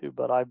buying into,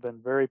 but I've been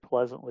very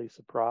pleasantly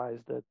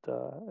surprised at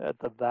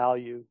the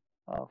value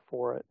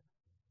for it.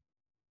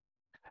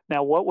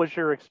 Now, what was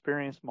your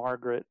experience,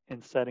 Margaret,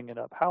 in setting it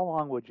up? How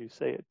long would you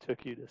say it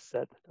took you to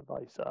set the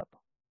device up?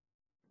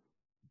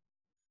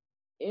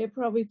 It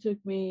probably took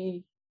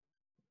me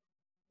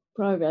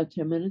about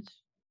 10 minutes.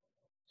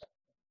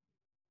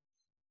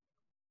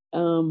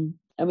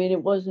 I mean,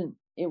 it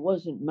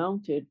wasn't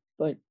mounted,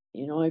 but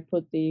I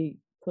put the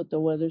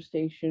weather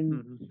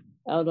station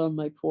out on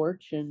my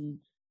porch, and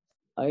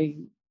I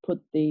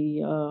put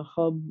the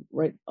hub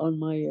right on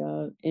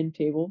my end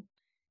table,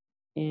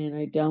 and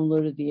I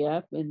downloaded the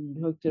app and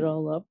hooked it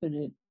all up,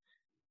 and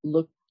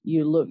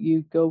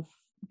you go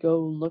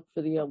look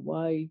for the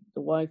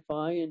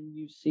Wi-Fi, and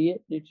you see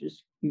it,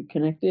 you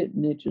connect it,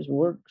 and it just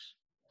works.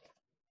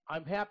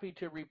 I'm happy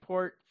to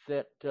report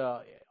that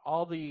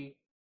all the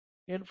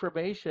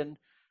information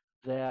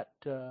that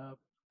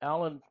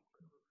Alan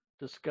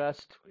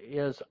discussed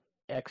is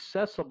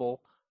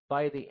accessible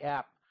by the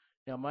app.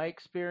 Now, my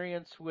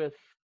experience with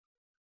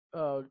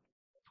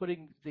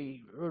putting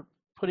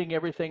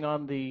everything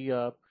on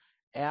the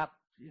app,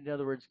 in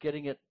other words,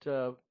 getting it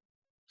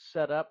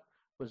set up,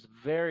 was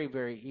very,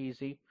 very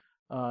easy.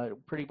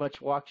 It pretty much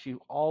walks you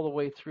all the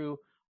way through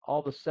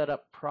all the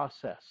setup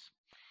process.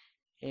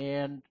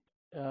 And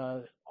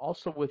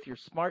also with your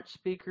smart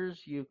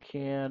speakers, you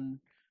can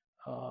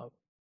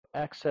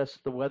access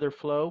the weather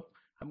flow.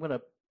 I'm going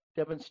to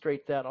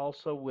demonstrate that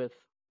also with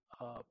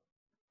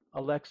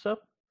Alexa.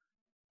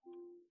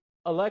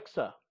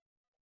 Alexa,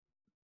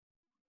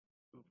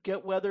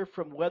 get weather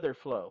from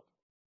WeatherFlow.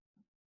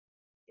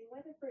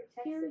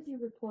 Here is your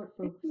report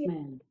for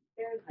Command.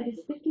 It is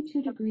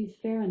 52 degrees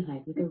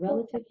Fahrenheit with a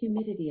relative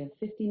humidity of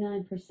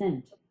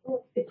 59%.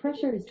 The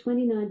pressure is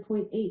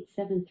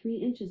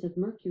 29.873 inches of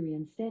mercury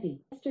and steady.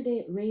 Yesterday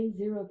it rained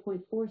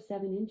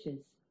 0.47 inches.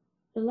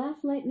 The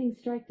last lightning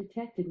strike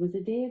detected was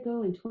a day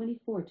ago and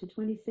 24 to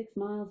 26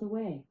 miles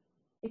away.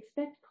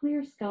 Expect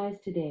clear skies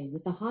today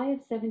with a high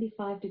of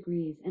 75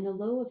 degrees and a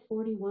low of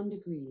 41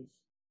 degrees.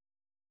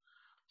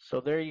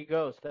 So there you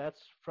go. So that's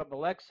from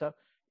Alexa.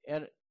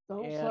 And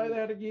don't say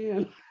that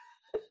again.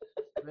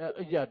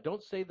 Yeah,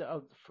 don't say that. I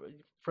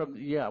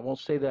won't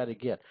say that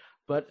again.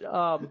 But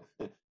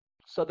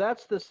so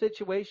that's the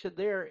situation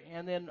there.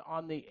 And then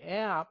on the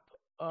app,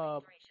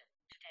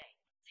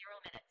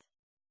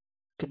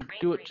 can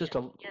do it just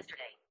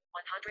yesterday,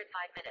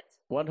 105 minutes.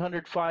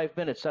 105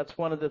 minutes. That's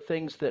one of the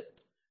things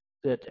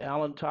that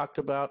Alan talked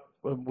about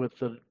with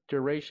the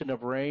duration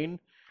of rain.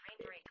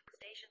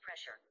 Station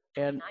pressure.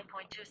 And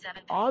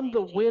on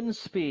the wind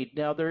speed,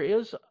 now there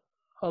is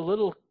a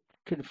little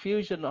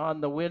confusion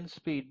on the wind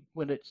speed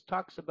when it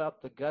talks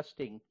about the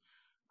gusting.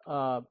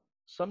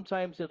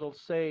 Sometimes it'll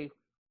say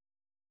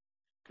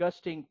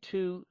gusting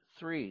 2,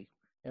 3.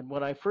 And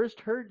when I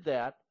first heard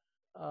that,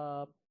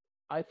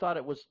 I thought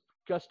it was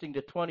gusting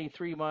to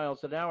 23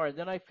 miles an hour. And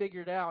then I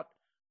figured out,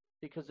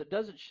 because it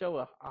doesn't show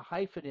a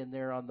hyphen in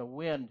there on the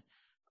wind,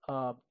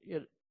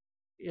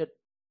 it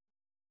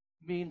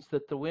means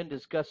that the wind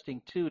is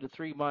gusting 2 to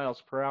 3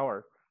 miles per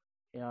hour.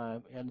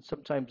 And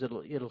sometimes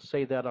it'll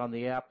say that on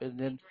the app. And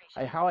then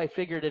how I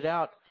figured it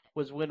out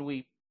was when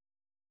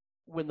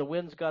the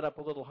winds got up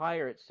a little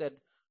higher, it said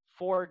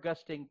 4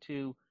 gusting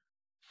to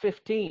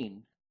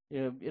 15.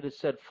 It has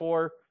said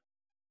 4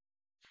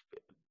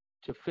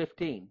 to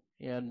 15,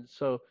 and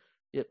so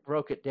it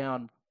broke it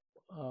down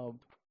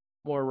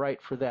more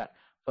right for that.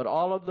 But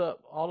all of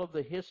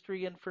the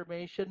history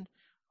information,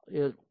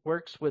 it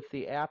works with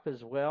the app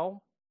as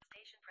well.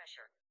 Station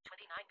pressure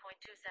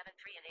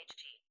 29.273 in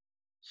HG.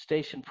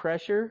 Station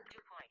pressure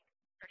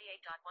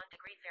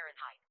degree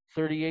Fahrenheit.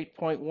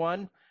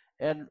 38.1.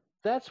 And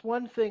that's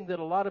one thing that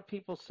a lot of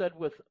people said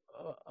with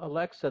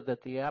Alexa,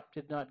 that the app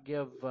did not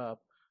give the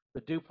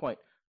dew point.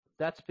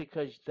 That's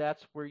because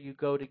that's where you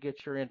go to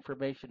get your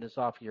information, is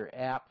off your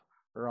app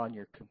or on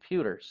your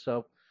computer.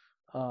 So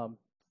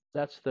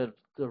that's the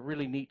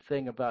really neat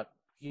thing about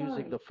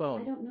using the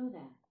phone. I don't know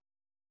that.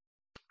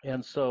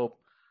 And so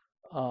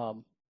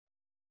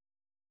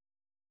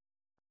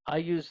I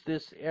use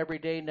this every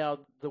day. Now,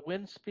 the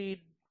wind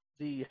speed,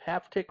 the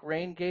haptic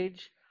rain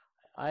gauge,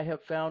 I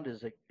have found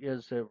is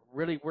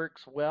really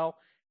works well,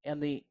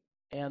 and the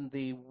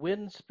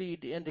wind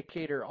speed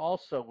indicator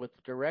also with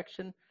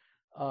direction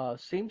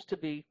seems to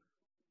be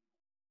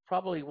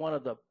probably one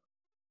of the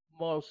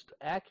most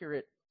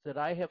accurate that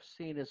I have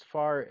seen as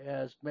far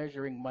as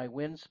measuring my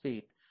wind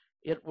speed.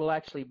 It will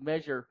actually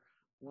measure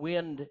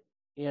wind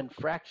in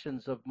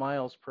fractions of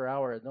miles per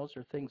hour, and those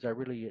are things I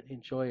really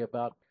enjoy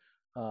about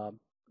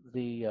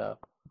the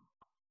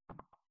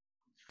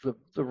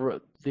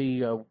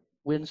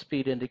wind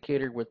speed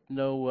indicator with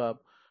no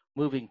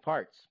moving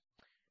parts.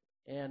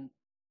 And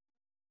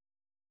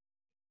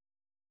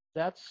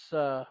that's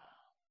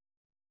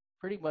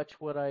pretty much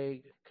what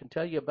I can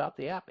tell you about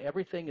the app.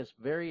 Everything is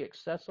very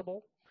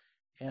accessible,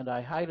 and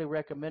I highly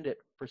recommend it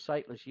for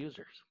sightless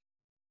users.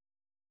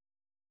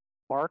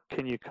 Mark,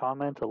 can you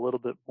comment a little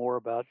bit more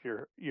about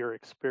your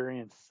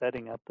experience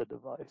setting up the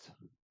device?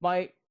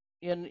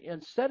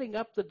 In setting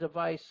up the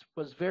device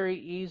was very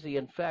easy.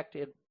 In fact,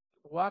 it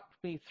walked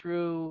me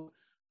through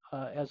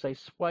as I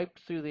swiped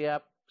through the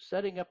app.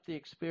 Setting up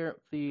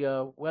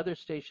the weather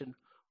station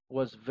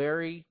was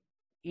very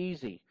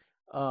easy.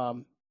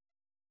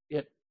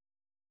 It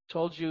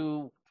told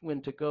you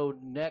when to go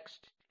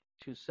next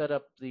to set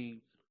up the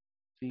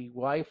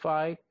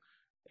Wi-Fi,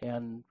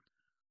 and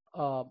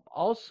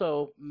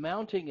also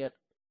mounting it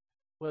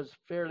was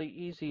fairly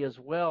easy as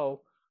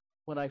well.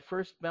 When I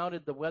first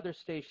mounted the weather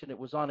station, it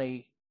was on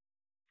a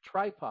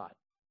tripod,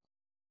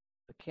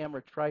 a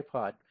camera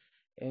tripod,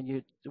 and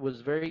it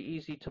was very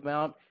easy to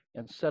mount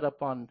and set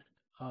up on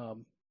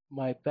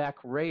my back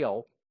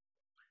rail.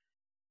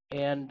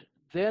 And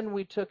then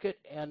we took it,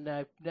 and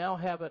I now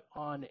have it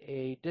on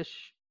a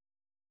dish,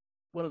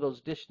 one of those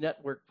Dish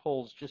Network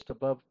poles just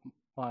above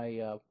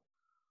my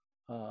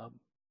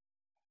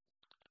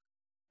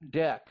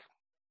deck.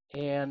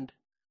 And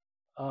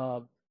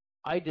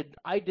I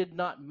did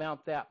not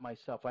mount that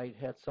myself. I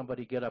had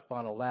somebody get up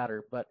on a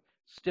ladder, but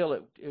still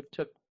it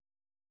took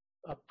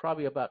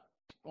probably about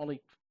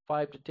only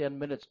 5 to 10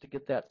 minutes to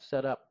get that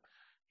set up.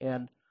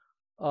 And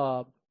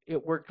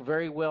it worked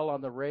very well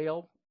on the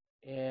rail,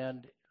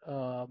 and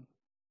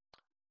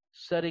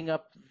setting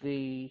up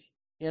the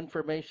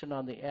information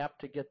on the app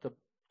to get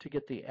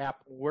the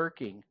app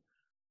working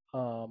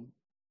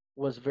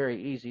was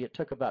very easy. It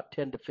took about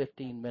 10 to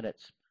 15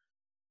 minutes,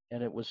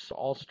 and it was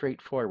all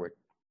straightforward.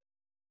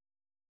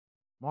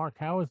 Mark,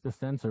 how is the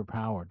sensor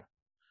powered?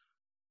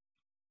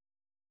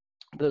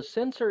 The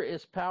sensor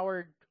is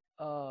powered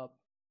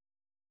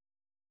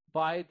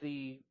by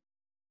the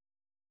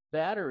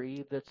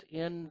battery that's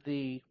in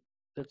the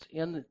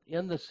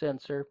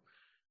sensor,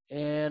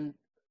 and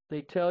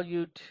they tell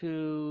you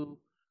to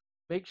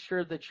make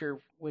sure that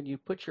when you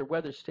put your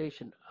weather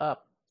station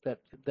up,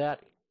 that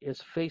is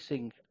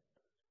facing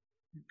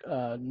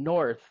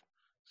north,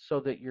 so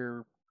that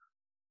your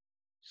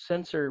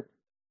sensor,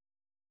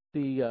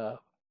 the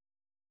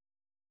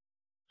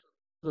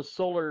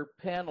solar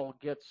panel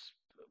gets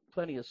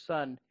plenty of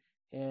sun,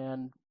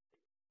 and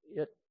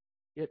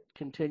it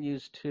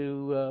continues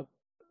to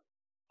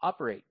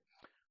operate.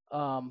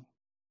 And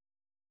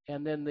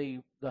then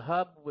the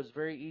hub was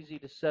very easy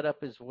to set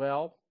up as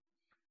well,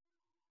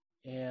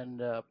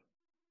 and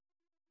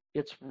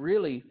it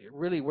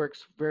really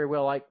works very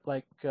well.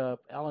 Like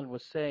Alan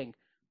was saying,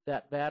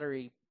 that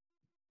battery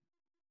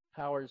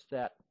powers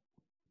that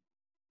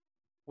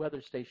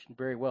weather station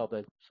very well.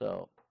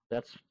 So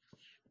that's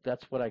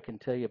what I can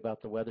tell you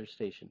about the weather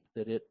station.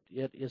 That it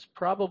is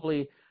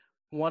probably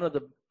one of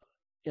the,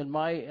 in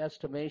my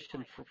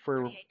estimation,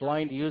 for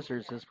blind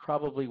users, is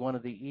probably one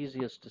of the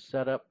easiest to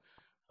set up.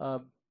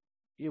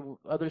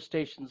 Other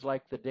stations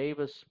like the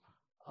Davis,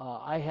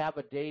 I have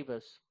a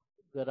Davis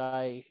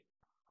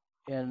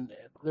and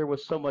there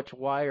was so much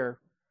wire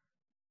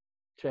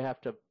to have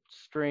to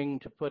string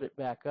to put it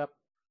back up,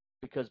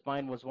 because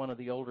mine was one of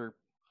the older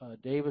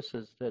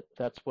Davises.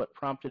 That's what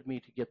prompted me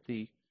to get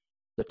the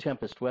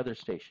Tempest weather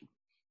station,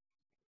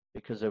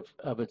 because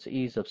of its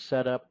ease of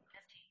setup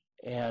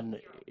and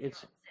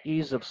its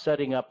ease of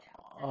setting up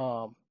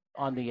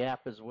on the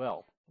app as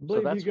well.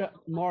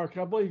 Mark,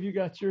 I believe you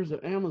got yours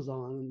at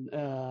Amazon,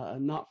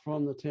 not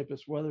from the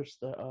Tempest weather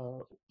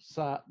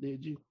site,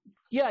 did you?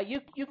 Yeah,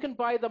 you can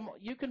buy them.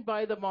 You can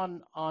buy them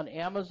on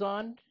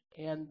Amazon,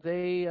 and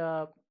they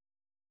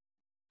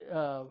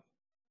it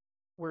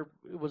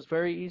was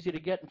very easy to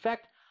get. In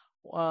fact,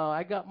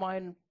 I got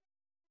mine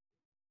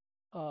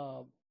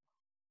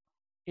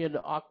in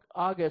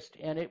August,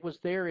 and it was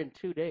there in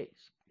 2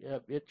 days.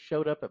 It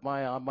showed up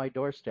on my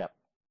doorstep.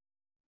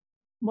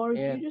 Mark,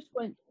 you just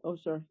went. Oh,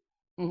 sorry.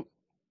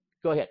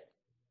 Go ahead.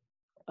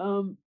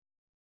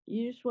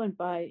 You just went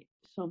by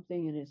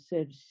something and it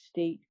said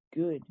state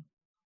good.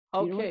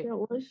 Do you know Okay.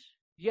 what that was?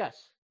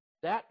 Yes,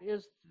 that's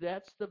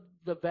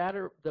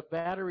the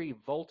battery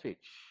voltage.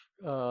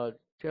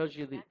 Tells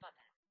you the.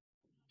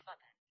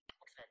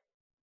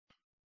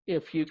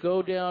 If you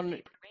go down.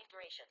 Rain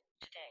duration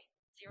today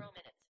 0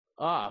 minutes.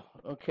 Ah,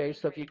 okay.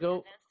 So if you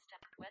go.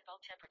 Wet bulb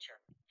temperature.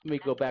 Let me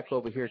go back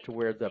over here to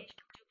where the. 38.3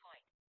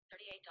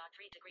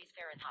 degrees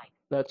Fahrenheit.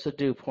 That's a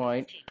dew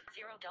point.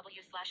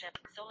 0W/F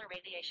solar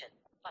radiation.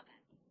 Button.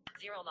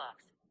 0 lux.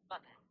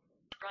 Button.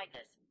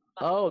 Brightness.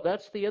 Oh,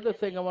 that's the other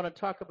thing I want to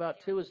talk about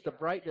too is the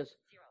brightness.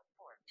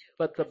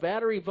 But the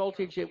battery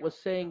voltage, it was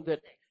saying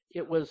that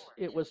it was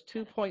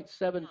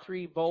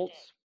 2.73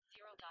 volts,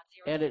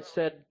 and it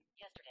said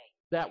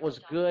that was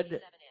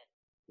good,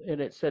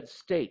 and it said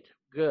state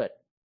good.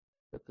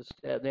 But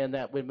then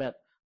that meant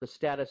the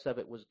status of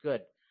it was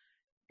good.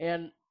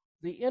 And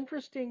the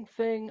interesting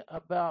thing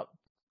about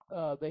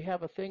they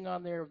have a thing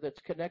on there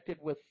that's connected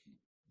with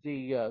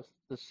the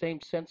same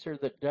sensor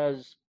that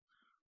does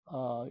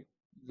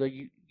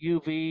the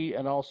UV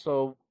and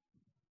also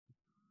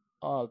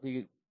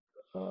the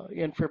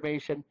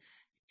information,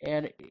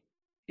 and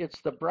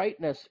it's the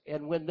brightness.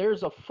 And when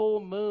there's a full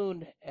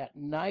moon at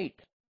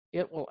night,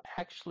 it will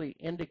actually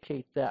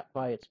indicate that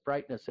by its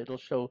brightness. It'll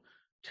show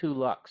 2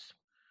 lux.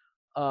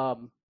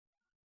 And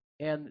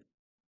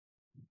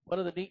one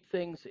of the neat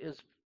things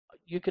is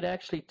you can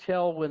actually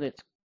tell when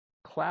it's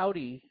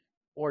cloudy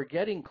or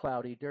getting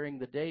cloudy during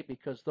the day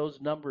because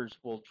those numbers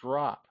will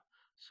drop.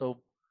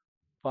 So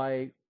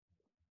by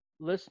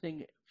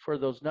listening for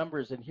those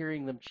numbers and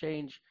hearing them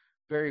change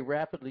very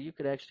rapidly, you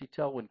could actually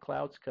tell when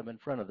clouds come in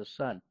front of the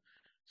sun.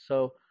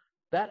 So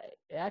that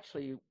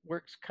actually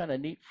works kind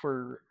of neat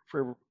for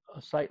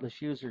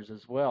sightless users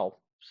as well.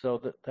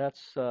 So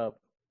that's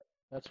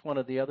one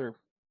of the other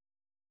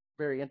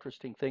very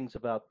interesting things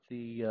about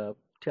the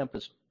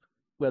Tempest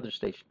weather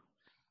station.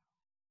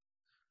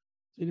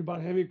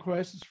 Anybody have any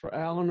questions for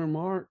Alan or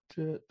Mark?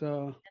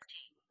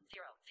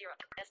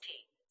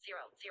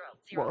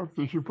 Mark,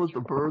 did you put the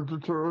bird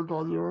deterrent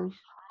on yours?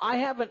 I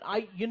haven't.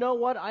 You know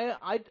what?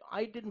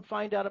 I didn't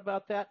find out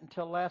about that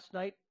until last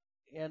night,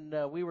 and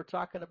we were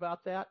talking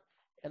about that,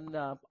 and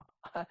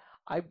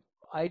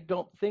I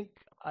don't think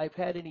I've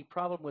had any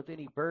problem with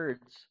any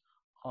birds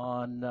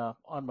on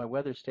my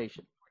weather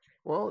station.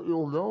 Well,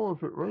 you'll know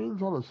if it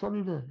rains on a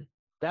sunny day.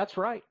 That's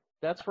right.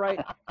 That's right.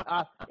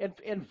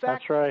 In fact,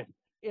 that's right.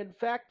 In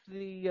fact,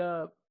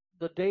 the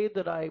day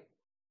that I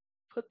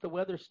put the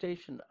weather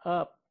station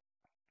up,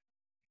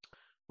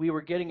 we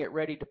were getting it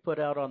ready to put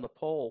out on the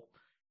pole,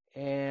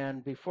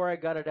 and before I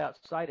got it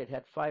outside, it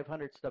had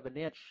 0.05 of an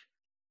inch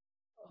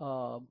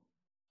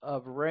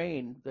of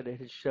rain that it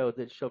had showed.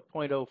 That showed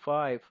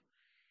 0.05,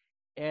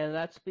 and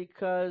that's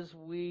because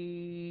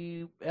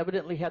we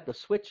evidently had the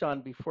switch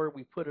on before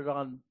we put it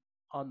on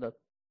the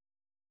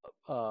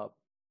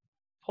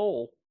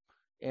pole,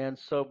 and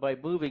so by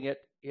moving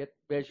it, it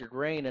measured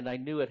rain, and I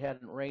knew it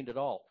hadn't rained at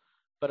all.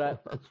 But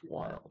that's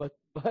wild.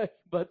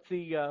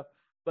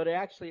 But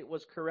actually, it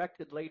was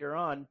corrected later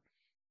on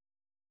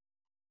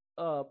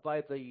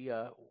by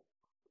the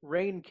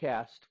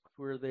Raincast,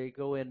 where they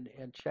go in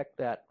and check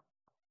that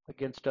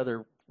against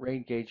other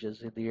rain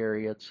gauges in the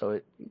area. And so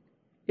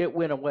it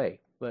went away,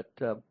 but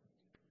it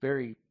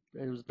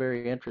was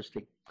very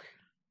interesting.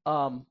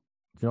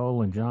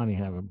 Joel and Johnny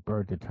have a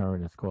bird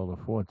deterrent. It's called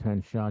a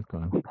 410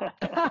 shotgun.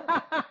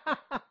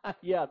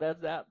 Yeah,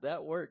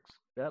 that works.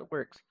 That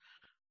works.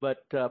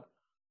 But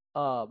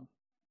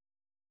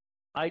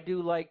I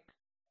do like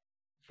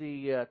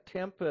the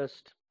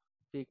Tempest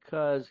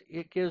because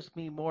it gives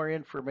me more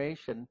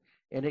information,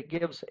 and it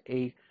gives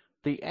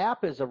the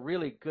app is a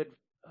really good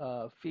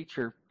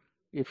feature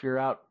if you're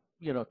out,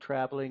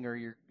 traveling, or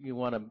you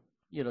want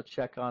to,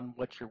 check on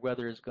what your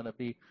weather is going to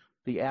be.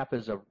 The app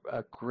is a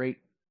great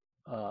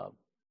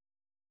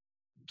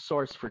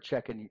source for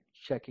checking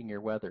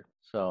your weather.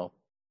 So.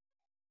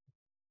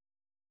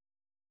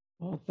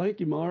 Well, thank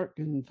you, Mark,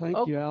 and thank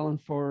you, Alan,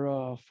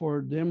 for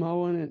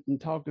demoing it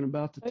and talking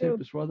about the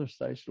Tempest weather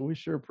station. We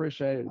sure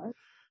appreciate it.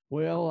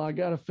 Well, I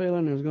got a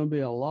feeling there's going to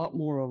be a lot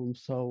more of them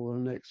so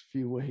in the next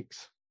few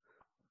weeks.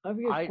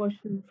 I've got a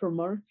question for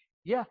Mark.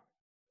 Yeah.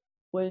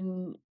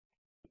 When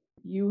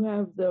you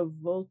have the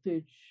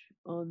voltage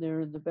on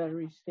there and the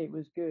battery state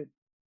was good,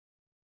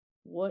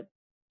 what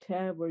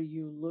tab are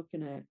you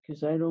looking at?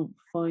 Because I don't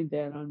find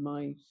that on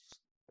my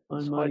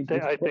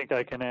I think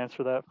I can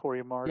answer that for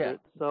you, Margaret.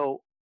 Yeah.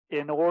 So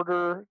in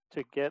order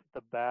to get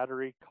the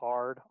battery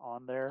card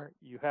on there,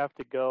 you have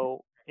to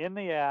go in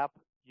the app,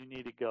 you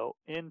need to go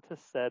into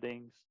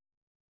settings,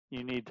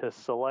 you need to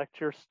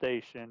select your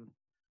station,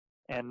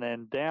 and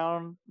then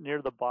down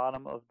near the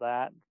bottom of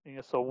that,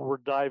 so we're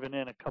diving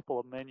in a couple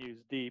of menus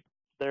deep,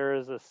 there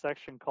is a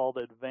section called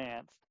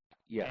Advanced,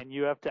 and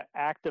you have to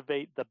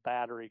activate the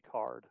battery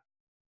card.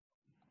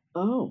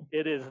 Oh.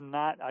 It is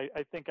not, I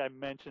think I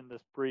mentioned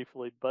this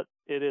briefly, but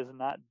it is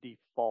not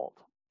default,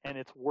 and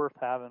it's worth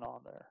having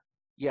on there.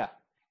 Yeah.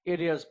 It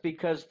is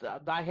because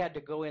I had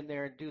to go in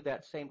there and do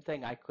that same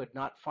thing. I could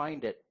not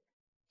find it.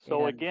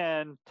 So And-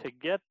 again, to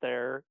get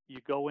there,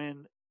 you go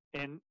in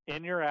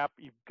your app.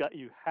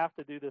 You have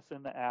to do this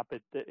in the app.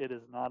 It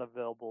is not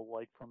available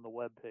like from the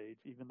web page,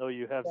 even though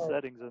you have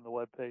settings in the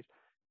web page.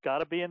 Got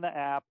to be in the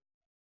app.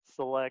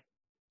 Select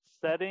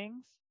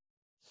settings,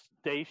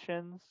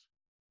 stations,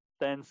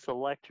 then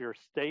select your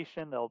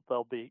station.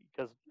 They'll be,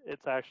 because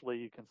it's actually,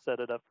 you can set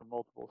it up for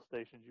multiple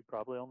stations. You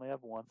probably only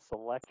have one.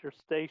 Select your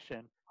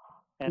station,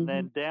 and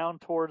then down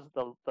towards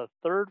the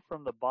third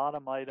from the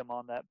bottom item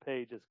on that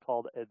page is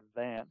called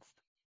advanced,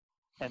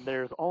 and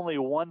there's only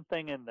one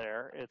thing in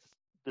there. It's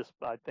this,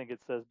 I think it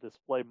says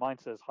display. Mine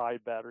says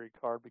hide battery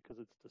card because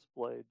it's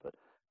displayed, but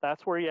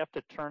that's where you have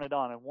to turn it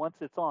on, and once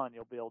it's on,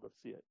 you'll be able to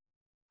see it.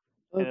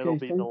 And it'll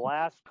be the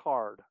last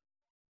card.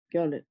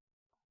 Got it.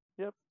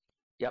 Yep.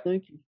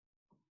 Thank you.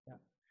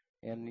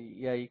 And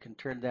yeah, you can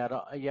turn that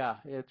on. Yeah,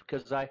 it's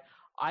because I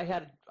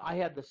had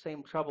the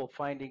same trouble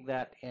finding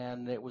that,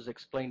 and it was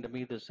explained to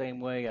me the same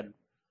way. And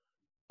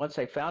once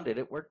I found it,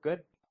 it worked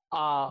good.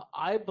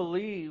 I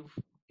believe,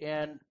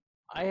 and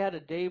I had a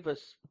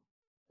Davis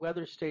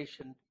weather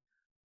station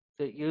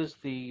that used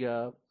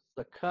the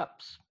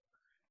cups,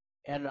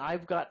 and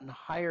I've gotten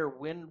higher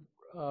wind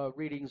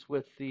readings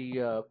with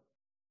the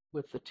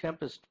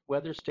Tempest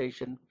weather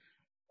station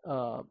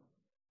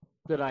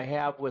that I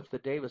have with the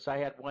Davis. I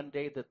had one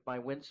day that my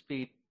wind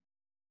speed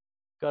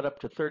got up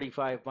to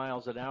 35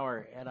 miles an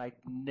hour, and I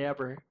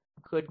never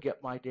could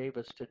get my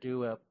Davis to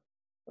do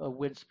a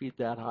wind speed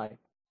that high,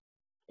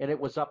 and it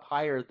was up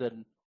higher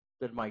than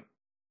my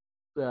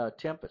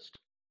Tempest.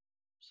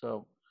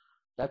 So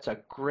that's a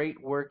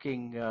great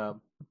working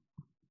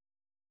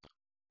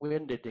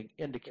wind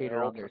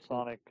indicator on there.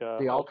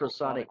 The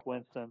ultrasonic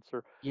wind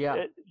sensor.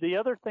 Yeah. The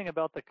other thing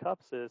about the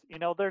cups is,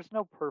 there's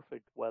no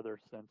perfect weather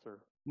sensor.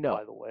 No.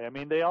 By the way, I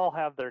mean, they all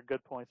have their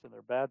good points and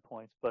their bad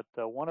points, but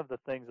one of the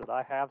things that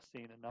I have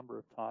seen a number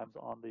of times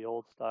on the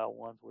old style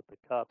ones with the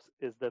cups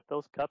is that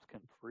those cups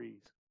can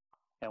freeze,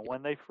 and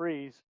when they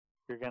freeze,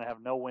 you're going to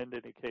have no wind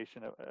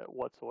indication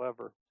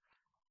whatsoever.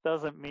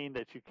 Doesn't mean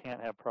that you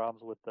can't have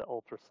problems with the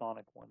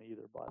ultrasonic one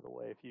either, by the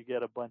way. If you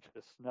get a bunch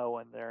of snow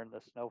in there and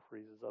the snow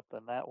freezes up,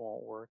 then that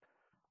won't work.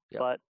 Yep.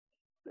 But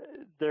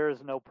there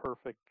is no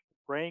perfect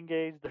rain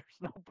gauge.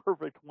 There's no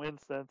perfect wind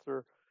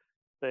sensor.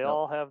 They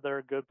all have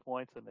their good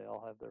points and they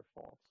all have their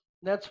faults.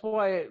 That's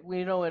why,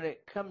 when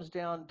it comes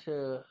down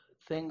to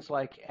things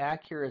like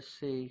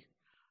accuracy,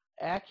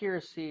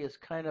 accuracy is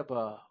kind of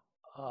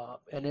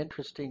an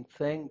interesting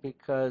thing,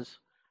 because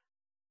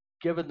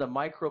given the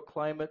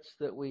microclimates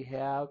that we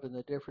have and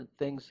the different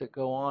things that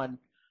go on,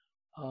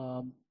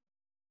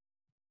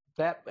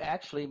 that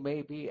actually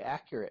may be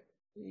accurate,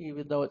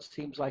 even though it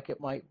seems like it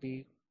might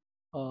be,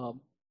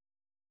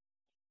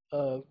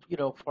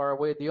 far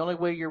away. The only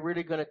way you're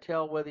really going to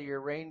tell whether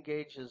your rain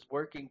gauge is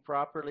working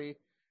properly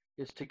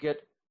is to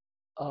get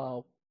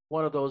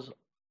one of those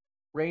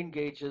rain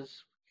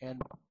gauges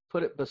and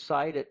put it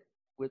beside it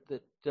with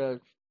it,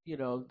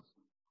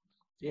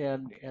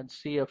 and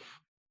see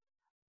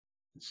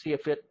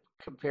if it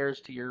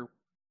compares to your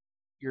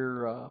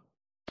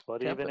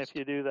but Tempest. Even if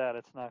you do that,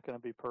 it's not going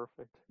to be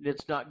perfect.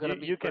 It's not going to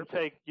be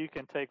perfect. You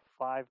can take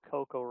 5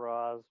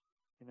 CocoRa's,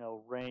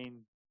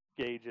 rain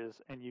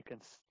gauges, and you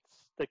can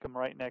stick them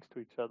right next to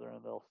each other,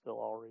 and they'll still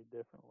all read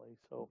differently.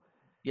 So,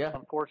 yeah,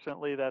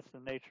 unfortunately, that's the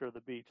nature of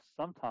the beach.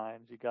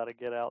 Sometimes you got to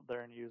get out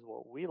there and use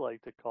what we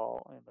like to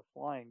call in the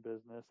flying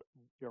business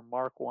your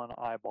Mark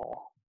I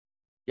eyeball.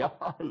 Yep.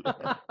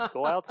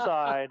 Go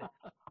outside,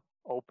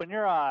 open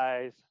your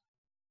eyes,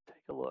 take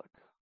a look.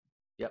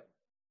 Yep.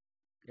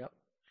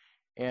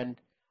 And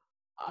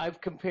I've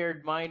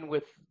compared mine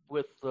with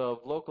the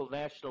local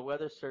National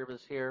Weather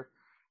Service here,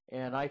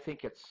 and I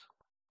think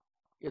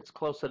it's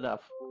close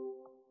enough,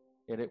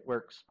 and it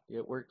works.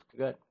 It worked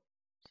good.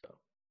 So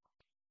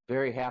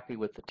very happy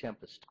with the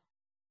Tempest,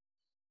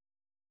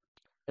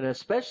 and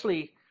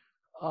especially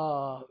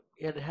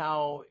in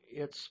how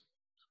it's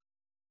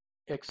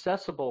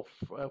accessible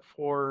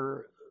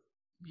for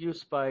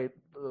use by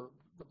the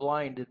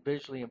blind and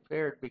visually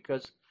impaired,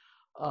 because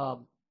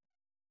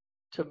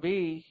to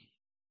me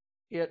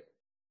it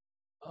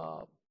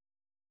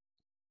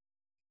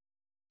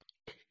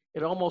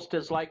almost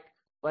is like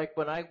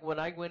when I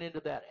went into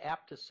that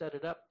app to set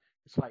it up,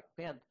 it's like,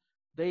 man,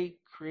 they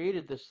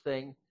created this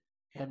thing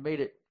and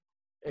made it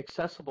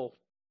accessible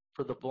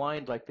for the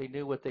blind, like they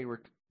knew what they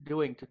were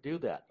doing to do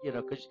that,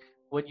 because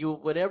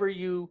whenever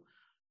you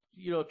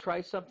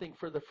try something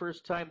for the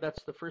first time,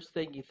 that's the first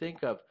thing you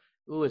think of.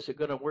 Ooh, is it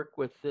going to work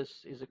with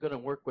this? Is it going to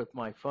work with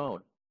my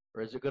phone,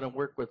 or is it going to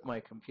work with my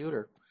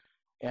computer?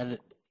 And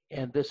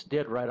this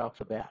did right off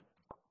the bat.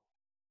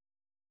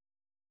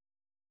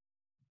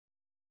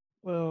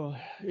 Well,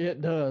 it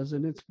does,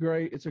 and it's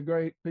great. It's a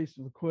great piece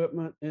of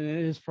equipment, and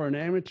it is for an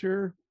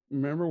amateur.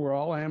 Remember, we're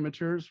all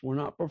amateurs. We're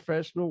not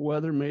professional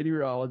weather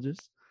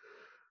meteorologists.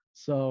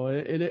 So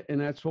and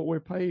that's what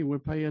we're paying. We're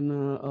paying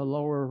a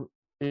lower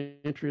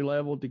entry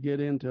level to get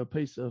into a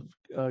piece of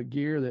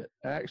gear that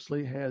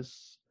actually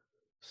has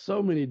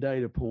so many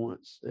data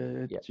points.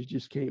 You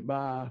just can't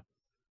buy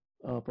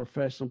a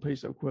professional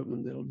piece of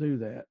equipment that'll do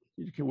that.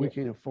 We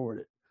can't afford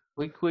it.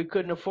 We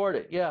couldn't afford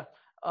it. Yeah.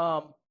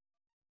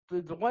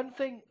 The one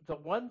thing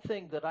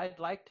that I'd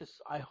like to,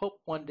 I hope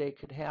one day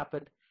could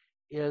happen,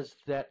 is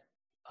that,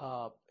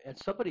 and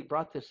somebody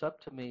brought this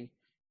up to me,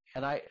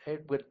 and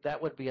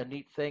that would be a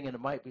neat thing, and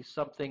it might be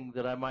something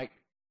that I might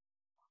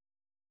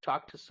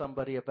talk to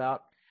somebody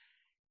about,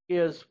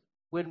 is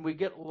when we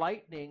get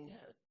lightning,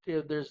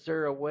 is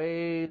there a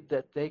way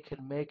that they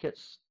can make it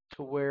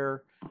to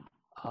where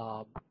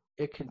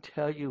it can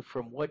tell you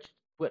from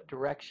what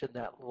direction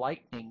that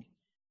lightning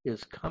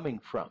is coming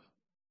from?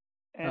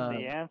 And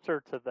the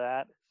answer to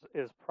that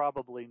is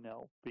probably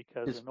no,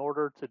 because in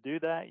order to do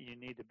that, you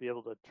need to be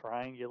able to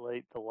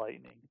triangulate the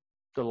lightning.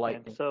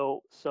 And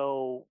so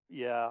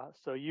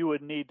you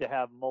would need to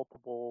have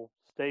multiple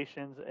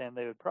stations, and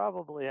they would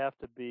probably have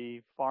to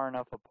be far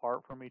enough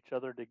apart from each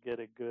other to get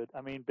a good. I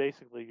mean,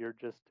 basically, you're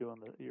just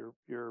doing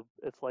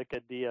it's like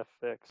a DF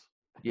fix.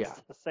 Yeah,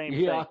 it's the same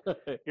thing.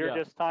 You're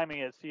just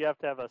timing it, so you have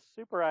to have a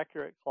super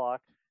accurate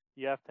clock.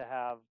 You have to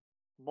have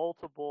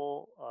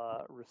multiple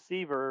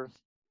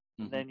receivers.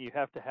 And then you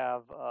have to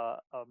have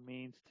a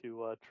means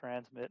to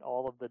transmit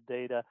all of the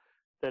data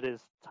that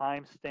is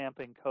timestamp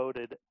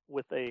encoded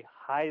with a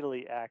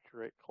highly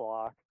accurate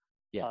clock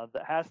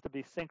that has to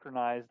be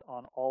synchronized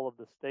on all of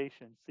the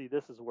stations. See,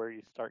 this is where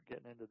you start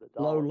getting into the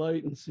dollars. Low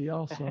latency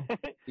also.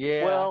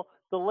 Well,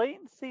 the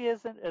latency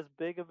isn't as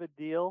big of a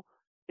deal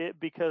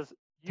because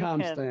the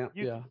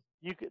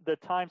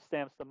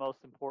timestamp's the most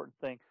important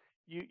thing.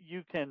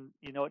 You can,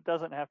 it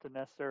doesn't have to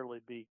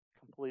necessarily be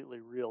completely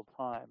real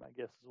time, I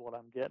guess is what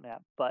I'm getting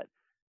at. But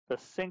the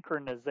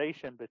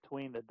synchronization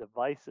between the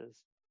devices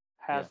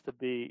has to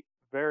be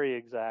very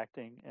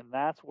exacting, and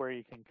that's where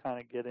you can kind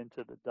of get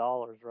into the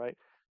dollars, right?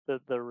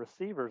 The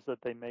receivers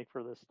that they make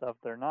for this stuff,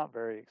 they're not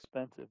very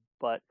expensive,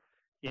 but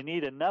you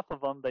need enough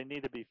of them. They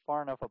need to be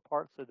far enough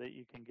apart so that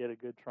you can get a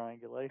good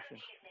triangulation.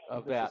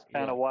 This is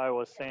kind of why I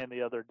was saying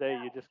the other day,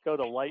 you just go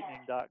to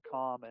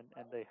lightning.com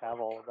and they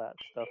have all of that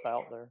stuff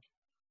out there.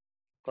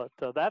 But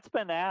that's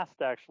been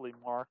asked actually,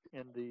 Mark,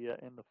 in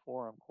the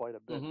forum quite a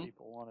bit.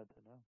 People wanted to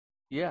know.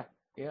 Yeah.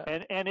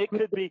 And it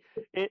could be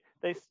it.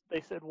 They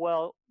said,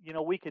 well,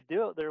 we could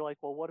do it. They're like,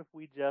 well, what if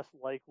we just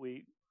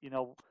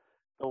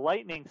the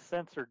lightning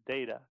sensor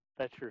data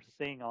that you're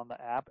seeing on the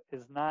app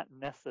is not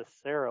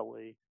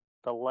necessarily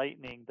the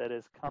lightning that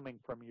is coming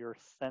from your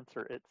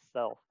sensor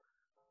itself.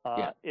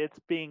 It's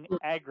being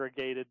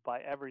aggregated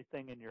by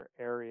everything in your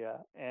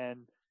area,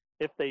 and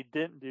if they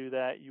didn't do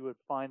that, you would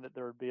find that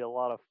there would be a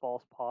lot of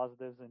false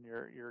positives, and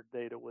your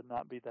data would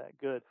not be that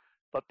good.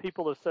 But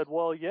people have said,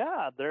 well,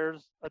 yeah,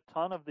 there's a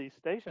ton of these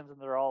stations, and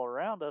they're all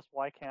around us.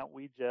 Why can't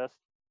we just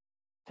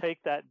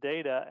take that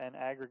data and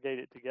aggregate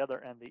it together?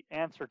 And the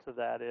answer to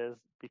that is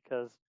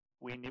because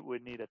we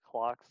would need a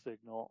clock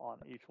signal on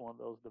each one of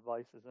those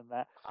devices, and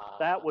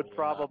that would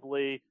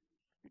probably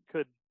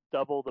could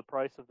double the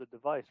price of the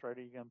device, right?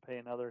 Are you going to pay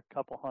another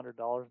couple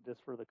 $100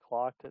 just for the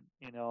clock to,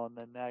 and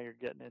then now you're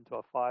getting into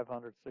a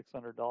 $500,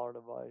 $600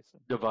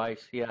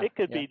 device. It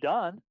could be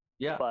done.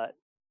 Yeah. But,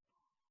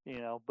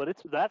 but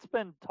that's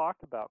been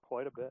talked about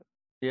quite a bit.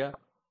 Yeah.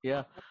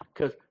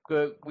 Because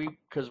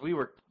we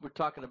were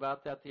talking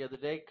about that the other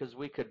day, because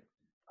we could,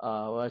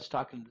 I was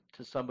talking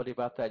to somebody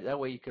about that. That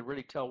way you could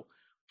really tell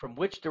from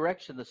which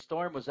direction the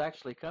storm was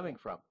actually coming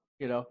from,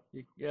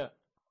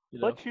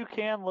 But you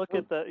can look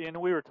at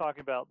we were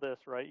talking about this,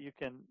 right? You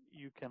can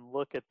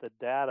look at the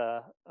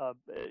data.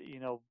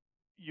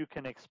 You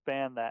can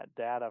expand that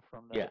data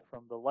from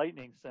the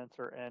lightning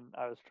sensor. And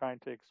I was trying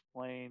to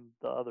explain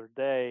the other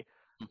day.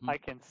 I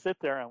can sit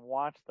there and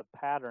watch the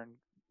pattern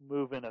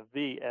move in a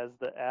V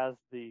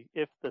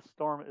if the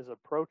storm is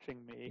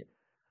approaching me,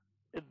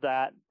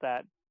 that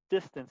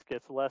distance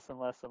gets less and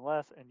less and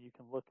less, and you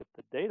can look at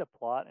the data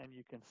plot and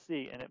you can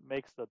see, and it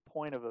makes the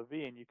point of a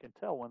V, and you can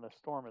tell when the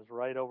storm is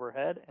right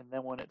overhead, and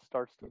then when it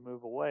starts to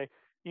move away,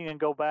 you can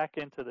go back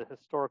into the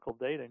historical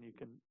data and you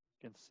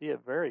can see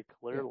it very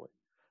clearly.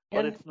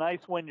 But it's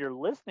nice when you're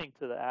listening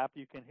to the app,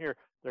 you can hear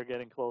they're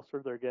getting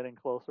closer, they're getting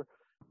closer.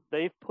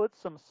 They've put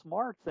some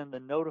smarts in the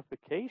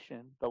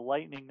notification, the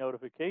lightning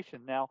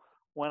notification. Now,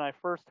 when I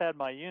first had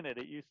my unit,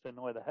 it used to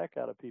annoy the heck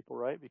out of people,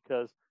 right?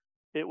 Because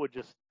it would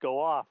just go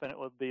off, and it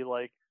would be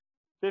like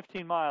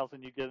 15 miles,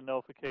 and you get a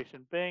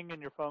notification, bing,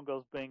 and your phone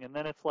goes bing. And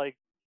then it's like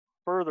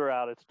further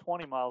out, it's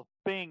 20 miles,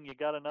 bing, you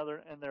got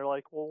another. And they're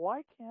like, well,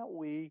 why can't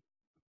we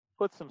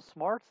put some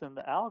smarts in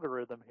the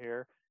algorithm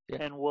here,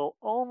 and we'll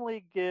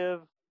only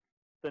give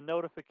the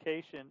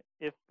notification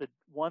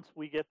once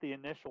we get the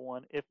initial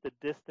one, if the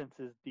distance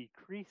is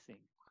decreasing.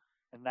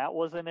 And that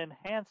was an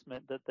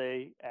enhancement that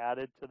they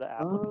added to the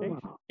application.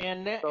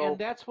 And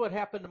that's what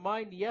happened to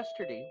mine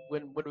yesterday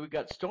when we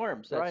got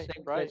storms. That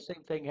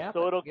same thing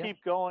happened. So it'll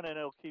keep going, and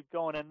it'll keep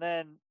going. And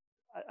then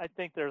I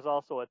think there's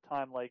also a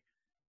time,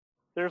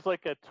 there's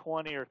like a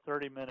 20 or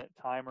 30-minute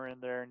timer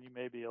in there, and you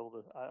may be able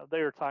to,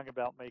 they were talking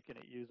about making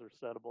it user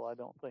settable. I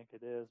don't think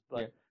it is.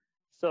 But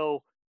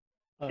so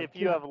if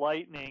you have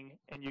lightning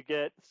and you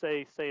get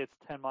say it's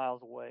 10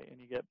 miles away and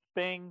you get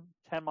bing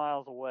 10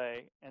 miles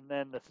away and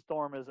then the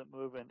storm isn't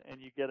moving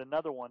and you get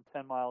another one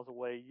 10 miles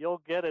away,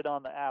 you'll get it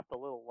on the app. A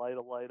little light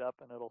will light up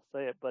and it'll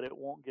say it, but it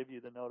won't give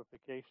you the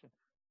notification.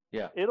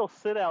 Yeah. It'll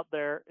sit out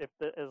there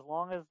as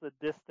long as the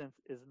distance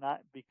is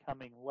not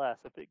becoming less.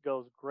 If it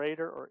goes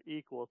greater or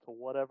equal to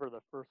whatever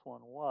the first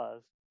one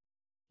was,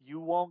 you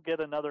won't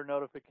get another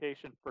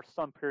notification for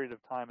some period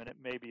of time, and it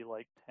may be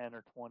like 10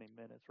 or 20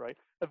 minutes, right?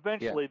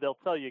 Eventually, they'll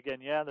tell you again,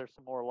 there's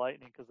some more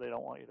lightning because they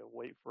don't want you to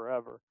wait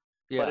forever.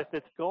 Yeah. But if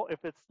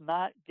it's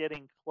not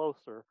getting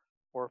closer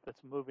or if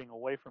it's moving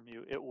away from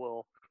you, it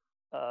will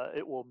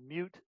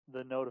mute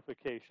the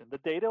notification. The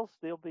data will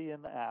still be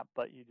in the app,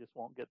 but you just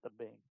won't get the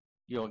bing.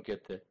 You don't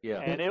get the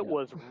And it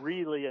was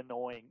really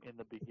annoying in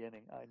the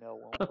beginning. I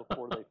know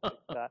before they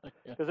fixed that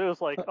because it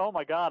was like, oh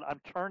my God, I'm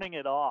turning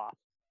it off.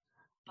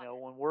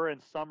 When we're in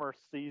summer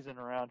season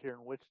around here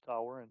in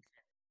Wichita, we're in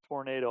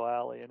Tornado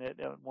Alley, and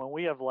when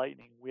we have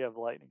lightning, we have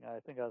lightning.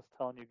 I think I was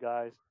telling you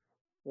guys,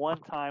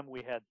 one time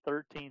we had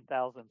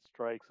 13,000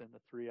 strikes in the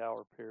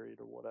 3-hour period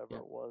or whatever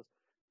it was,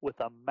 with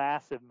a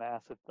massive,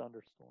 massive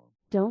thunderstorm.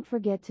 Don't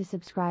forget to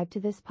subscribe to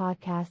this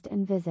podcast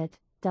and visit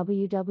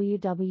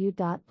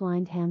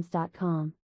www.blindhams.com.